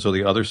airbornes or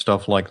the other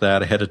stuff like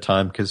that ahead of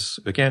time. Because,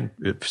 again,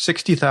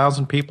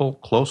 60,000 people,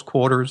 close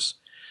quarters,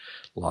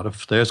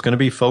 there's going to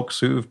be folks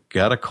who've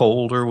got a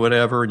cold or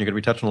whatever, and you're going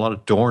to be touching a lot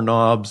of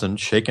doorknobs and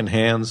shaking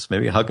hands,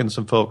 maybe hugging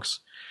some folks.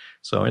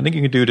 So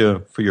anything you can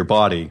do for your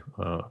body,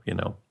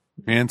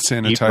 hand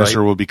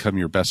sanitizer will become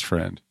your best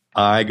friend.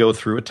 I go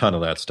through a ton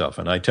of that stuff,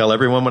 and I tell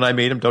everyone when I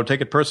meet them, don't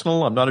take it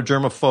personal. I'm not a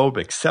germaphobe,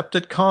 except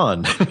at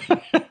con.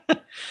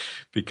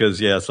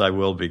 Because yes, I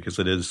will, because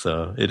it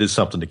is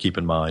something to keep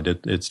in mind.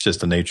 It's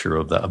just the nature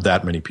of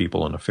that many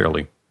people in a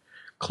fairly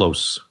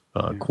close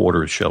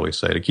quarters, shall we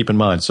say, to keep in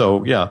mind.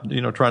 So yeah,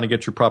 trying to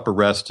get your proper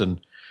rest, and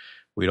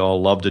we'd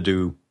all love to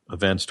do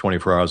events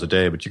 24 hours a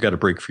day, but you got to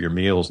break for your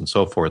meals and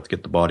so forth to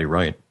get the body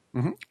right.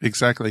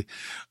 Exactly.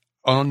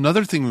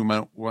 Another thing we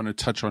might want to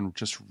touch on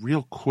just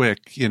real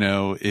quick,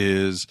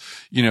 is,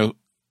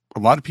 a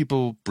lot of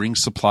people bring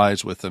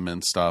supplies with them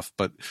and stuff,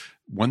 but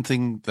one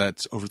thing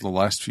that's over the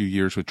last few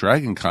years with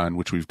Dragon Con,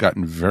 which we've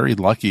gotten very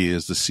lucky,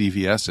 is the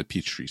CVS at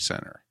Peachtree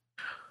Center.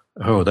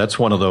 Oh, that's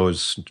one of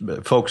those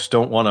folks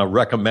don't want to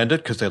recommend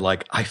it because they're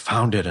like, I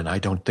found it and I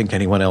don't think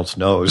anyone else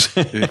knows.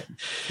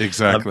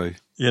 Exactly.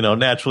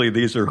 Naturally,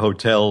 these are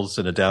hotels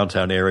in a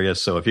downtown area.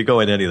 So if you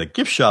go in any of the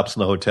gift shops in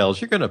the hotels,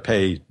 you're going to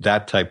pay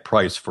that type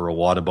price for a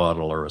water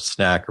bottle or a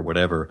snack or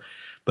whatever.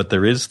 But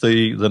there is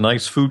the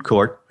nice food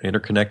court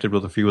interconnected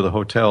with a few of the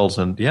hotels.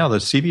 And yeah, the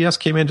CVS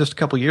came in just a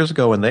couple of years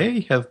ago, and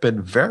they have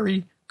been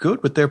very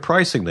good with their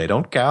pricing. They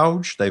don't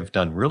gouge. They've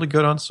done really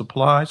good on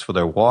supplies for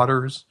their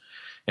waters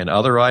and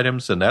other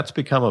items. And that's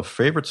become a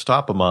favorite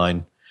stop of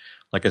mine.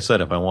 Like I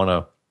said, if I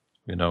want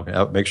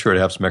to, make sure to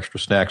have some extra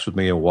snacks with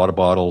me, or water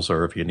bottles,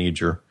 or if you need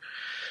your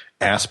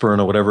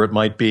aspirin or whatever it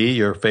might be,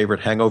 your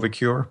favorite hangover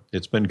cure,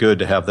 it's been good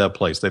to have that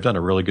place. They've done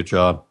a really good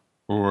job.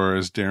 Or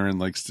as Darren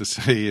likes to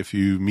say, if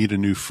you meet a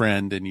new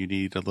friend and you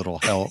need a little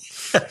help.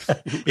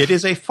 It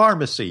is a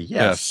pharmacy,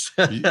 yes.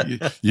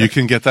 You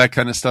can get that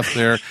kind of stuff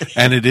there.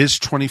 And it is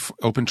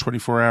open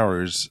 24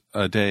 hours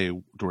a day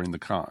during the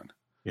con.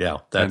 Yeah,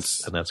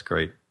 that's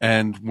great.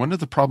 And one of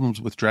the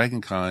problems with Dragon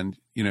Con,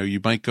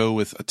 you might go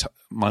with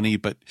money,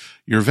 but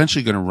you're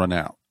eventually going to run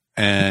out.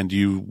 And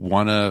you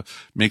want to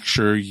make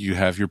sure you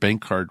have your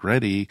bank card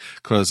ready,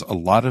 because a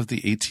lot of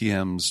the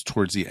ATMs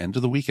towards the end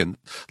of the weekend,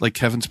 like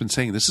Kevin's been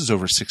saying, this is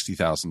over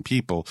 60,000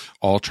 people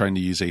all trying to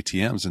use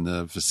ATMs in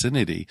the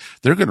vicinity.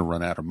 They're going to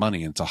run out of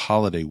money. It's a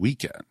holiday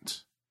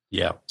weekend.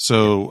 Yeah.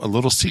 So a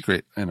little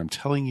secret, and I'm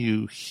telling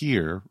you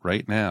here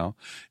right now,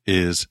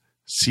 is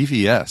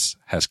CVS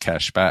has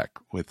cash back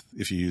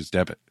if you use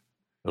debit.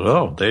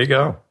 Oh, there you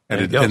go.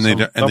 And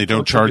they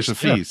don't charge the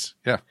fees.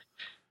 Yeah.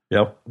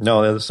 Yep.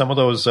 No, some of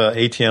those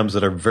ATMs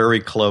that are very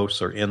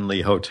close or in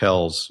the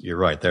hotels, you're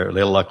right. They're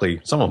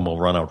luckily, some of them will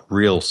run out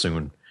real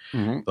soon.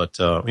 Mm-hmm. But,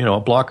 a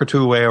block or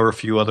two away or a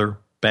few other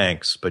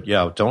banks. But,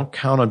 yeah, don't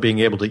count on being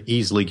able to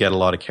easily get a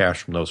lot of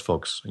cash from those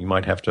folks. You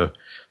might have to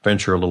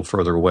venture a little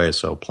further away.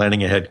 So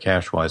planning ahead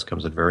cash-wise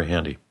comes in very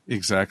handy.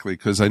 Exactly,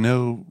 because I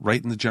know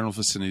right in the general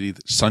vicinity,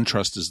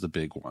 SunTrust is the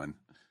big one.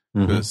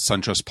 Mm-hmm. The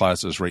SunTrust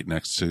Plaza is right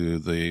next to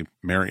the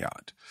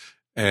Marriott.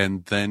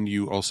 And then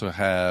you also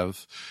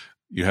have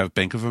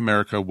Bank of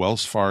America,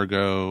 Wells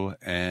Fargo,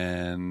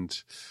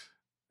 and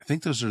I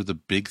think those are the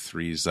big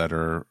threes that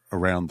are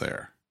around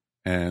there.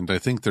 And I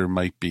think there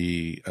might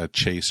be a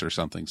Chase or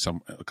something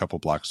a couple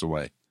blocks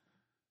away.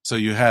 So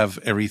you have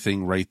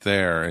everything right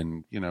there.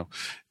 And,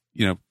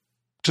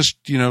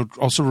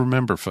 also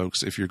remember,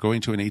 folks, if you're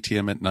going to an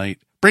ATM at night,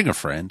 bring a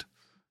friend.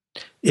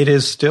 It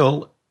is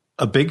still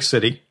a big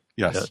city.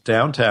 Yes.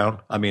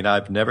 Downtown. I mean,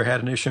 I've never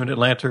had an issue in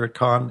Atlanta at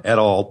con at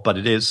all, but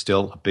it is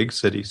still a big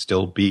city.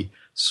 Still be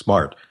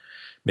smart.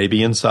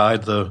 Maybe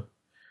inside the,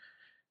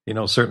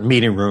 certain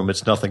meeting room,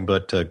 it's nothing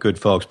but good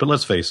folks. But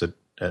let's face it,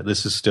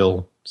 this is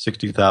still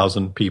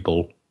 60,000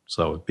 people.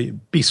 So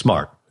be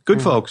smart.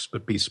 Good folks,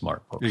 but be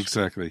smart, folks.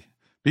 Exactly.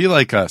 Be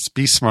like us.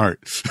 Be smart.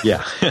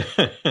 Yeah.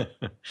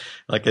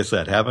 Like I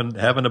said,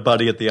 having a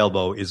buddy at the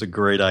elbow is a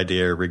great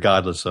idea,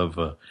 regardless of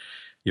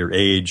your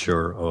age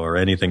or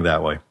anything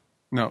that way.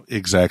 No,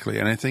 exactly.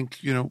 And I think,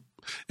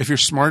 if you're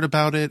smart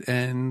about it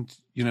and,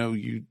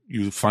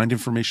 you find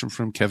information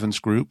from Kevin's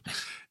group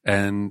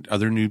and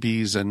other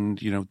newbies and,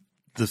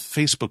 the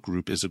Facebook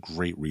group is a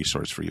great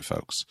resource for you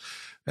folks.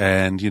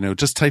 And,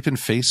 just type in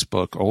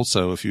Facebook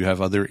also if you have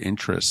other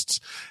interests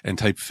and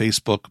type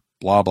Facebook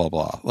blah, blah,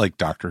 blah, like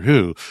Doctor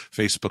Who,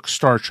 Facebook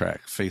Star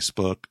Trek,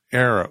 Facebook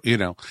Arrow,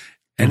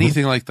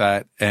 anything like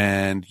that.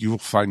 And you will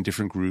find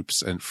different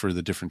groups and for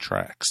the different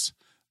tracks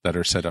that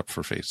are set up for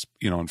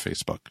on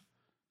Facebook.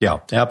 Yeah,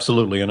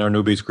 absolutely. In our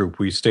newbies group,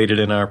 we stated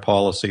in our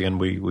policy, and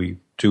we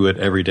do it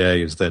every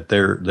day, is that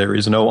there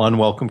is no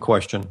unwelcome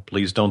question.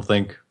 Please don't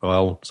think,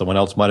 well, someone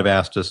else might have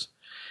asked us.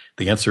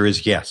 The answer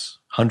is yes.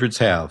 Hundreds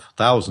have,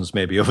 thousands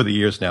maybe over the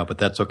years now, but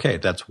that's okay.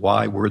 That's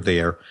why we're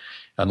there.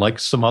 Unlike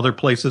some other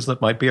places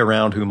that might be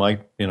around who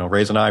might,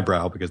 raise an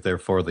eyebrow because they're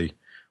for the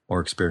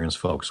more experienced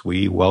folks.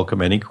 We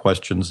welcome any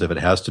questions if it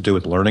has to do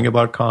with learning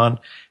about con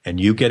and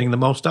you getting the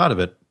most out of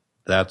it.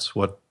 That's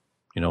what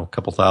a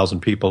couple thousand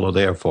people are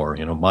there for.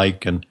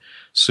 Mike and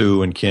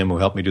Sue and Kim, who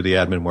helped me do the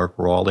admin work,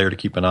 we're all there to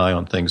keep an eye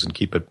on things and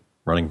keep it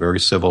running very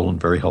civil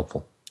and very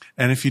helpful.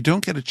 And if you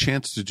don't get a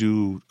chance to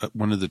do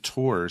one of the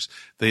tours,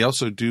 they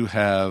also do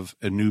have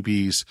a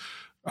newbies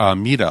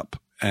meetup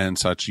and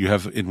such. You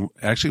have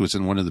it was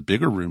in one of the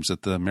bigger rooms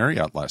at the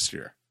Marriott last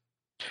year.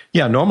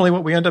 Yeah, normally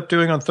what we end up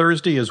doing on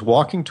Thursday is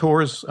walking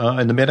tours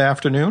in the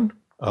mid-afternoon.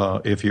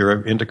 If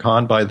you're into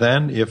con by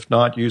then, if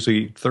not,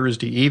 usually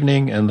Thursday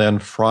evening, and then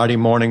Friday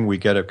morning we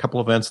get a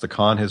couple events. The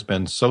con has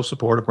been so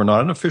supportive. We're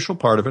not an official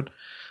part of it,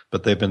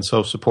 but they've been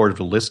so supportive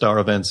to list our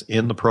events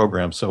in the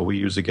program. So we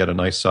usually get a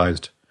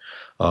nice-sized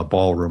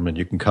ballroom, and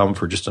you can come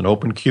for just an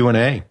open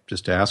Q&A,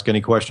 just to ask any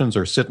questions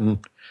or sit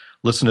and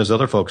listen as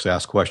other folks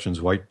ask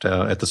questions right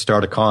at the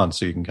start of con,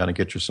 so you can kind of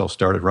get yourself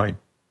started right.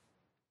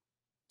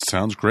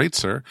 Sounds great,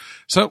 sir.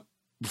 So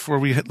before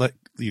we let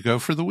you go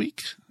for the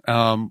week,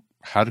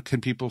 how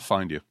can people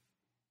find you?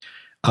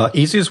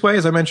 Easiest way,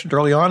 as I mentioned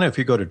early on, if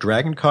you go to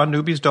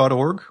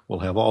dragonconnewbies.org, we'll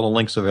have all the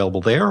links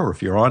available there. Or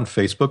if you're on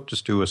Facebook,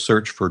 just do a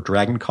search for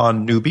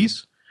DragonCon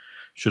Newbies.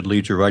 Should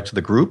lead you right to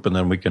the group, and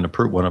then we can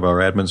approve. One of our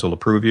admins will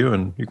approve you,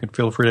 and you can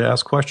feel free to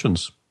ask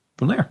questions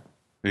from there.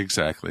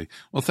 Exactly.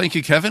 Well, thank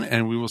you, Kevin,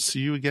 and we will see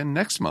you again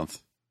next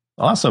month.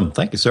 Awesome.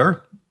 Thank you,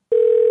 sir.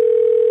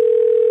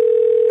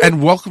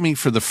 And welcoming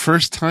for the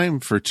first time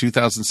for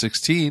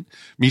 2016,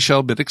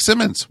 Michelle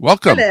Biddick-Simmons.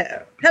 Welcome.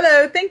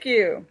 Hello. Thank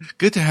you.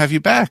 Good to have you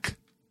back.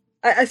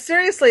 I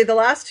seriously, the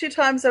last 2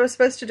 times I was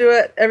supposed to do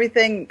it,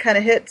 everything kind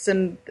of hits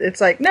and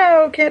it's like,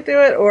 no, can't do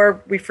it,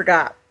 or we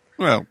forgot.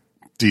 Well,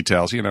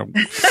 details,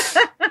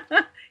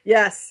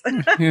 Yes.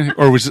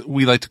 Or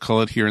we like to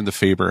call it here in the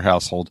Faber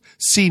household,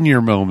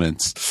 senior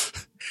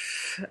moments.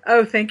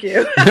 Oh, thank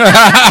you.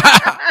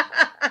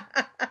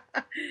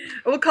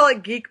 We'll call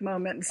it geek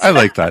moments. I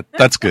like that.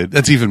 That's good.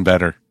 That's even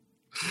better.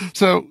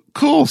 So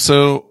cool.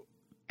 So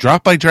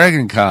drop by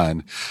Dragon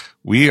Con.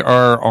 We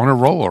are on a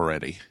roll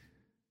already.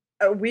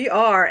 We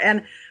are.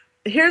 And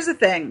here's the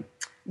thing.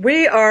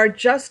 We are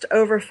just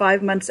over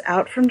 5 months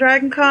out from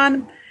Dragon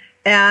Con.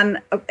 And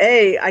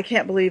I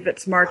can't believe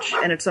it's March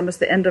and it's almost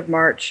the end of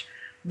March.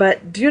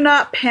 But Do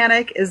Not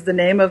Panic is the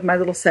name of my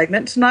little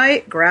segment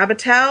tonight. Grab a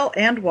towel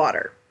and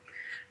water.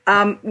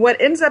 What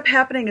ends up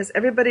happening is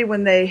everybody,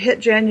 when they hit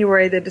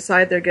January, they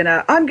decide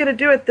I'm going to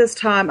do it this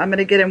time. I'm going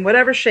to get in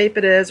whatever shape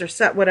it is or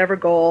set whatever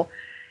goal.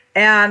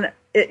 And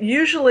it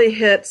usually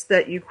hits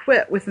that you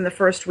quit within the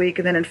first week,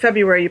 and then in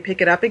February you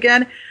pick it up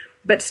again.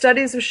 But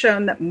studies have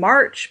shown that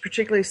March,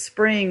 particularly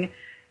spring,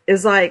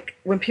 is like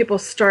when people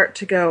start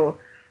to go,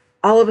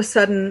 all of a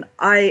sudden,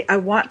 I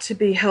want to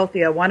be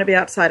healthy. I want to be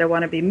outside. I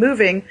want to be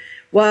moving.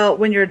 Well,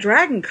 when you're a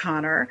Dragon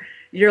Conner,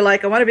 you're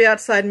like, I want to be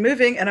outside and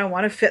moving, and I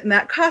want to fit in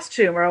that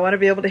costume, or I want to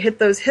be able to hit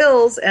those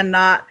hills and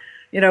not,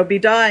 be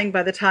dying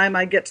by the time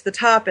I get to the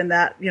top in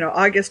that,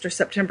 August or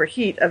September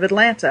heat of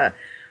Atlanta.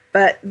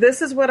 But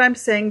this is what I'm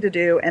saying to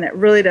do, and it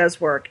really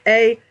does work.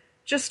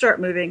 Just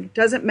start moving.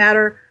 Doesn't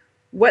matter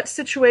what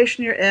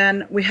situation you're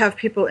in. We have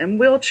people in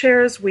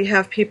wheelchairs. We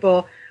have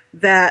people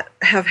that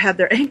have had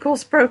their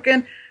ankles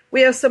broken.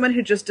 We have someone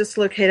who just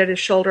dislocated his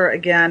shoulder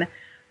again.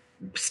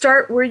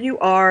 Start where you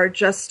are.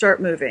 Just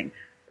start moving.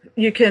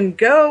 You can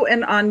go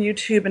on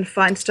YouTube and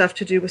find stuff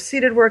to do with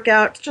seated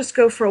workouts. Just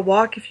go for a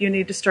walk if you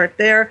need to start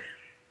there.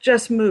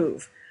 Just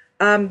move.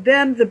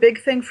 Then the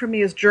big thing for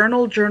me is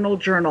journal.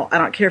 I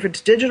don't care if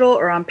it's digital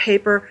or on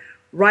paper.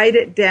 Write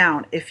it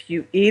down. If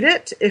you eat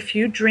it, if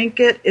you drink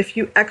it, if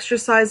you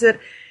exercise it,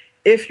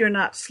 if you're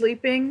not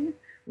sleeping,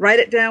 write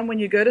it down when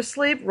you go to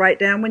sleep, write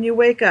down when you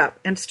wake up,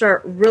 and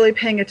start really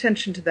paying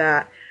attention to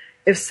that.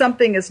 If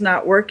something is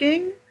not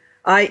working,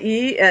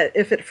 i.e.,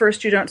 if at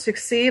first you don't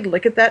succeed,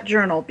 look at that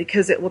journal,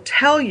 because it will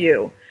tell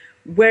you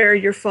where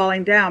you're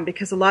falling down,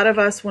 because a lot of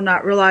us will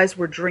not realize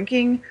we're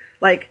drinking,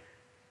 like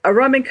a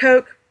rum and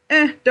Coke.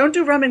 Don't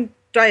do rum and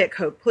Diet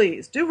Coke,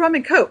 please. Do rum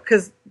and Coke,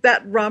 because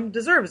that rum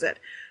deserves it.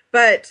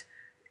 But,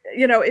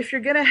 if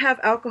you're going to have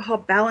alcohol,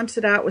 balance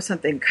it out with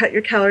something. Cut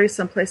your calories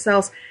someplace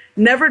else.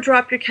 Never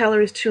drop your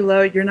calories too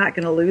low. You're not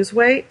going to lose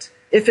weight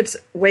if it's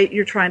weight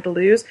you're trying to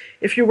lose.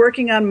 If you're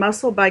working on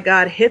muscle, by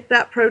God, hit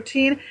that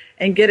protein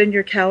and get in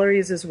your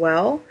calories as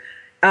well.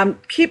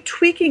 Keep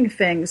tweaking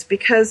things,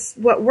 because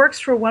what works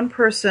for one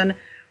person,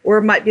 or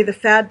it might be the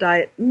fad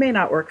diet, may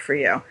not work for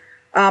you.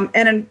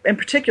 And in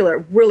particular,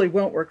 it really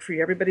won't work for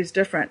you. Everybody's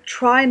different.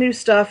 Try new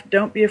stuff.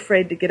 Don't be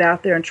afraid to get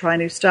out there and try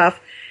new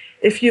stuff.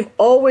 If you've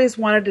always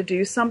wanted to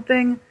do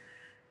something,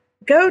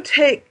 go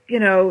take,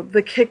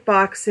 the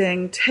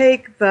kickboxing,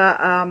 take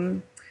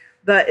the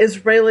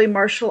Israeli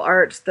martial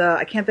arts,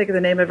 I can't think of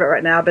the name of it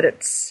right now, but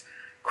it's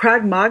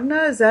Krav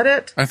Maga, is that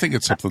it? I think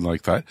it's something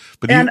like that.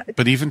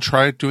 But even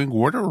try doing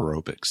water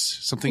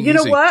aerobics, something You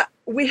easy. know what?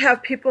 We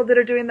have people that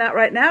are doing that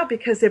right now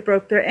because they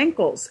broke their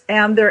ankles,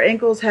 and their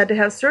ankles had to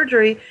have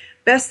surgery.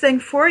 Best thing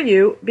for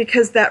you,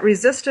 because that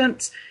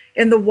resistance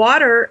in the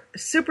water,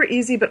 super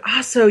easy, but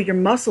also your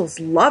muscles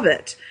love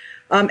it.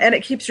 And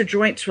it keeps your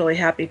joints really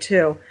happy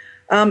too.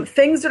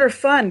 Things that are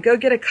fun, go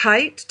get a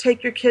kite,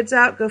 take your kids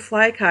out, go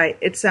fly a kite.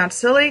 It sounds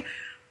silly,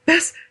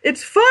 but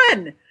it's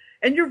fun.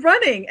 And you're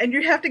running, and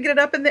you have to get it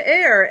up in the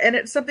air, and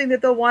it's something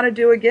that they'll want to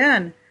do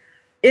again.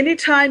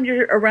 Anytime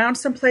you're around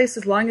someplace,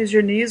 as long as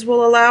your knees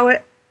will allow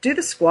it, do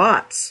the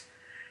squats.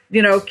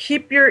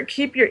 Keep your.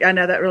 I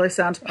know that really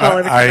sounds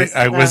Paul.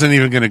 I wasn't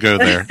even going to go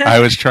there. I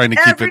was trying to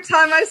keep it. Every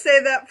time I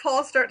say that,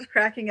 Paul starts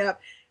cracking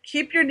up.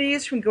 Keep your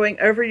knees from going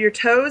over your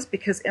toes,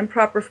 because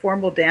improper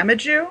form will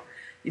damage you.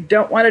 You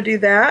don't want to do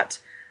that.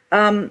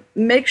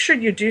 Make sure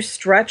you do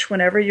stretch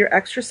whenever you're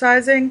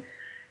exercising.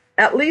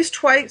 At least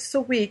twice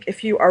a week,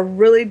 if you are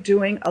really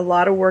doing a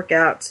lot of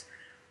workouts,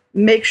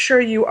 make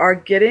sure you are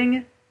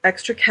getting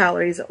extra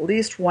calories at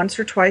least once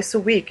or twice a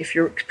week,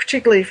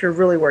 particularly if you're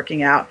really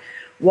working out.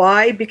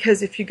 Why?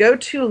 Because if you go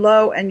too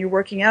low and you're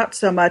working out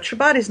so much, your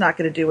body's not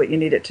going to do what you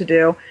need it to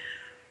do.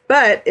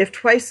 But if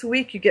twice a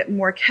week you get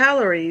more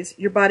calories,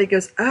 your body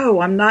goes, oh,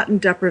 I'm not in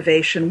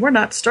deprivation. We're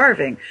not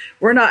starving.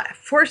 We're not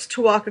forced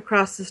to walk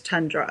across this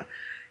tundra,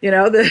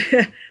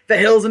 the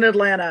hills in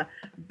Atlanta.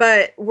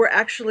 But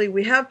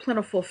we have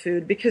plentiful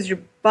food, because your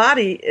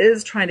body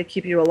is trying to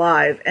keep you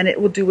alive, and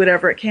it will do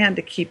whatever it can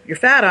to keep your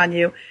fat on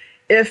you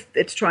if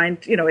it's trying,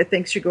 it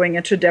thinks you're going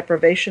into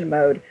deprivation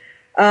mode.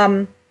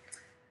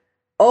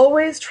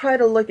 Always try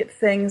to look at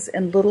things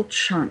in little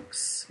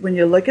chunks. When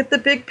you look at the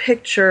big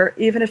picture,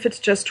 even if it's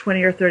just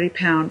 20 or 30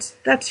 pounds,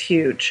 that's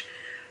huge.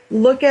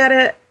 Look at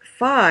it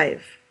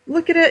 5.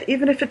 Look at it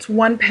even if it's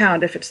 1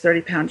 pound, if it's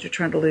 30 pounds you're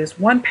trying to lose,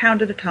 1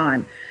 pound at a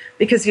time,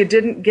 because you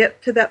didn't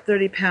get to that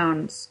 30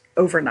 pounds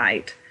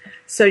overnight.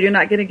 So you're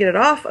not going to get it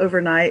off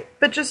overnight,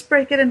 but just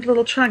break it into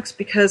little chunks,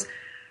 because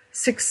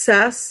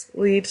success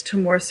leads to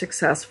more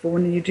successful.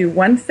 When you do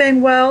one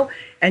thing well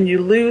and you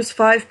lose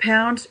 5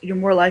 pounds, you're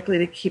more likely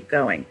to keep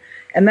going.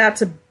 And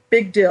that's a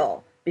big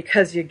deal,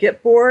 because you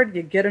get bored,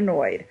 you get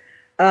annoyed.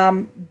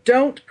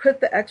 Don't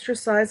put the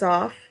exercise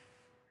off.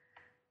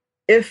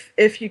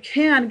 if you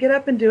can, get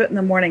up and do it in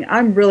the morning.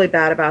 I'm really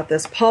bad about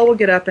this. Paul will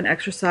get up and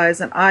exercise,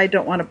 and I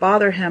don't want to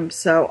bother him,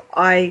 so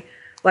I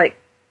like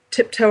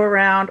tiptoe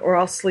around or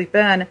I'll sleep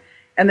in,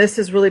 and this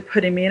is really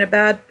putting me in a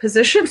bad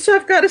position, so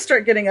I've got to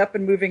start getting up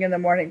and moving in the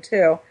morning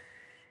too.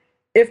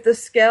 If the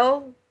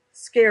scale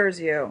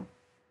scares you,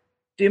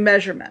 do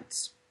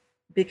measurements,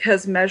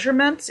 because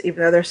measurements,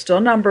 even though they're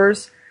still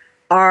numbers,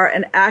 are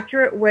an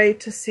accurate way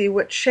to see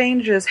what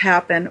changes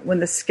happen when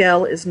the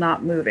scale is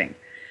not moving.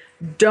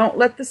 Don't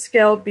let the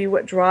scale be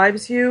what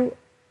drives you.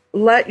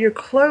 Let your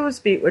clothes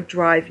be what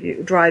drive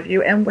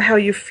you, and how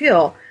you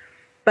feel.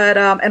 But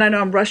and I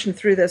know I'm rushing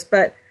through this,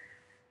 but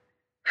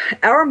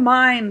our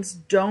minds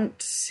don't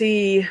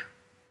see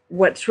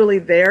what's really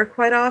there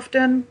quite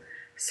often.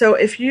 So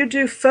if you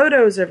do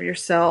photos of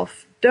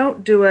yourself,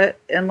 don't do it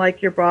in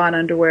like your bra and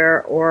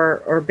underwear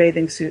or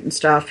bathing suit and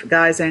stuff,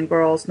 guys and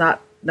girls,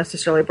 not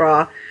necessarily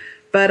bra,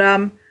 but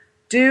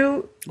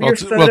do your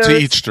photos. Well, to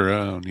each their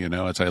own,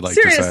 as I like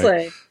to say.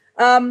 Seriously.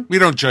 We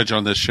don't judge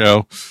on this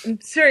show.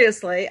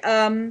 Seriously.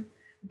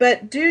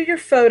 But do your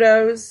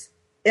photos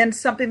in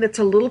something that's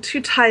a little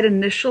too tight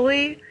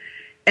initially,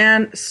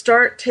 and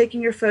start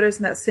taking your photos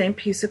in that same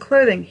piece of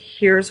clothing.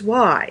 Here's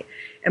why.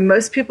 And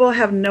most people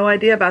have no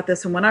idea about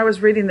this. And when I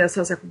was reading this, I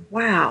was like,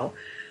 wow.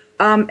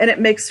 And it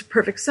makes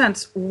perfect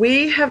sense.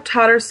 We have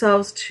taught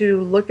ourselves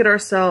to look at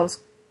ourselves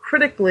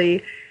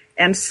critically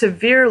and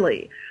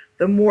severely.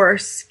 The more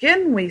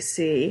skin we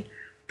see,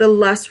 the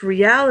less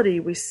reality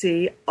we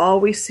see. All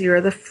we see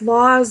are the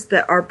flaws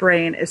that our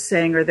brain is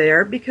saying are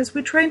there because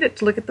we trained it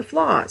to look at the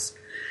flaws.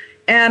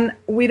 And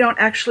we don't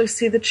actually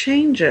see the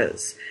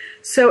changes.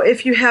 So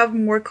if you have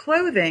more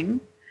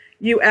clothing,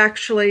 you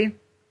actually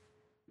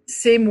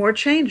see more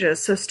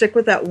changes. So stick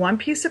with that one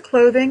piece of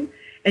clothing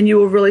and you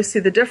will really see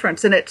the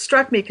difference. And it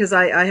struck me because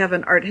I have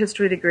an art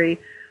history degree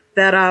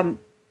that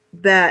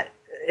that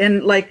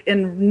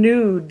in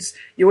nudes,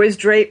 you always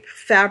drape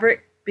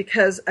fabric,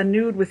 because a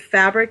nude with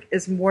fabric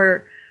is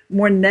more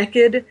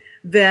naked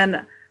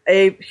than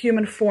a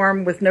human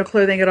form with no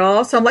clothing at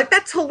all. So I'm like,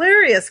 that's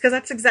hilarious, because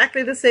that's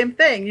exactly the same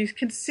thing. You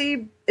can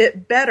see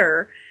it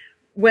better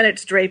when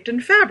it's draped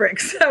in fabric.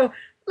 So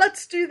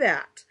let's do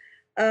that.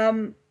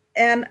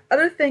 And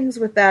other things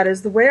with that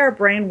is the way our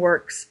brain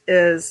works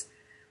is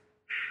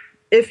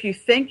if you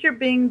think you're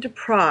being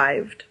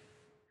deprived,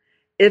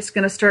 it's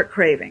going to start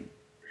craving.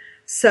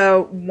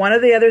 So one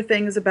of the other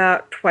things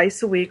about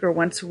twice a week or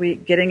once a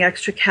week getting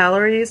extra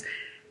calories,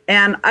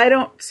 and I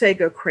don't say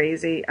go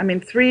crazy. I mean,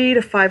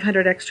 300 to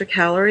 500 extra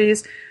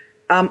calories.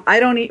 I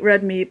don't eat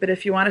red meat, but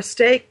if you want a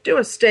steak, do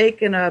a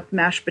steak and a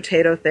mashed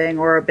potato thing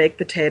or a baked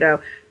potato.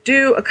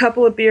 Do a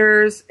couple of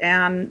beers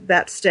and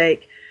that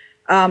steak.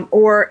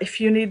 Or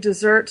if you need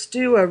desserts,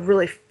 do a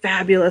really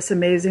fabulous,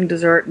 amazing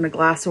dessert and a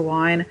glass of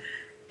wine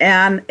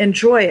and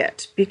enjoy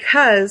it,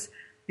 because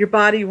your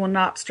body will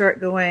not start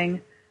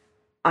going,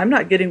 I'm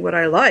not getting what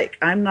I like.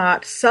 I'm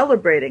not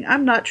celebrating.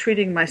 I'm not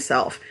treating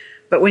myself.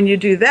 But when you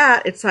do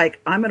that, it's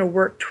like, I'm going to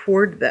work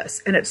toward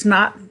this. And it's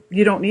not,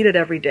 you don't need it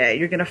every day.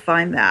 You're going to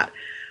find that.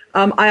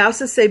 I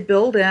also say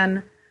build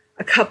in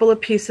a couple of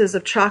pieces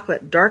of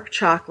chocolate, dark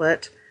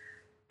chocolate,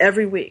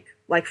 every week.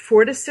 Like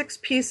 4 to 6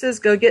 pieces.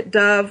 Go get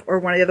Dove or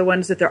one of the other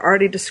ones that they're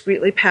already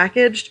discreetly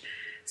packaged,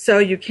 so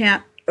you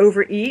can't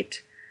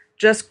overeat.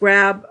 Just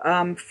grab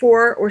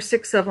 4 or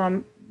 6 of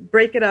them.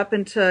 Break it up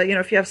into,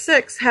 if you have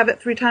 6, have it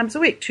 3 times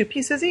a week, 2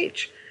 pieces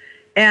each.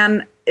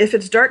 And if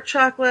it's dark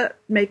chocolate,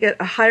 make it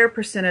a higher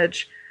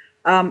percentage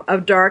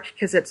of dark,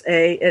 because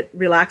it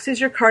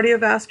relaxes your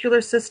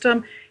cardiovascular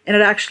system, and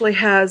it actually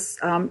has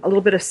a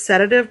little bit of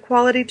sedative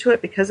quality to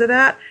it because of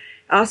that.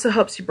 It also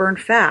helps you burn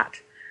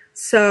fat.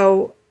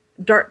 So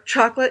dark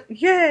chocolate,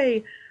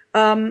 yay!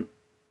 And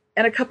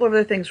a couple of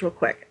other things real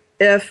quick.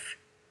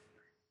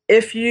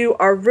 If you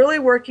are really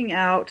working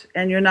out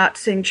and you're not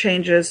seeing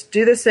changes,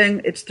 do this thing.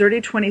 It's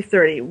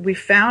 30-20-30. We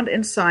found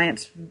in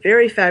science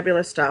very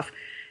fabulous stuff.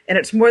 And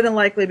it's more than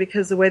likely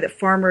because the way that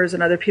farmers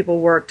and other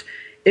people worked.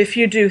 If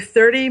you do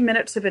 30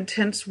 minutes of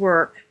intense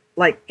work,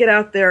 like get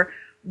out there,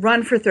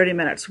 run for 30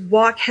 minutes,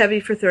 walk heavy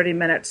for 30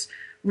 minutes,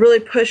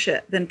 really push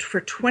it. Then for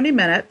 20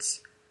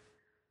 minutes,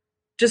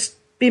 just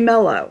be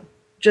mellow.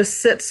 Just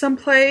sit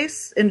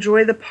someplace,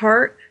 enjoy the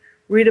park,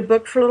 read a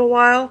book for a little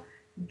while,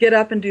 get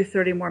up and do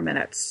 30 more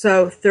minutes.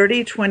 So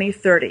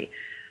 30-20-30.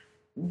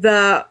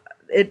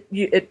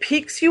 It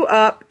peaks you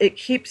up, it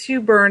keeps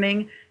you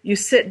burning. You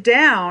sit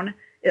down,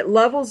 it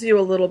levels you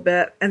a little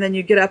bit, and then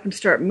you get up and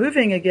start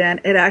moving again.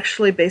 It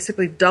actually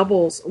basically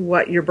doubles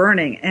what you're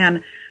burning.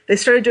 And they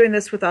started doing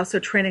this with also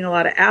training a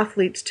lot of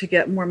athletes to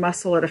get more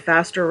muscle at a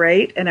faster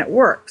rate, and it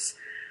works.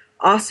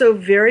 Also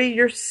vary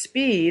your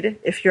speed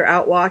if you're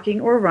out walking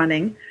or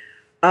running,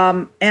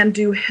 and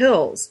do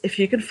hills. If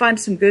you can find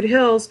some good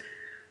hills,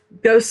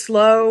 go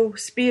slow,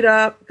 speed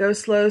up, go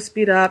slow,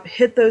 speed up,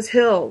 hit those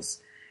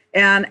hills.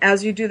 And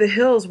as you do the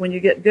hills, when you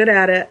get good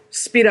at it,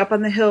 speed up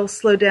on the hills,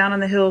 slow down on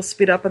the hills,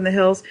 speed up on the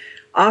hills.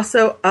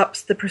 Also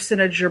ups the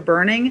percentage you're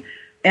burning,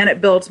 and it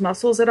builds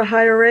muscles at a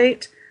higher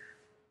rate.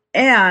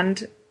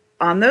 And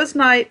on those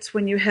nights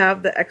when you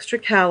have the extra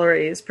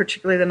calories,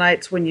 particularly the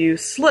nights when you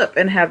slip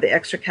and have the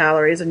extra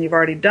calories and you've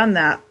already done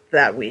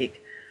that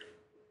week,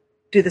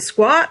 do the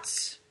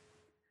squats,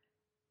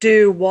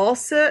 do wall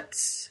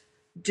sits,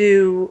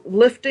 do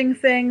lifting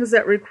things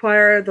that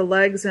require the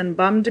legs and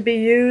bum to be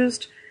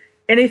used,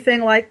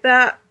 anything like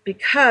that,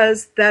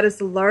 because that is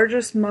the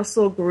largest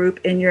muscle group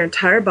in your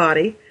entire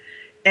body,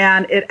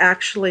 and it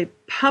actually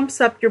pumps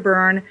up your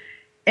burn,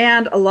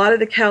 and a lot of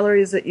the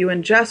calories that you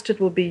ingested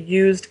will be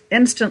used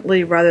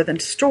instantly rather than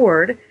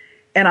stored.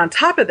 And on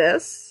top of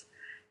this,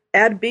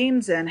 add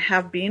beans in.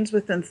 Have beans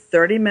within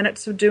 30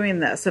 minutes of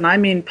doing this. And I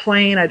mean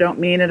plain, I don't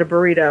mean in a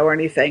burrito or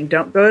anything.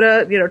 Don't go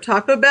to,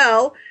 Taco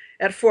Bell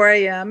at 4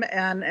 a.m.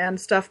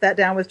 and stuff that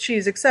down with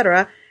cheese,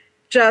 etc.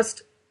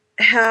 Just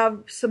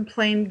have some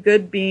plain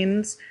good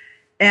beans.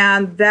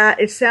 And that,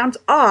 it sounds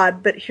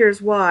odd, but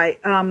here's why.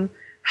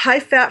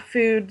 High-fat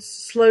foods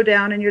slow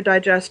down in your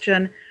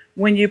digestion.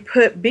 When you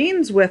put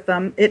beans with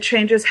them, it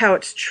changes how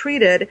it's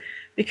treated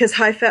because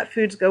high-fat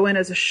foods go in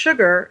as a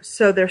sugar,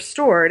 so they're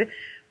stored.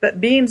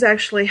 But beans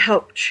actually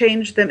help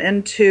change them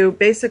into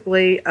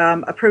basically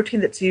a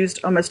protein that's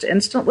used almost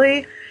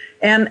instantly.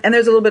 And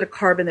there's a little bit of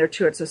carb in there,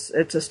 too. It's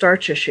a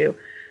starch issue.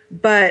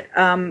 But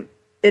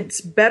it's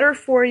better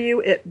for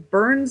you. It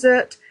burns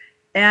it,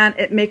 and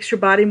it makes your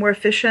body more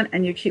efficient,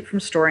 and you keep from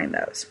storing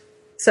those.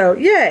 So,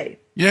 yay.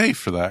 Yay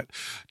for that.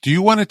 Do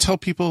you want to tell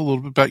people a little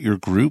bit about your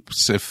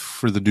groups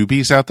for the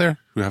newbies out there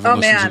who haven't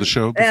listened to the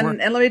show before?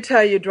 And let me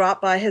tell you, Drop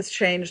By has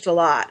changed a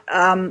lot.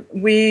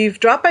 We've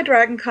Drop By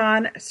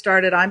DragonCon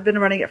started. I've been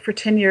running it for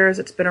 10 years.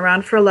 It's been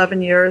around for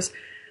 11 years.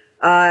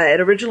 It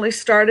originally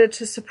started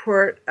to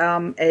support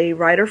a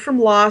writer from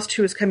Lost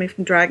who was coming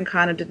from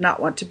DragonCon and did not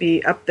want to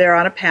be up there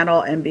on a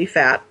panel and be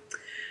fat.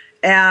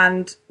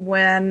 And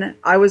when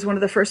I was one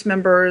of the first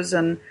members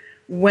and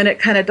when it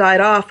kind of died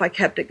off, I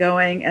kept it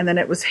going, and then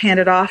it was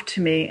handed off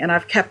to me, and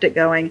I've kept it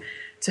going.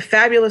 It's a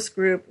fabulous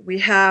group. We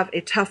have a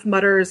Tough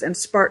Mudders and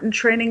Spartan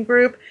training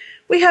group.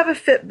 We have a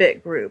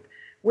Fitbit group.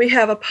 We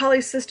have a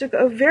polycystic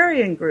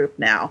ovarian group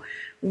now.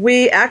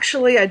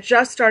 I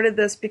just started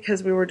this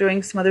because we were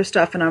doing some other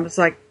stuff, and I was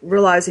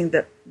realizing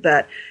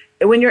that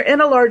when you're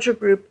in a larger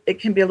group, it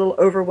can be a little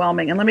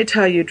overwhelming. And let me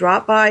tell you,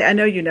 Drop By, I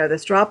know you know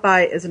this, Drop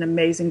By is an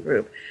amazing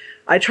group.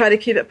 I try to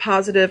keep it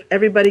positive.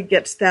 Everybody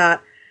gets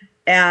that.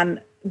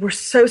 And we're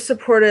so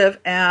supportive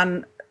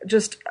and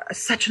just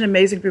such an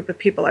amazing group of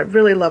people. I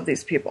really love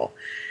these people.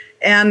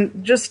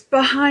 And just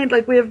behind,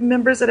 we have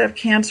members that have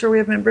cancer. We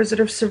have members that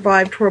have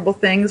survived horrible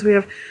things. We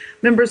have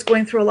members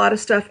going through a lot of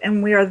stuff,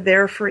 and we are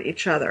there for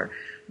each other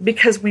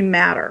because we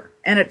matter.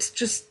 And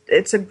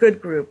it's a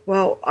good group.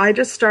 Well, I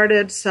just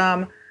started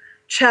some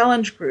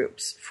challenge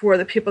groups for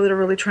the people that are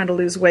really trying to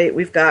lose weight.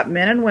 We've got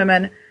men and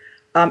women.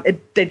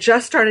 They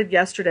just started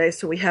yesterday,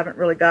 so we haven't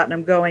really gotten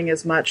them going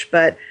as much,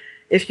 but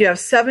if you have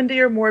 70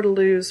 or more to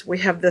lose, we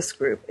have this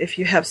group. If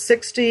you have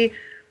 60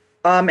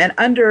 and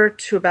under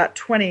to about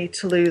 20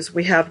 to lose,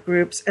 we have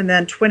groups. And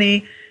then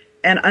 20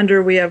 and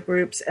under, we have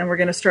groups. And we're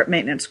going to start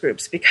maintenance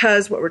groups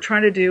because what we're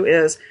trying to do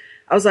is,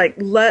 I was like,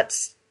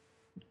 let's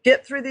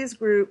get through these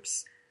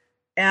groups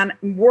and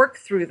work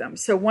through them.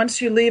 So once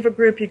you leave a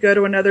group, you go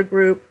to another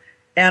group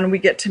and we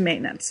get to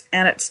maintenance.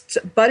 And it's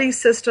a buddy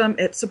system.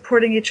 It's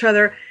supporting each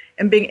other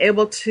and being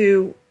able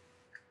to,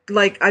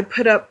 I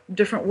put up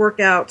different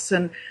workouts,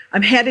 and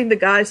I'm handing the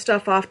guys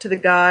stuff off to the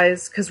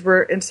guys because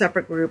we're in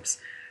separate groups.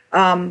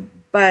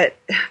 But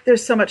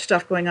there's so much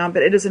stuff going on.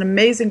 But it is an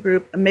amazing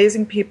group,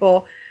 amazing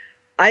people.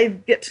 I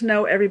get to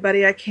know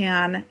everybody I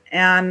can,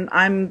 and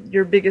I'm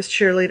your biggest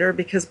cheerleader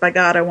because, by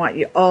God, I want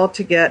you all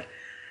to get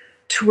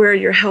to where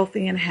you're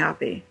healthy and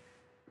happy.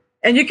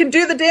 And you can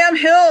do the damn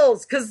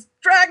hills because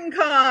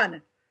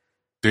DragonCon.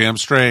 Damn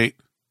straight.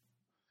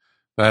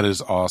 That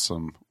is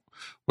awesome.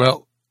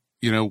 Well,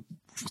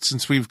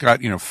 since we've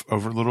got, a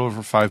little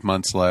over 5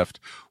 months left,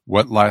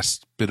 what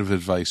last bit of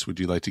advice would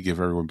you like to give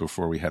everyone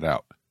before we head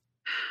out?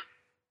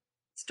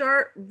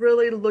 Start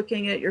really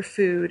looking at your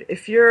food.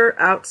 If you're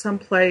out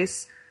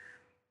someplace,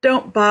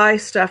 don't buy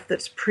stuff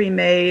that's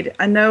pre-made.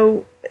 I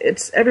know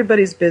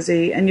everybody's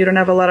busy and you don't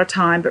have a lot of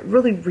time, but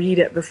really read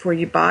it before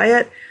you buy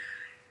it.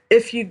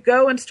 If you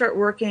go and start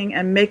working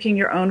and making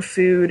your own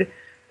food,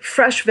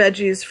 fresh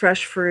veggies,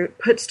 fresh fruit,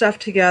 put stuff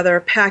together,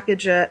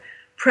 package it,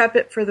 prep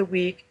it for the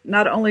week.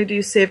 Not only do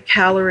you save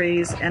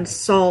calories and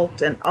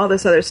salt and all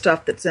this other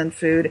stuff that's in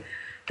food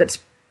that's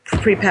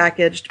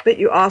prepackaged, but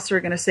you also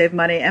are going to save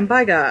money. And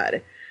by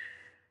God,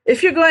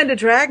 if you're going to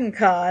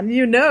DragonCon,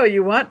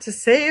 you want to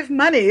save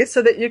money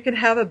so that you can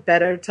have a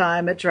better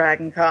time at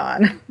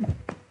DragonCon.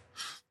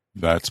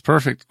 That's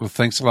perfect. Well,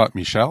 thanks a lot,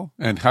 Michelle.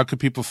 And how could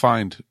people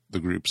find the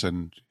groups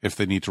and if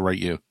they need to write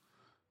you?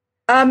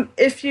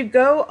 If you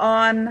go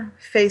on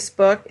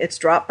Facebook, it's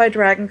Drop By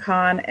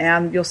DragonCon,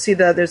 and you'll see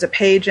there's a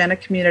page and a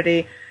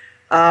community.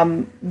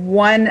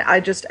 One, I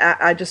just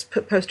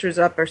put posters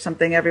up or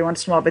something every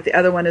once in a while, but the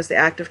other one is the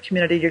active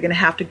community. You're going to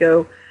have to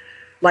go,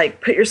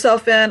 put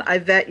yourself in. I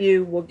vet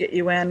you. We'll get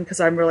you in because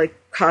I'm really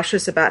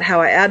cautious about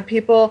how I add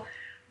people.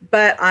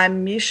 but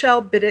I'm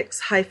Michelle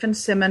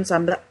Biddix-Simmons.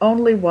 I'm the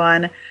only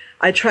one.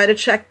 I try to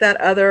check that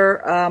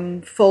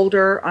other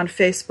folder on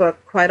Facebook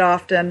quite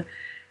often.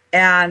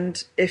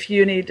 And if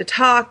you need to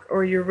talk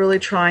or you're really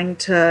trying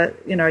to,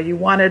 you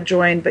want to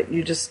join, but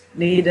you just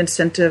need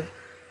incentive,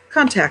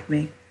 contact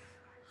me.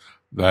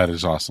 That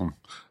is awesome.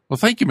 Well,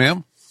 thank you,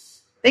 ma'am.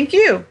 Thank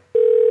you.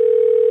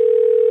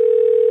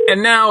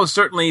 And now,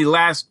 certainly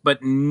last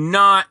but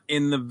not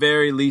in the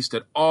very least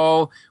at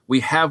all,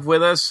 we have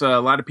with us, a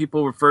lot of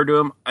people refer to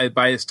him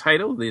by his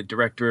title, the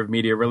Director of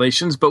Media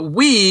Relations, but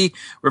we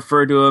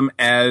refer to him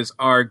as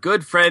our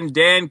good friend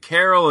Dan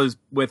Carroll is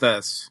with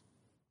us.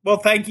 Well,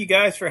 thank you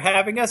guys for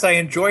having us. I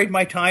enjoyed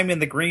my time in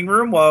the green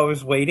room while I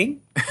was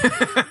waiting.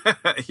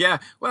 Yeah,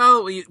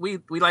 well, we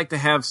like to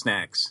have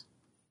snacks.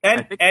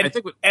 I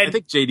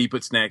think JD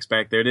put snacks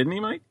back there, didn't he,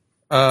 Mike?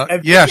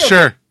 Yeah,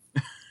 sure.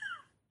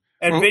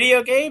 And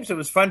video games. It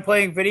was fun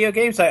playing video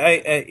games.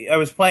 I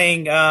was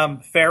playing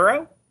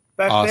Pharaoh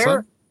back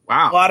there.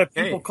 Wow. A lot of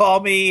people call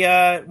me,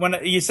 when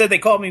you said they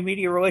call me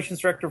Media Relations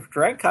Director for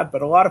DragonCon,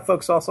 but a lot of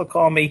folks also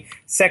call me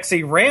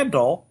Sexy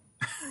Randall,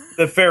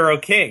 the Pharaoh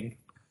King.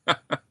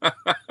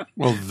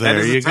 Well, there that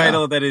is you a go.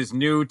 title that is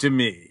new to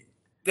me.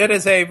 That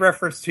is a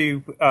reference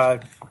to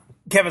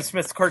Kevin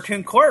Smith's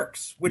cartoon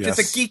Clerks, which is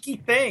a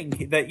geeky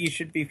thing that you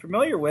should be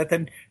familiar with.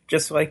 And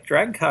just like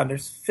DragonCon,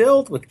 there's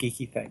filled with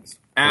geeky things.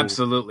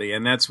 Absolutely.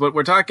 And that's what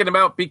we're talking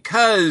about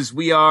because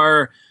we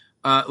are,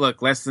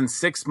 less than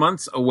 6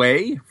 months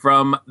away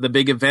from the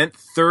big event,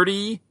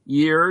 30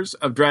 years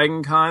of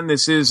DragonCon.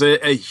 This is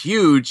a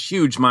huge,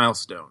 huge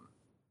milestone.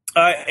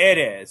 It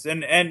is.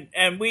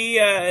 And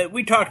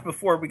we talked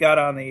before we got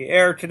on the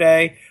air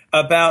today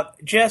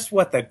about just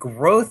what the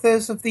growth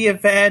is of the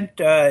event.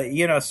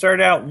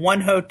 Started out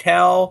one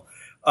hotel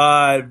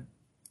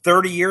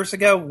 30 years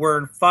ago. We're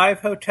in 5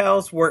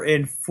 hotels. We're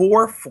in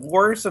 4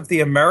 floors of the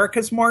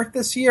America's Mart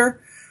this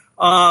year.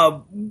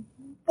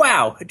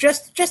 Wow.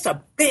 Just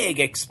a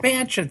big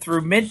expansion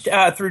through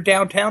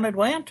downtown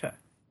Atlanta.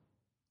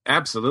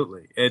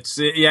 Absolutely. It's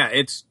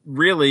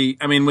really,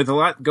 with a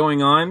lot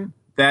going on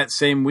that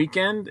same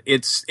weekend,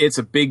 it's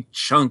a big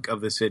chunk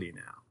of the city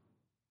now.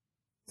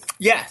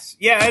 Yes,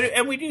 yeah,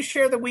 and we do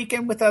share the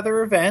weekend with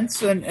other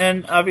events,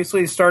 and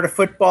obviously the start of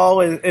football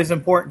is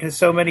important to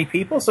so many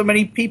people. So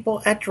many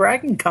people at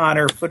DragonCon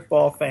are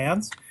football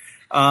fans.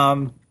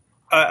 I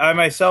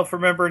myself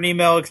remember an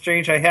email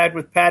exchange I had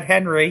with Pat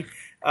Henry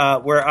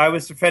where I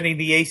was defending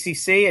the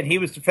ACC and he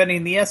was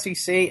defending the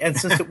SEC, and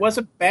since it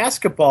wasn't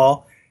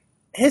basketball,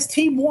 his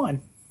team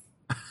won.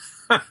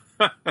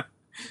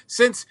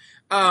 Since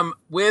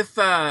with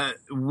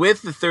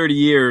the 30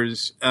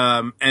 years,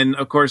 and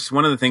of course,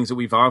 one of the things that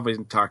we've always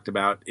talked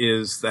about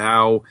is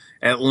how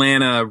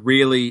Atlanta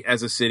really,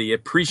 as a city,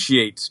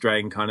 appreciates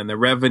DragonCon and the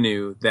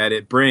revenue that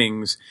it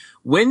brings.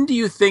 When do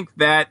you think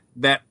that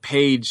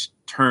page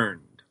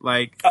turned?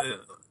 We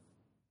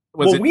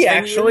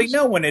actually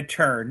know when it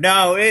turned.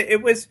 No,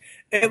 it was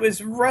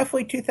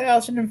roughly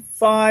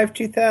 2005,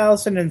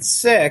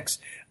 2006.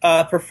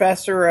 A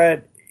professor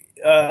at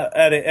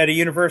a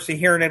university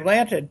here in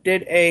Atlanta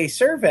did a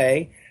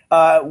survey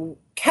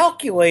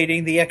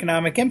calculating the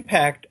economic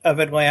impact of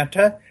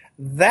Atlanta.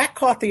 That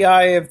caught the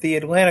eye of the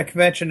Atlanta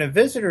Convention and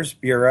Visitors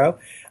Bureau.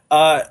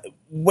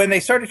 When they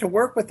started to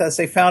work with us,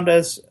 they found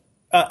us,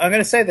 I'm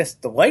going to say this,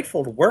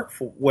 delightful to work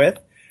with.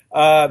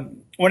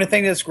 One of the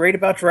things that's great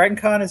about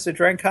DragonCon is the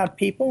DragonCon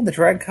people and the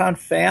DragonCon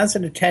fans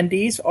and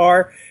attendees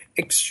are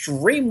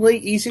extremely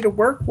easy to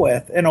work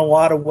with in a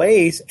lot of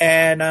ways.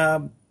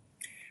 And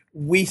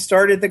we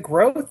started the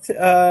growth, and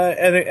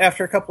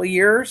after a couple of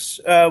years,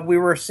 we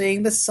were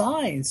seeing the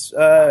signs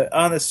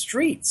on the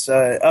streets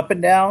up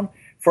and down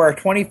for our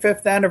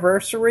 25th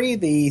anniversary,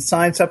 the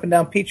signs up and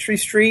down Peachtree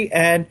Street,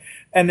 and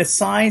the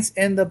signs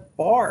in the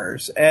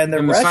bars and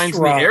the restaurants. Signs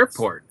in the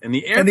airport. In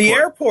the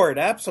airport,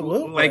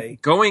 absolutely.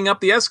 Like going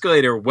up the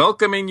escalator,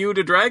 welcoming you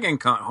to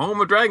DragonCon,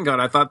 home of DragonCon.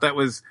 I thought that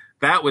was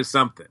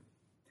something.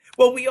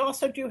 Well, we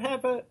also do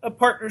have a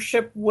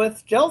partnership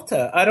with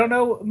Delta. I don't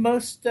know,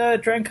 most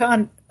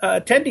DragonCon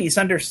attendees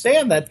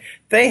understand that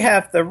they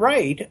have the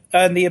right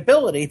and the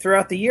ability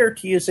throughout the year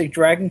to use a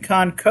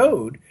DragonCon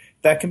code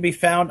that can be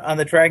found on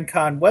the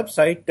DragonCon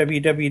website,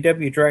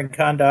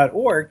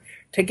 www.dragoncon.org,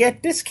 to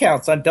get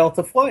discounts on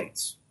Delta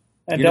flights.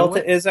 And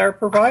Delta is our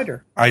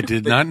provider. I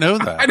did not know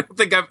that. I don't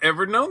think I've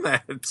ever known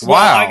that. Wow.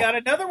 Well, I got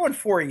another one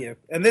for you.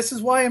 And this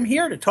is why I'm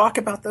here, to talk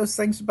about those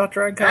things about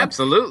DragonCon.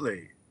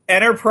 Absolutely.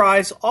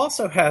 Enterprise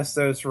also has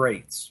those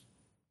rates.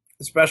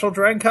 The special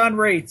DragonCon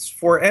rates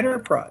for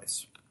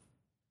Enterprise.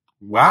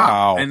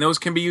 Wow. And those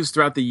can be used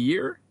throughout the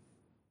year?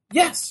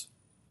 Yes.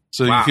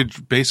 So you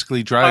could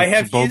basically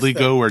drive to Boldly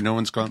Go where no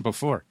one's gone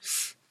before.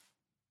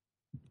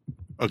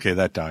 Okay,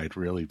 that died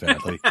really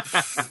badly.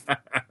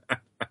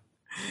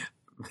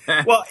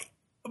 Well,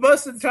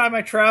 most of the time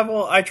I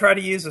travel, I try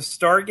to use a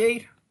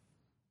Stargate.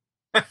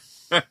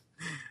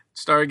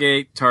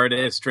 Stargate,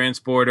 TARDIS,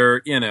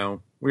 Transporter,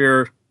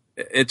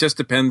 it just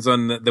depends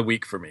on the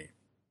week for me.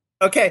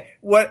 Okay,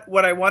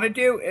 what I want to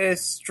do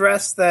is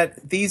stress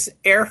that these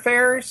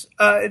airfares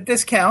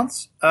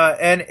discounts,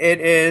 and it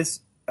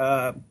is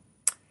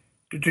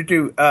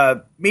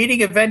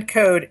meeting event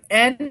code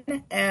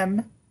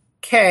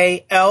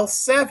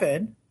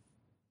NMKL7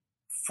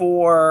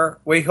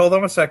 for. Wait, hold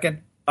on a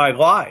second. I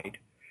lied.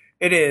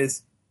 It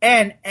is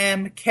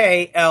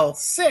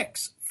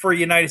NMKL6 for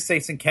United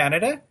States and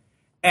Canada,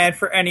 and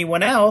for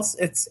anyone else,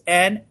 it's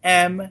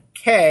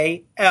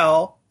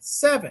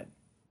NMKL7.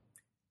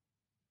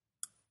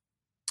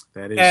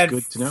 That is And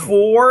good to know.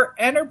 for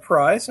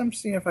Enterprise, I'm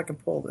seeing if I can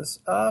pull this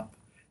up.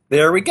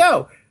 There we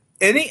go.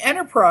 In the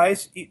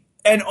Enterprise,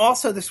 and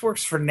also this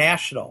works for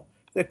National,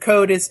 the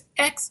code is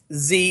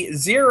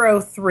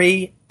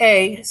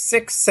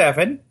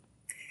XZ03A67,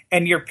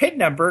 and your PIN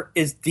number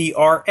is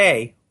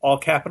DRA, all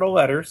capital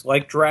letters,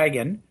 like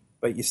Dragon,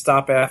 but you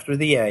stop after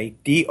the A,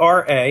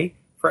 DRA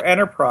for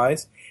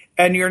Enterprise,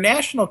 and your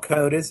National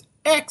code is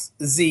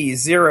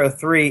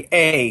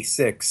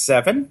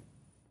XZ03A67.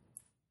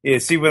 You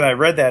see, when I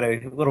read that,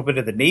 a little bit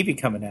of the Navy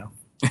coming out.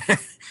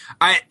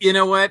 You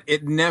know what?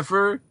 It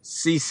never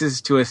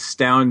ceases to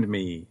astound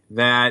me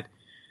that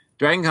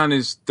DragonCon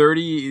is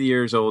 30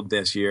 years old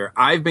this year.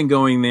 I've been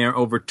going there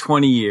over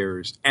 20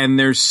 years, and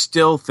there's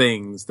still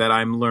things that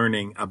I'm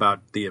learning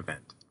about the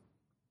event.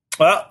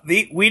 Well,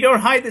 we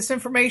don't hide this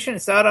information.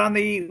 It's out on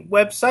the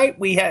website.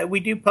 We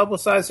do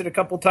publicize it a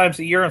couple times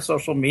a year on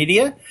social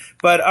media,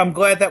 but I'm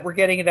glad that we're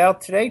getting it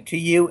out today to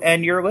you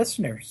and your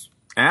listeners.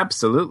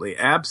 Absolutely,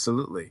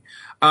 absolutely.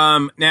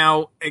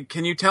 Now,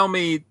 can you tell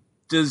me,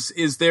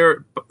 is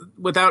there,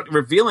 without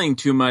revealing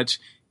too much,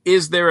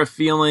 is there a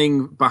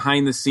feeling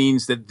behind the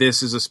scenes that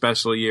this is a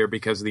special year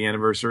because of the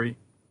anniversary?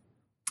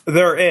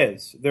 There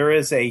is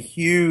a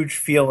huge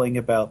feeling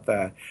about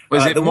that.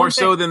 Was it more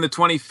so than the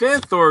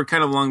 25th, or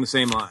kind of along the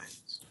same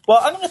lines? Well,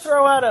 I'm going to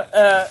throw out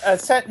a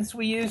sentence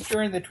we used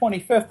during the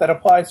 25th that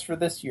applies for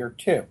this year,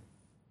 too.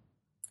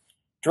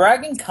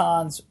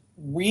 DragonCon's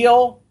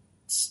real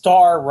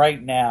star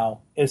right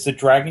now is the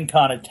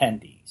DragonCon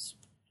attendees.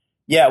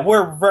 Yeah,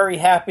 we're very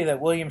happy that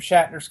William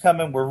Shatner's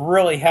coming. We're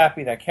really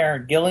happy that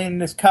Karen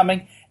Gillan is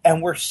coming.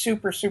 And we're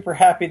super, super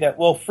happy that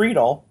Will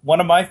Friedle,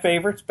 one of my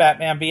favorites,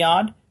 Batman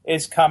Beyond,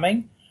 is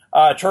coming.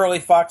 Charlie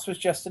Fox was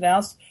just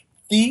announced.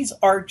 These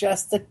are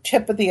just the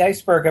tip of the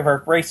iceberg of our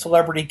great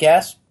celebrity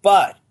guests,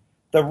 but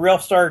the real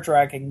star of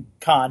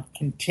DragonCon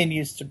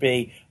continues to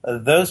be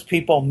those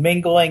people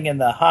mingling in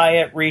the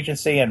Hyatt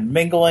Regency and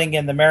mingling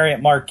in the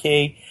Marriott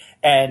Marquis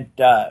and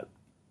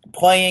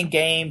playing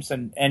games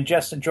and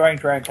just enjoying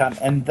DragonCon.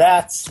 And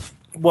that's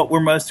what we're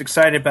most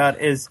excited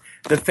about, is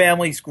the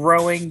family's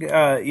growing.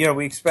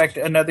 We expect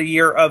another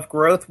year of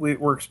growth.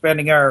 We're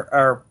expanding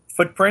our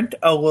footprint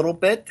a little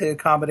bit to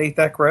accommodate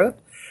that growth,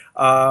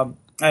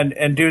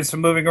 and doing some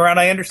moving around.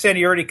 I understand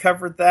you already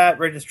covered that.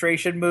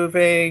 Registration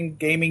moving,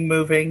 gaming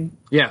moving.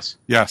 Yes.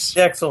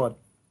 Excellent.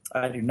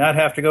 I do not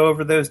have to go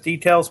over those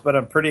details, but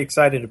I'm pretty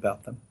excited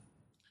about them.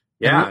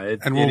 Yeah.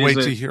 And we'll wait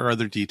to hear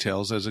other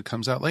details as it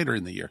comes out later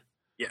in the year.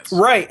 Yes.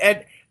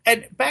 Right.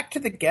 And back to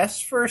the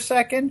guests for a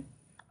second.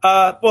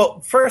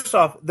 Well, first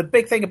off, the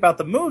big thing about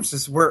the moves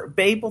is we're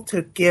able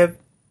to give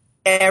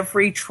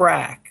every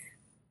track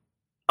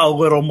a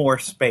little more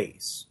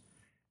space.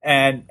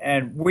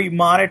 And we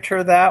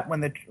monitor that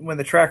when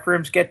the track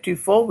rooms get too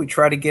full. We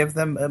try to give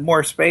them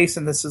more space,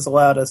 and this has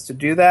allowed us to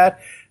do that.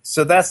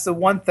 So that's the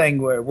one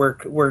thing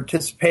we're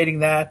anticipating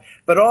that.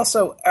 But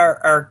also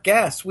our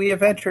guests, we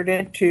have entered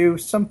into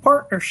some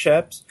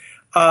partnerships,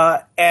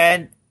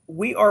 and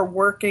we are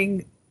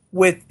working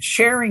with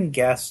sharing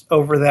guests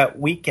over that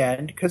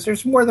weekend, because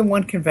there's more than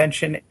one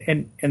convention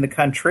in the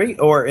country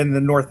or in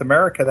the North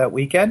America that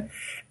weekend.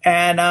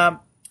 And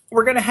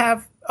we're going to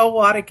have a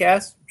lot of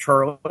guests.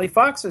 Charlie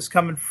Fox is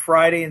coming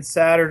Friday and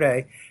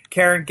Saturday.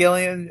 Karen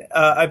Gillan,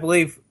 I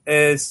believe,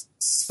 is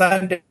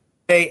Sunday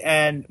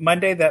and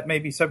Monday. That may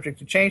be subject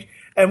to change.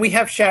 And we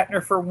have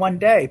Shatner for one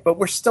day. But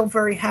we're still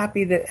very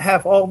happy to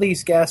have all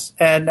these guests,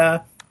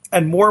 and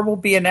more will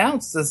be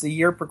announced as the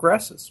year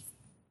progresses.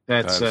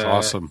 That's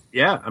awesome.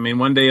 Yeah, I mean,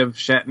 one day of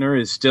Shatner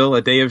is still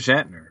a day of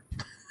Shatner.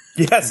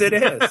 Yes, it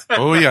is.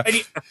 Oh, yeah.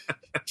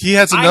 He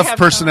has enough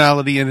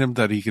personality in him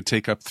that he could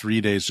take up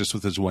 3 days just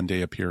with his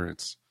one-day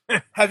appearance.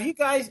 Have you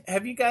guys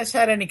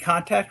had any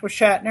contact with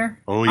Shatner?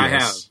 Oh,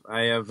 yes.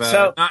 I have.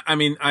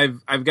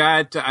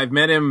 I've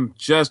met him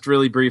just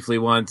really briefly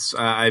once.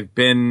 I've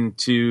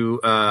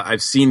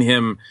seen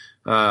him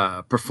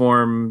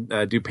perform,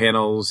 do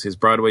panels, his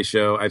Broadway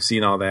show. I've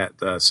seen all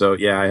that. So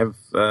yeah, I have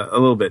a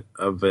little bit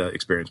of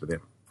experience with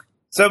him.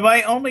 So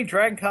my only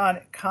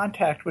DragonCon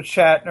contact with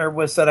Shatner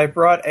was that I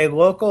brought a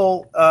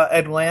local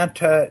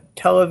Atlanta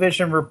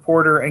television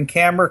reporter and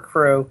camera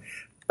crew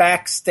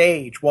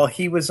backstage while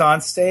he was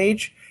on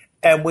stage,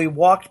 and we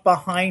walked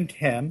behind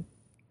him,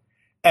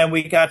 and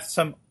we got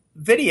some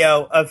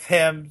video of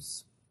him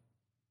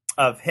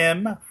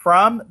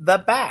from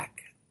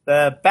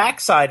the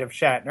backside of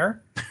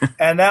Shatner,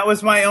 and that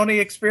was my only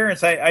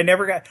experience. I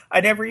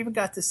never even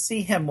got to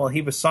see him while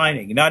he was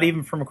signing, not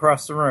even from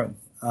across the room.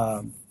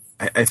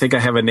 I think I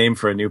have a name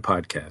for a new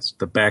podcast,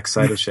 The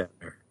Backside of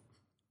Shatner.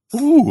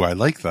 Ooh, I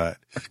like that.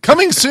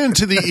 Coming soon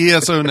to the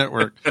ESO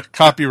network.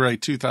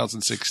 Copyright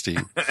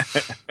 2016.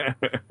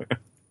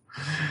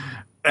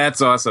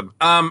 That's awesome.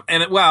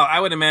 I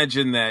would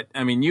imagine that,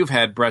 you've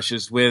had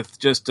brushes with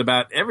just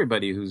about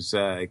everybody who's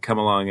come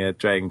along at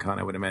Dragon Con,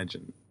 I would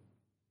imagine.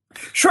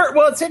 Sure.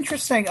 Well, it's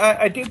interesting.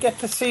 I do get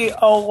to see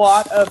a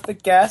lot of the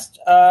guests.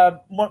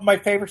 My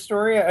favorite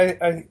story,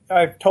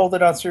 I've told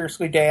it on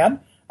Seriously Dan,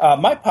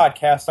 my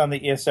podcast on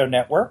the ESO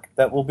network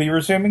that will be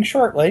resuming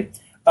shortly,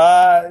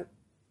 that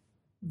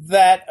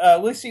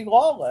Lucy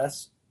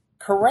Lawless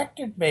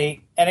corrected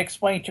me and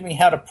explained to me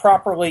how to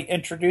properly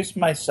introduce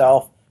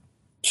myself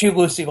to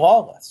Lucy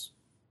Lawless.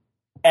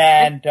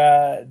 And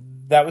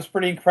that was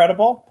pretty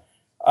incredible.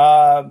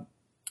 And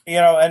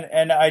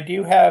I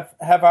do have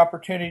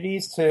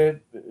opportunities to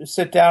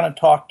sit down and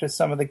talk to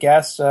some of the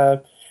guests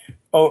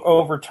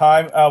over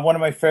time. One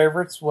of my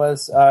favorites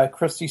was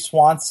Christy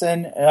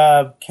Swanson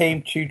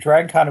came to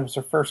DragonCon. It was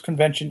her first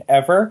convention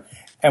ever,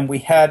 and we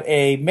had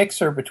a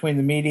mixer between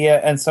the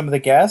media and some of the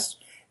guests,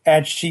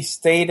 and she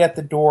stayed at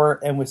the door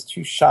and was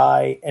too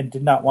shy and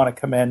did not want to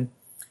come in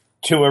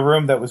to a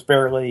room that was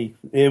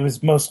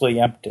mostly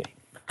empty.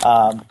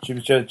 She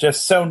was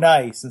just so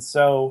nice and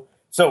so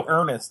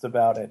earnest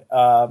about it.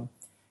 So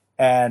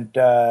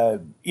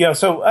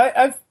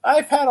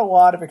I've had a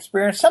lot of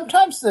experience.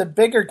 Sometimes the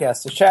bigger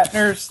guests, the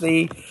Shatners,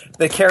 the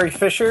Carrie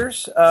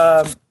Fishers,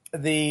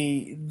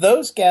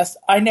 those guests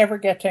I never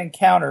get to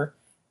encounter.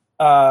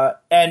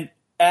 And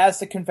as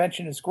the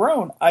convention has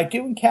grown, I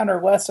do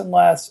encounter less and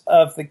less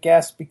of the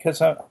guests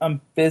because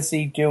I'm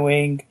busy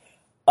doing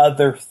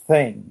other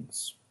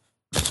things.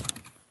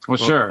 Well,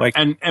 sure.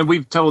 And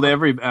we've told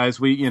as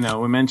we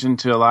mentioned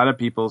to a lot of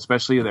people,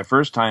 especially their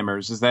first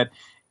timers, is that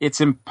it's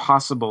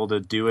impossible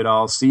to do it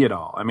all, see it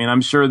all.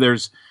 I'm sure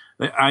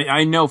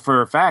I know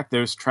for a fact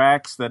there's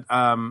tracks that,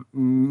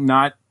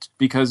 not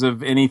because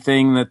of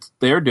anything that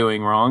they're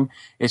doing wrong.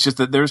 It's just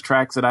that there's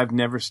tracks that I've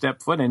never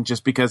stepped foot in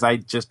just because I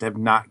just have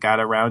not got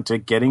around to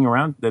getting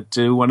around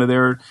to one of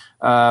their,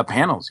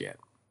 panels yet.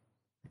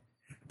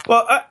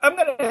 Well, I'm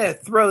going to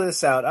throw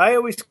this out. I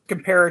always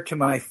compare it to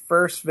my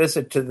first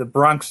visit to the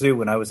Bronx Zoo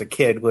when I was a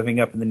kid living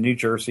up in the New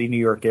Jersey, New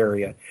York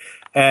area.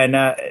 And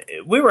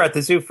we were at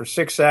the zoo for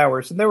 6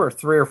 hours, and there were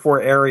 3 or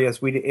 4 areas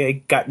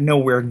we got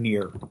nowhere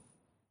near.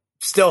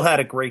 Still had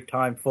a great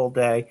time, full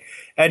day.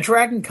 And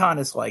Dragon Con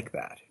is like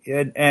that.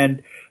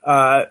 And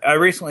I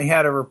recently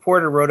had a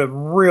reporter wrote a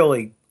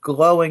really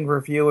glowing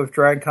review of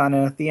Dragon Con,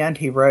 and at the end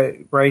he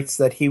writes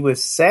that he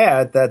was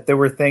sad that there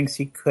were things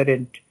he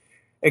couldn't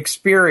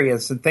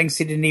experience and things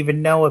he didn't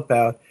even know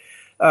about.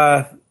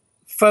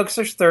 Folks,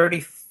 there's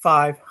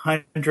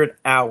 3,500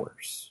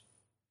 hours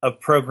of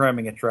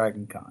programming at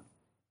Dragon Con.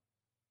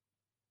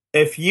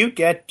 If you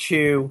get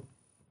to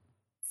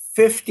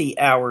 50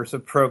 hours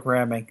of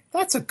programming,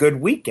 that's a good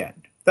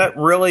weekend. That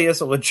really is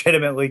a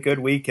legitimately good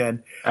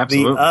weekend.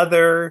 Absolutely. The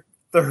other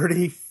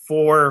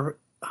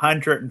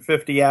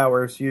 3,450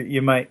 hours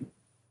you might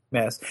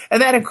miss.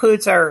 And that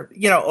includes our,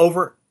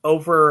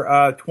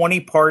 over 20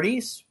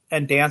 parties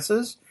and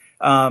dances.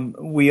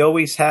 We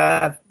always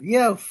have,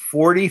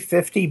 40,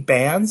 50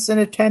 bands in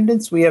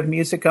attendance. We have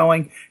music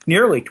going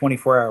nearly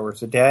 24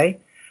 hours a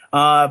day.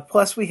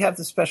 Plus we have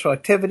the special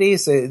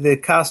activities, the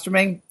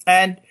costuming,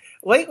 and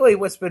lately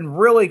what's been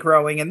really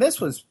growing, and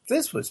this was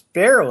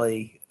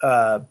barely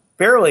a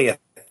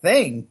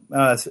thing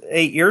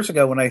 8 years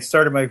ago when I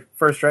started my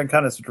first Dragon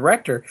Con as a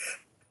director,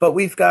 but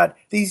we've got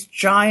these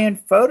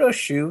giant photo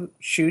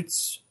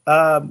shoots,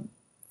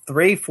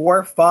 300,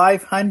 400,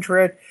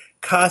 500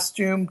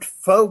 costumed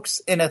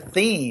folks in a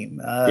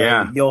theme.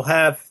 You'll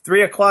have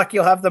 3:00.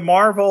 You'll have the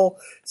Marvel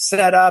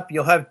set up.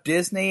 You'll have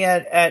Disney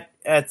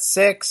at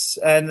 6,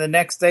 and the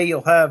next day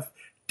you'll have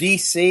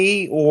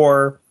DC,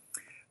 or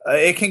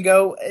it can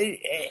go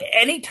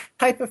any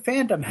type of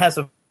fandom has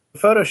a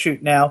photo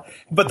shoot now.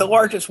 But the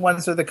largest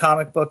ones are the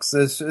comic books,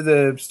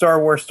 the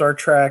Star Wars, Star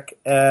Trek,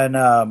 and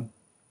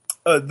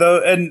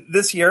and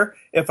this year,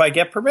 if I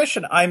get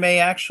permission, I may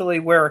actually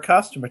wear a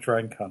costume at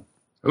Dragon Con.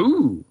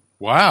 Ooh,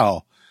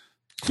 wow!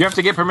 You have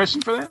to get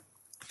permission for that?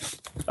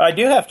 I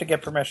do have to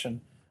get permission.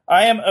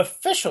 I am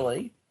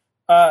officially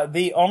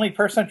the only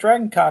person at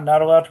Dragon Con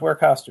not allowed to wear a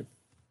costume.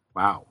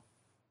 Wow.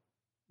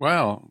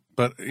 Wow.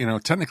 But,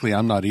 technically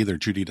I'm not either.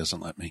 Judy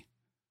doesn't let me.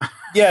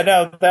 Yeah,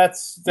 no,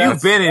 that's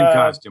You've been in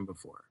costume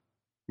before.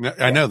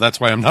 I know. That's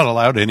why I'm not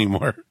allowed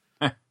anymore.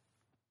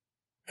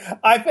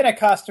 I've been a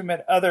costume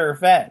at other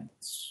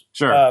events.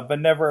 Sure. But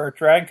never at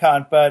Dragon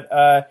Con. But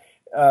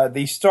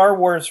the Star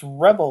Wars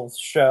Rebels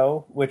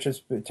show, which has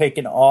been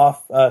taken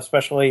off,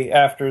 especially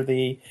after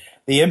the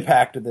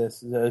impact of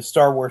the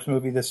Star Wars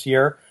movie this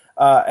year,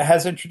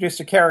 has introduced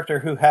a character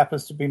who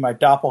happens to be my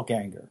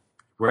doppelganger.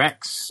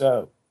 Rex.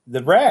 So,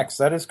 the Rex,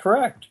 that is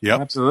correct.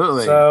 Yep.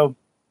 Absolutely. So,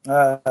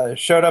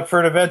 showed up for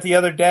an event the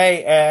other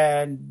day,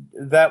 and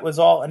that was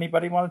all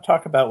anybody wanted to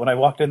talk about when I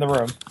walked in the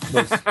room.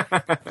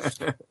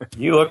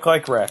 You look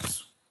like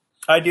Rex.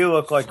 I do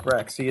look like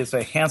Rex. He is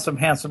a handsome,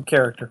 handsome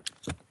character.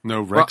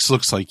 No, Rex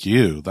looks like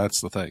you.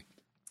 That's the thing.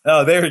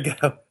 Oh, there you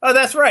go. Oh,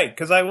 that's right,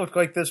 because I looked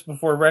like this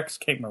before Rex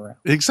came around.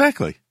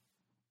 Exactly.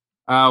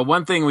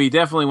 One thing we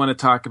definitely want to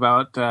talk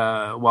about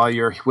while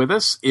you're with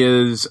us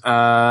is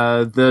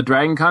the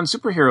DragonCon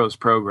Superheroes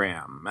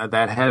program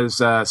that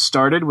has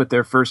started with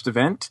their first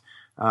event.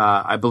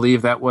 I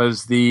believe that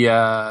was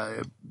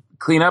the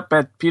cleanup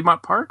at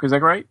Piedmont Park. Is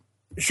that right?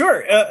 Sure.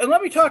 And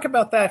let me talk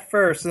about that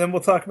first, and then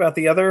we'll talk about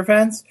the other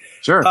events.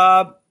 Sure.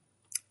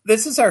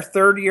 This is our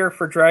third year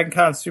for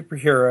DragonCon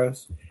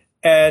Superheroes,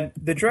 and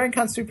the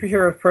DragonCon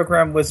Superheroes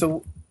program was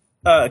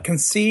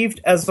conceived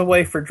as a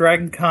way for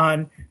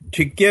DragonCon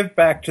to give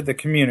back to the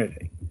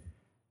community.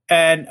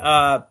 And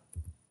the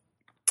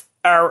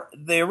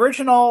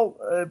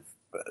original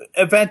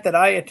event that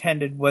I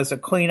attended was a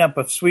cleanup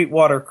of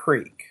Sweetwater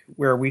Creek,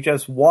 where we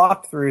just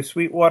walked through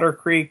Sweetwater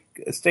Creek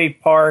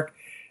State Park,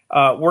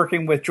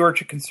 working with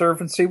Georgia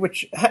Conservancy,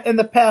 which in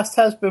the past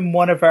has been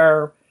one of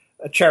our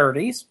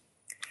charities.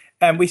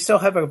 And we still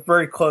have a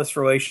very close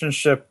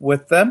relationship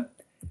with them.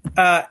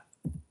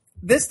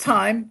 This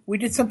time, we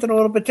did something a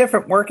little bit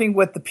different, working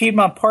with the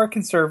Piedmont Park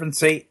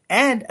Conservancy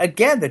and,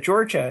 again, the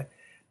Georgia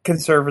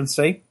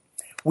Conservancy.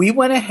 We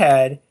went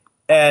ahead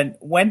and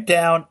went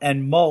down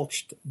and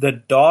mulched the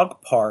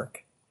dog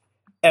park,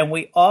 and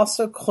we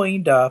also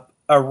cleaned up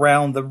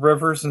around the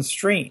rivers and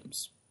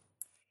streams.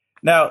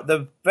 Now,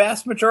 the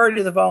vast majority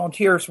of the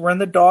volunteers were in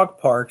the dog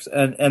parks,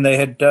 and they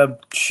had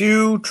dumped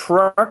 2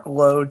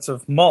 truckloads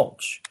of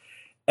mulch.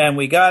 And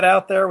we got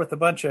out there with a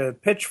bunch of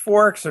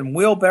pitchforks and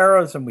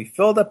wheelbarrows, and we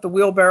filled up the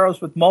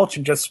wheelbarrows with mulch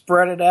and just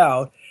spread it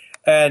out.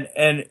 And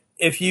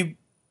if you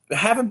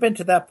haven't been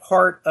to that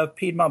part of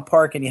Piedmont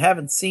Park and you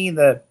haven't seen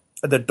the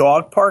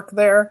dog park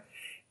there,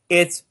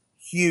 it's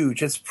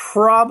huge. It's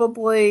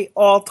probably,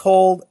 all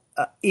told,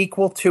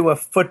 equal to a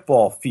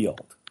football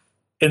field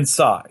in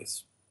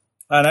size.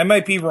 And I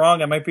might be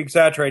wrong, I might be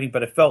exaggerating,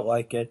 but it felt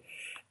like it.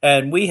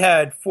 And we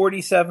had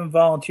 47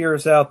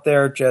 volunteers out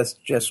there just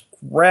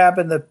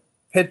grabbing the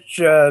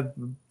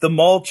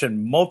mulch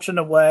and mulching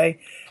away.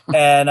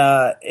 And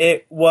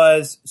it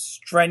was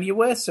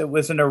strenuous. It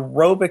was an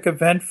aerobic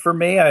event for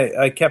me.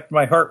 I kept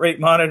my heart rate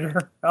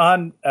monitor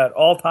on at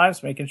all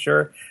times, making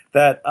sure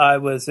that I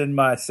was in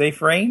my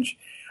safe range.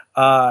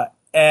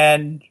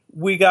 And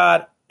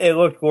it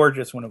looked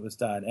gorgeous when it was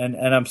done.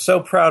 And I'm so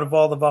proud of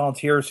all the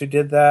volunteers who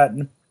did that.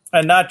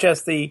 And not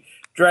just the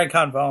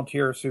DragonCon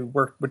volunteers who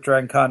worked with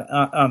DragonCon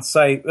on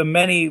site.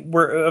 Many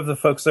of the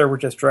folks there were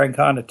just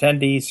DragonCon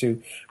attendees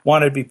who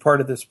wanted to be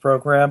part of this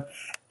program.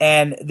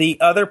 And the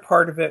other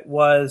part of it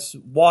was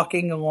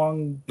walking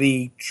along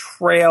the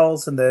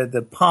trails and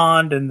the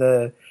pond and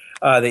the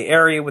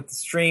area with the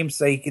streams.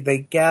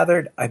 They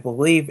gathered, I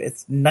believe,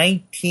 it's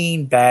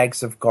 19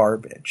 bags of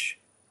garbage.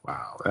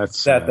 Wow, that's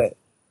so.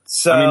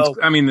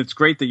 I mean, it's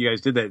great that you guys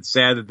did that. It's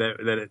sad that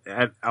it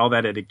had all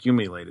that had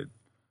accumulated.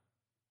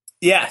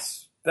 Yes.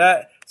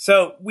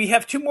 So we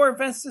have 2 more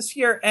events this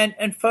year,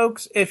 and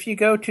folks, if you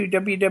go to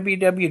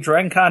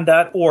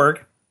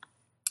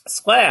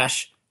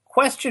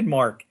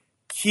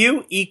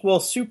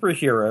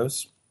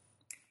www.dragoncon.org/Q=superheroes,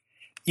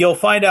 you'll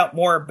find out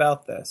more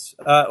about this.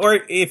 Or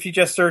if you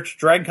just search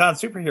DragonCon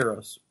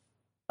Superheroes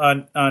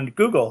on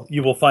Google,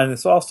 you will find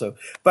this also.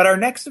 But our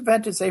next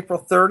event is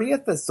April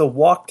 30th. It's the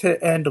Walk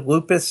to End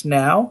Lupus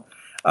Now.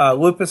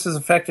 Lupus has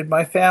affected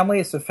my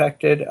family. It's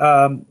affected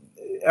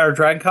our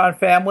DragonCon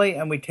family,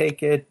 and we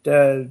take it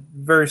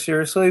very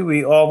seriously.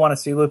 We all want to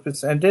see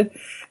lupus ended.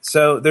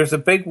 So there's a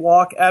big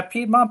walk at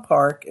Piedmont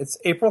Park. It's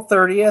April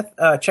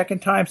 30th. Check-in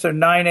times are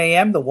 9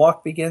 a.m. The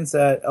walk begins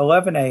at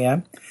 11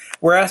 a.m.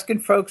 We're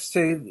asking folks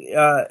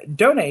to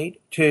donate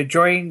to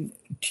join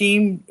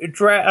Team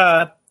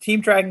DragonCon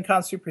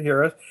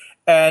Superheroes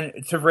and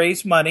to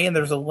raise money, and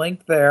there's a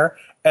link there.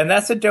 And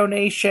that's a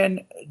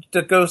donation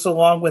that goes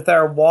along with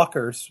our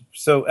walkers.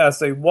 So as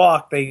they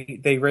walk,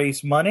 they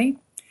raise money.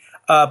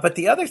 But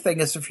the other thing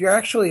is, if you're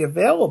actually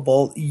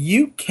available,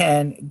 you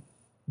can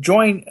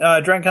join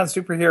DragonCon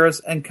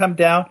Superheroes and come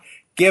down,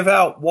 give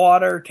out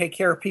water, take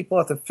care of people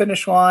at the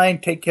finish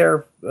line, take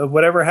care of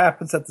whatever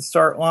happens at the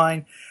start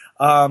line.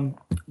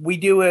 We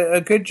do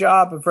a good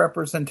job of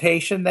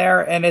representation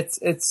there, and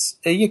it's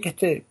you get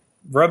to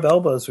rub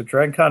elbows with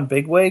DragonCon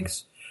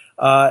bigwigs,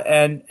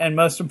 and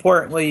most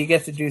importantly, you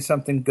get to do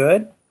something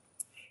good.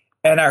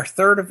 And our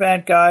third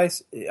event,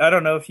 guys, I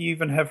don't know if you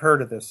even have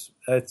heard of this.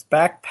 It's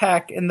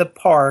Backpack in the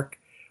Park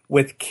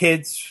with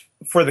kids,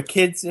 for the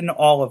kids in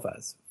all of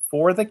us.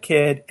 For the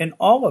kid in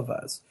all of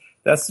us.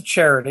 That's the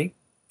charity.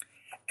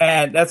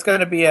 And that's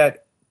going to be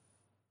at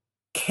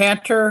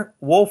Cantor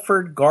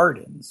Wolford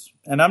Gardens.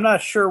 And I'm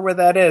not sure where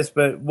that is,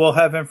 but we'll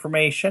have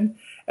information.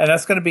 And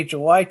that's going to be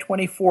July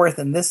 24th.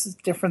 And this is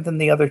different than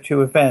the other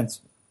 2 events.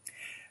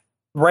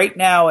 Right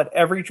now, at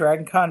every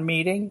DragonCon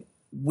meeting,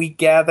 we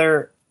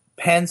gather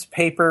pens,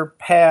 paper,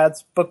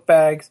 pads, book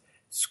bags,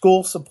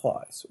 school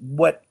supplies,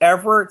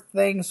 whatever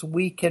things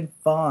we can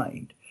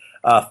find.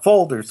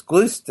 Folders,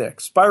 glue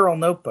sticks, spiral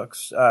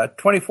notebooks,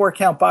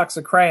 24-count box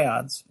of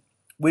crayons,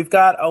 we've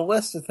got a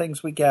list of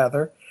things we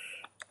gather,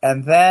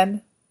 and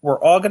then we're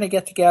all going to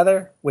get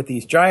together with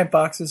these giant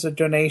boxes of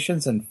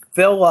donations and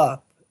fill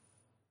up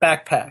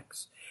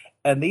backpacks.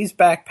 And these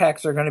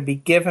backpacks are going to be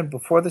given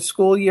before the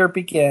school year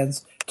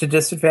begins to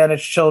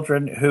disadvantaged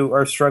children who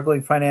are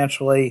struggling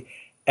financially,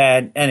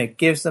 and it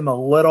gives them a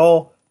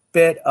little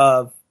bit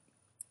of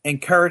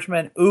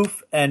encouragement,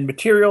 and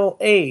material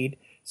aid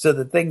so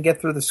that they can get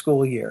through the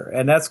school year.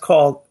 And that's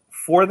called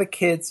For the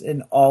Kids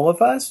in All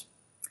of Us.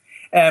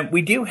 And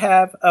we do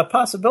have a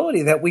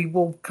possibility that we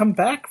will come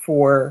back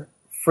for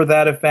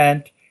that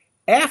event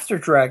after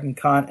Dragon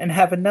Con and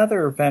have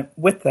another event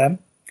with them.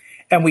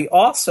 And we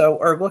also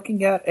are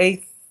looking at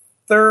a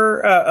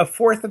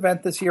fourth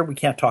event this year we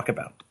can't talk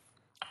about.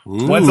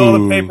 Ooh. Once all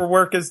the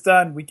paperwork is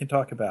done, we can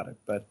talk about it.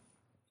 But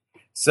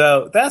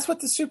so that's what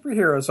the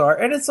superheroes are.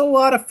 And it's a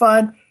lot of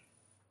fun.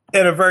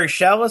 In a very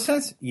shallow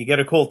sense, you get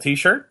a cool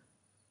t-shirt.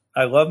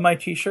 I love my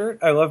t-shirt.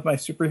 I love my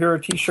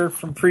superhero t-shirt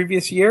from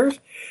previous years.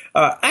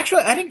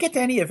 Actually, I didn't get to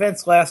any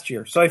events last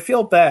year, so I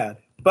feel bad.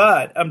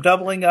 But I'm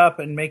doubling up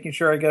and making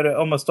sure I go to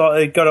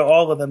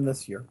all of them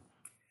this year.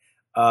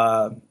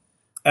 And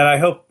I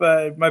hope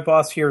my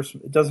boss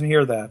doesn't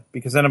hear that,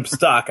 because then I'm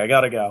stuck. I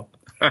gotta go.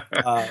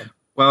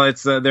 Well,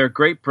 they're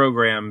great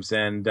programs,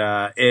 and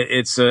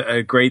it's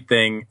a great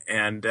thing,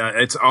 and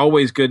it's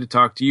always good to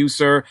talk to you,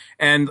 sir.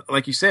 And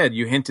like you said,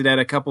 you hinted at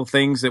a couple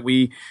things that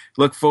we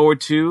look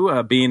forward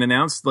to being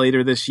announced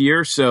later this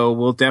year. So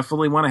we'll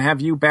definitely want to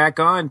have you back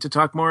on to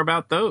talk more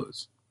about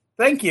those.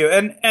 Thank you.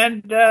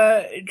 And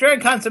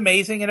DragonCon's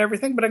amazing and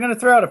everything, but I'm going to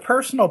throw out a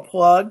personal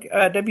plug,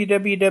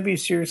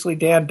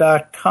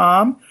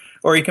 www.seriouslydan.com,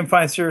 or you can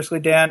find Seriously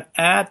Dan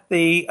at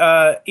the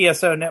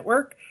ESO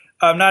network.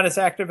 I'm not as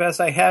active as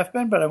I have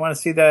been, but I want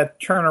to see that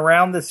turn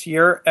around this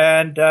year.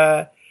 And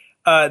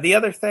the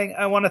other thing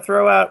I want to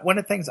throw out, one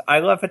of the things I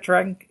love at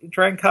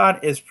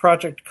DragonCon is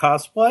Project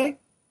Cosplay.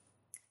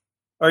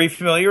 Are you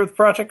familiar with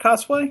Project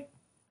Cosplay?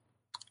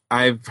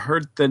 I've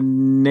heard the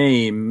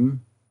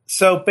name.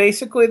 So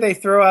basically they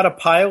throw out a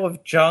pile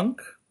of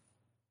junk,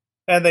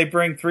 and they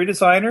bring 3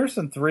 designers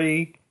and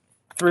three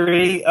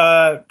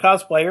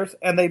cosplayers,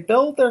 and they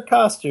build their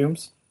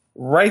costumes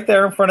right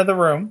there in front of the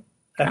room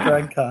at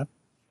DragonCon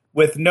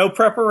with no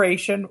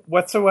preparation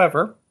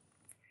whatsoever.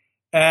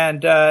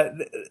 And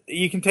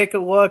you can take a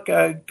look,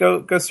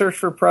 go search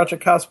for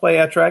Project Cosplay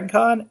at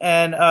DragonCon,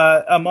 and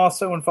I'm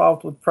also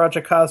involved with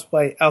Project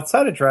Cosplay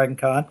outside of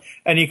DragonCon,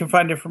 and you can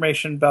find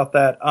information about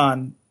that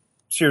on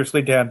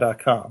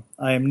SeriouslyDan.com.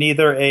 I am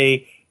neither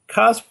a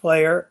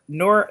cosplayer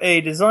nor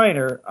a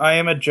designer. I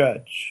am a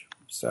judge.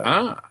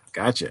 So.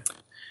 Gotcha.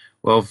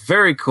 Well,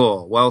 very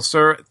cool. Well,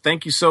 sir,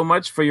 thank you so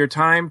much for your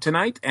time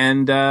tonight.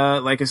 And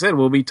like I said,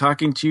 we'll be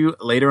talking to you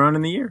later on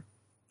in the year.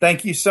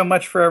 Thank you so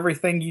much for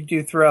everything you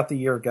do throughout the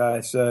year,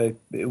 guys.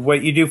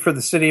 What you do for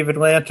the city of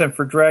Atlanta and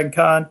for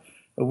DragonCon,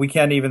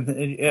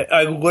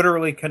 I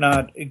literally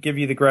cannot give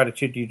you the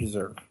gratitude you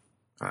deserve.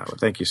 Well,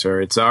 thank you, sir.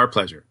 It's our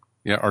pleasure.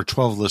 Yeah, our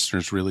 12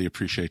 listeners really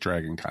appreciate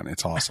DragonCon.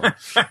 It's awesome.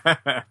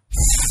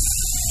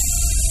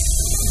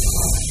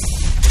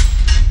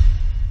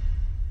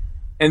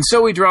 And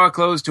so we draw a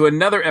close to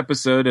another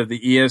episode of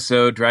the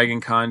ESO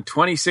DragonCon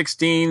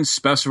 2016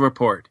 Special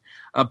Report.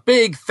 A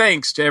big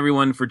thanks to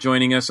everyone for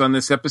joining us on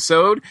this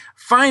episode.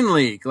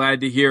 Finally,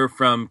 glad to hear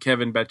from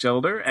Kevin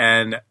Batchelder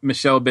and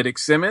Michelle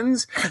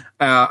Biddick-Simmons,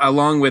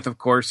 along with, of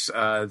course,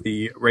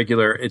 the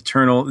regular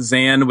Eternal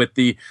Zan with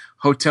the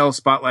Hotel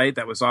Spotlight.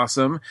 That was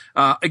awesome.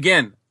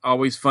 Again,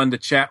 always fun to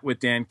chat with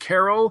Dan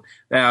Carroll.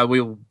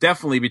 We'll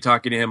definitely be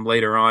talking to him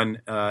later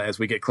on as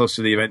we get close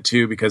to the event,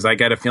 too, because I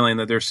got a feeling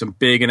that there's some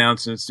big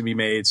announcements to be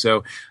made.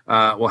 So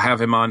we'll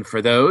have him on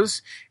for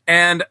those.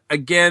 And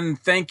again,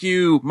 thank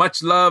you.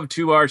 Much love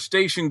to our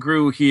station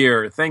crew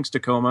here. Thanks,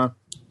 Tacoma.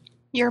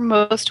 You're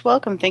most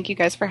welcome. Thank you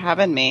guys for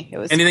having me. It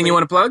was anything you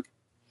want to plug?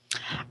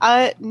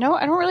 No,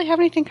 I don't really have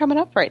anything coming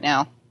up right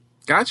now.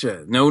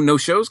 Gotcha. No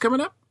shows coming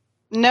up?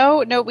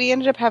 No, we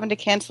ended up having to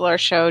cancel our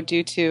show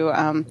due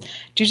to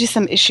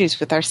some issues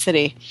with our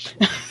city.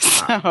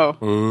 So,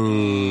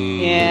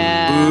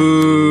 yeah.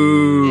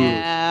 Ooh.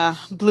 Yeah,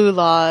 blue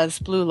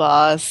laws.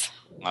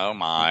 Oh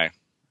my.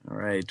 All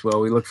right.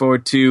 Well, we look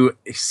forward to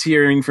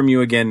hearing from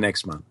you again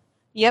next month.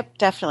 Yep,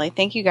 definitely.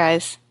 Thank you,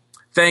 guys.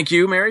 Thank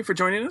you, Mary, for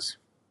joining us.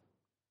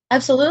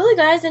 Absolutely,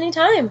 guys.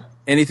 Anytime.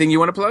 Anything you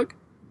want to plug?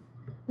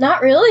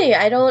 Not really.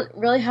 I don't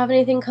really have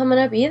anything coming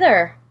up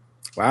either.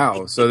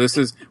 Wow. So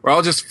we're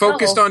all just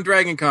focused on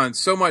DragonCon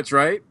so much,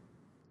 right?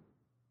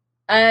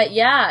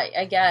 Yeah,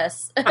 I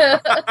guess.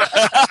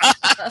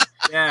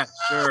 Yeah,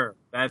 sure.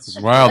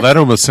 Wow, that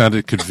almost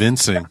sounded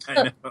convincing.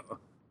 I know.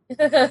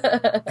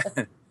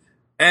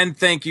 And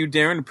thank you,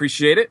 Darren.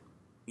 Appreciate it.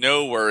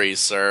 No worries,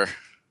 sir.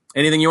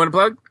 Anything you want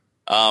to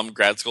plug?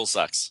 Grad school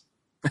sucks.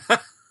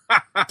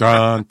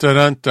 Dun, dun,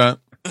 dun, dun.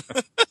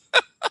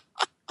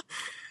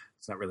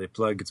 It's not really a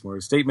plug. It's more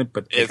a statement,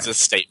 but it's a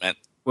statement.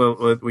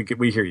 Well,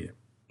 we hear you.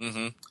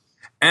 Mm-hmm.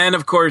 And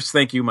of course,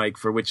 thank you, Mike,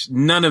 for which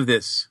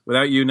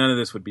without you, none of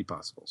this would be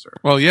possible, sir.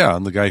 Well, yeah,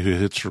 I'm the guy who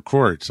hits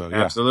record. So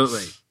yeah.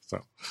 Absolutely.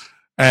 So,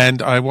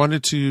 And I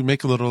wanted to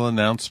make a little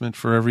announcement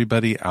for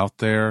everybody out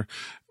there.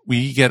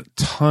 We get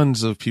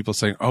tons of people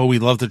saying, oh, we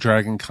love the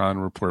Dragon Con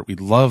report. We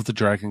love the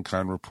Dragon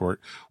Con report.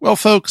 Well,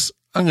 folks,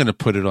 I'm going to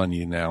put it on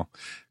you now.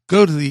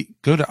 Go to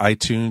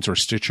iTunes or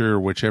Stitcher or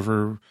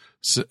whichever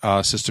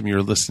system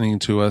you're listening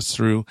to us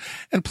through,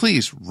 and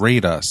please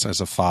rate us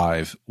as a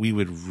 5. We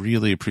would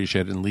really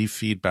appreciate it, and leave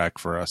feedback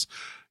for us.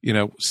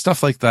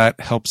 Stuff like that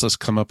helps us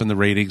come up in the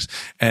ratings.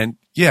 And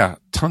yeah,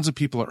 tons of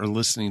people are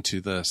listening to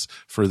this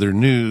for their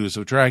news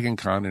of Dragon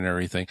Con and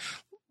everything.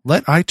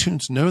 Let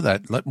iTunes know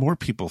that. Let more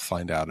people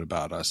find out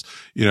about us.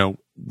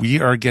 We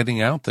are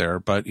getting out there,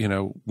 but,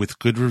 with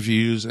good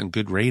reviews and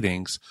good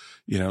ratings,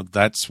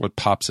 that's what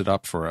pops it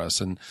up for us.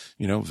 And,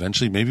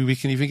 eventually maybe we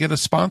can even get a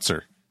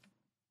sponsor.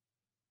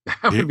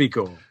 That would be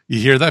cool. You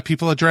hear that,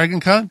 people at Dragon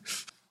Con?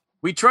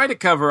 We try to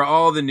cover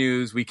all the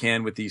news we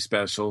can with these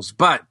specials,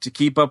 but to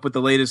keep up with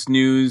the latest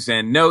news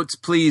and notes,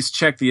 please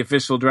check the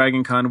official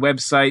Dragon Con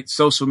website,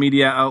 social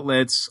media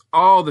outlets.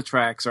 All the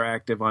tracks are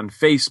active on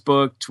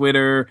Facebook,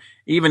 Twitter,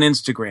 even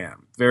Instagram,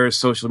 various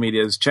social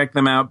medias. Check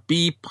them out.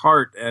 Be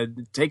part,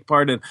 take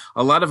part. And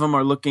a lot of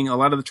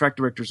the track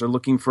directors are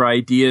looking for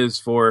ideas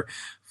for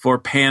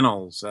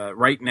panels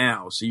right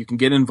now. So you can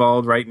get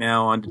involved right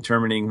now on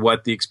determining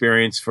what the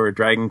experience for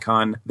Dragon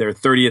Con, their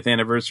 30th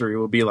anniversary,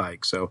 will be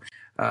like. So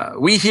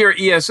we here at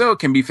ESO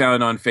can be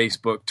found on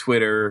Facebook,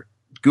 Twitter,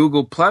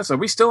 Google+. Are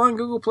we still on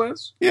Google+?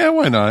 Yeah,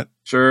 why not?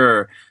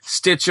 Sure.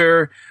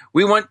 Stitcher.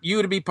 We want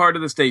you to be part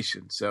of the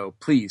station, so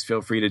please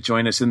feel free to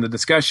join us in the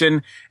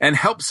discussion and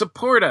help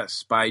support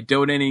us by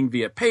donating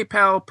via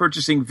PayPal,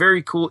 purchasing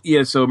very cool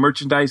ESO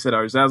merchandise at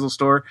our Zazzle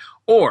store,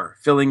 or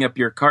filling up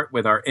your cart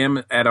with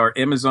at our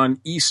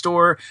Amazon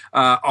e-store.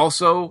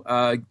 Also,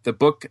 the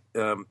book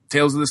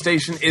Tales of the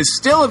Station is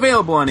still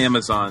available on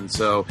Amazon,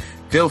 so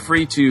feel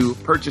free to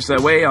purchase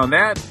that way on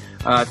that.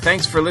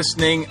 Thanks for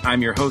listening.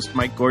 I'm your host,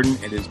 Mike Gordon.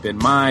 It has been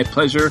my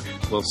pleasure.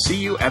 We'll see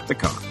you at the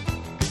con.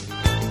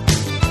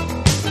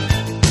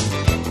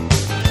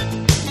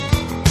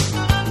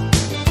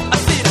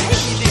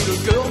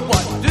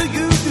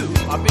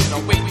 I've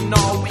been waiting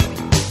all week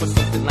for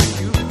something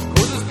like you.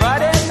 'Cause it's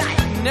Friday night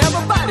and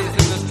everybody's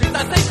in the streets.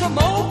 I say, come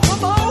on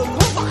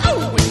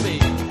with me.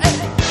 Hey.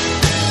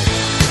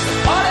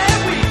 It's party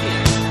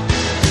weekend.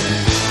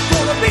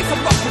 Gonna be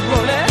some rock and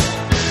rollin'.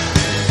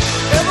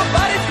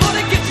 Everybody's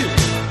gonna get you.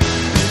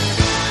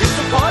 It's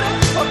a party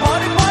weekend. It's a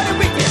party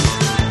weekend.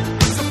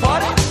 It's a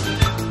party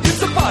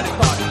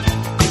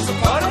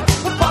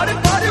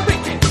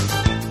weekend.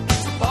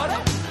 It's a party.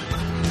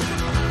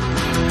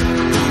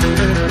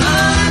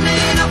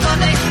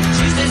 Monday,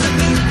 Tuesday's a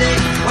good day,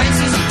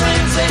 Wednesday's a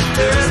Wednesday,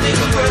 Thursday's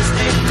the worst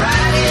day,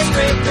 Friday's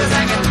great 'cause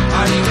I can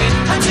hardly wait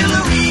until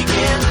the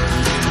weekend.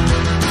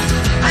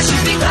 I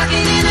should be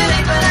clocking in at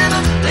 8, but I'm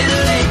a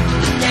little late.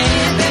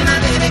 Can't pay my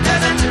baby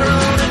 'cause I took her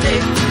on a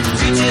date.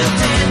 2 till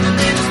 10 and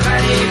then it's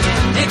Friday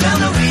again. Here come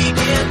the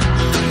weekend.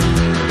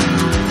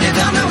 Here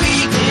come the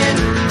weekend.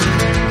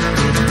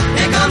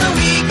 Here come the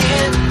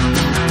weekend.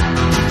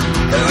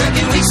 The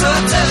working week's so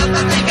tough,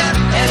 I think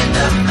I've had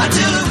enough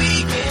until the weekend.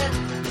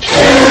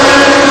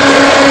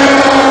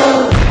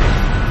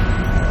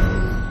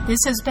 This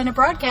has been a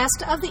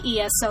broadcast of the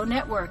ESO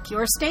Network,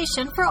 your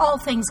station for all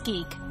things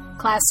geek,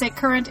 classic,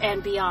 current,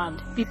 and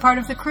beyond. Be part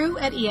of the crew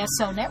at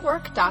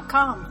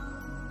ESONetwork.com.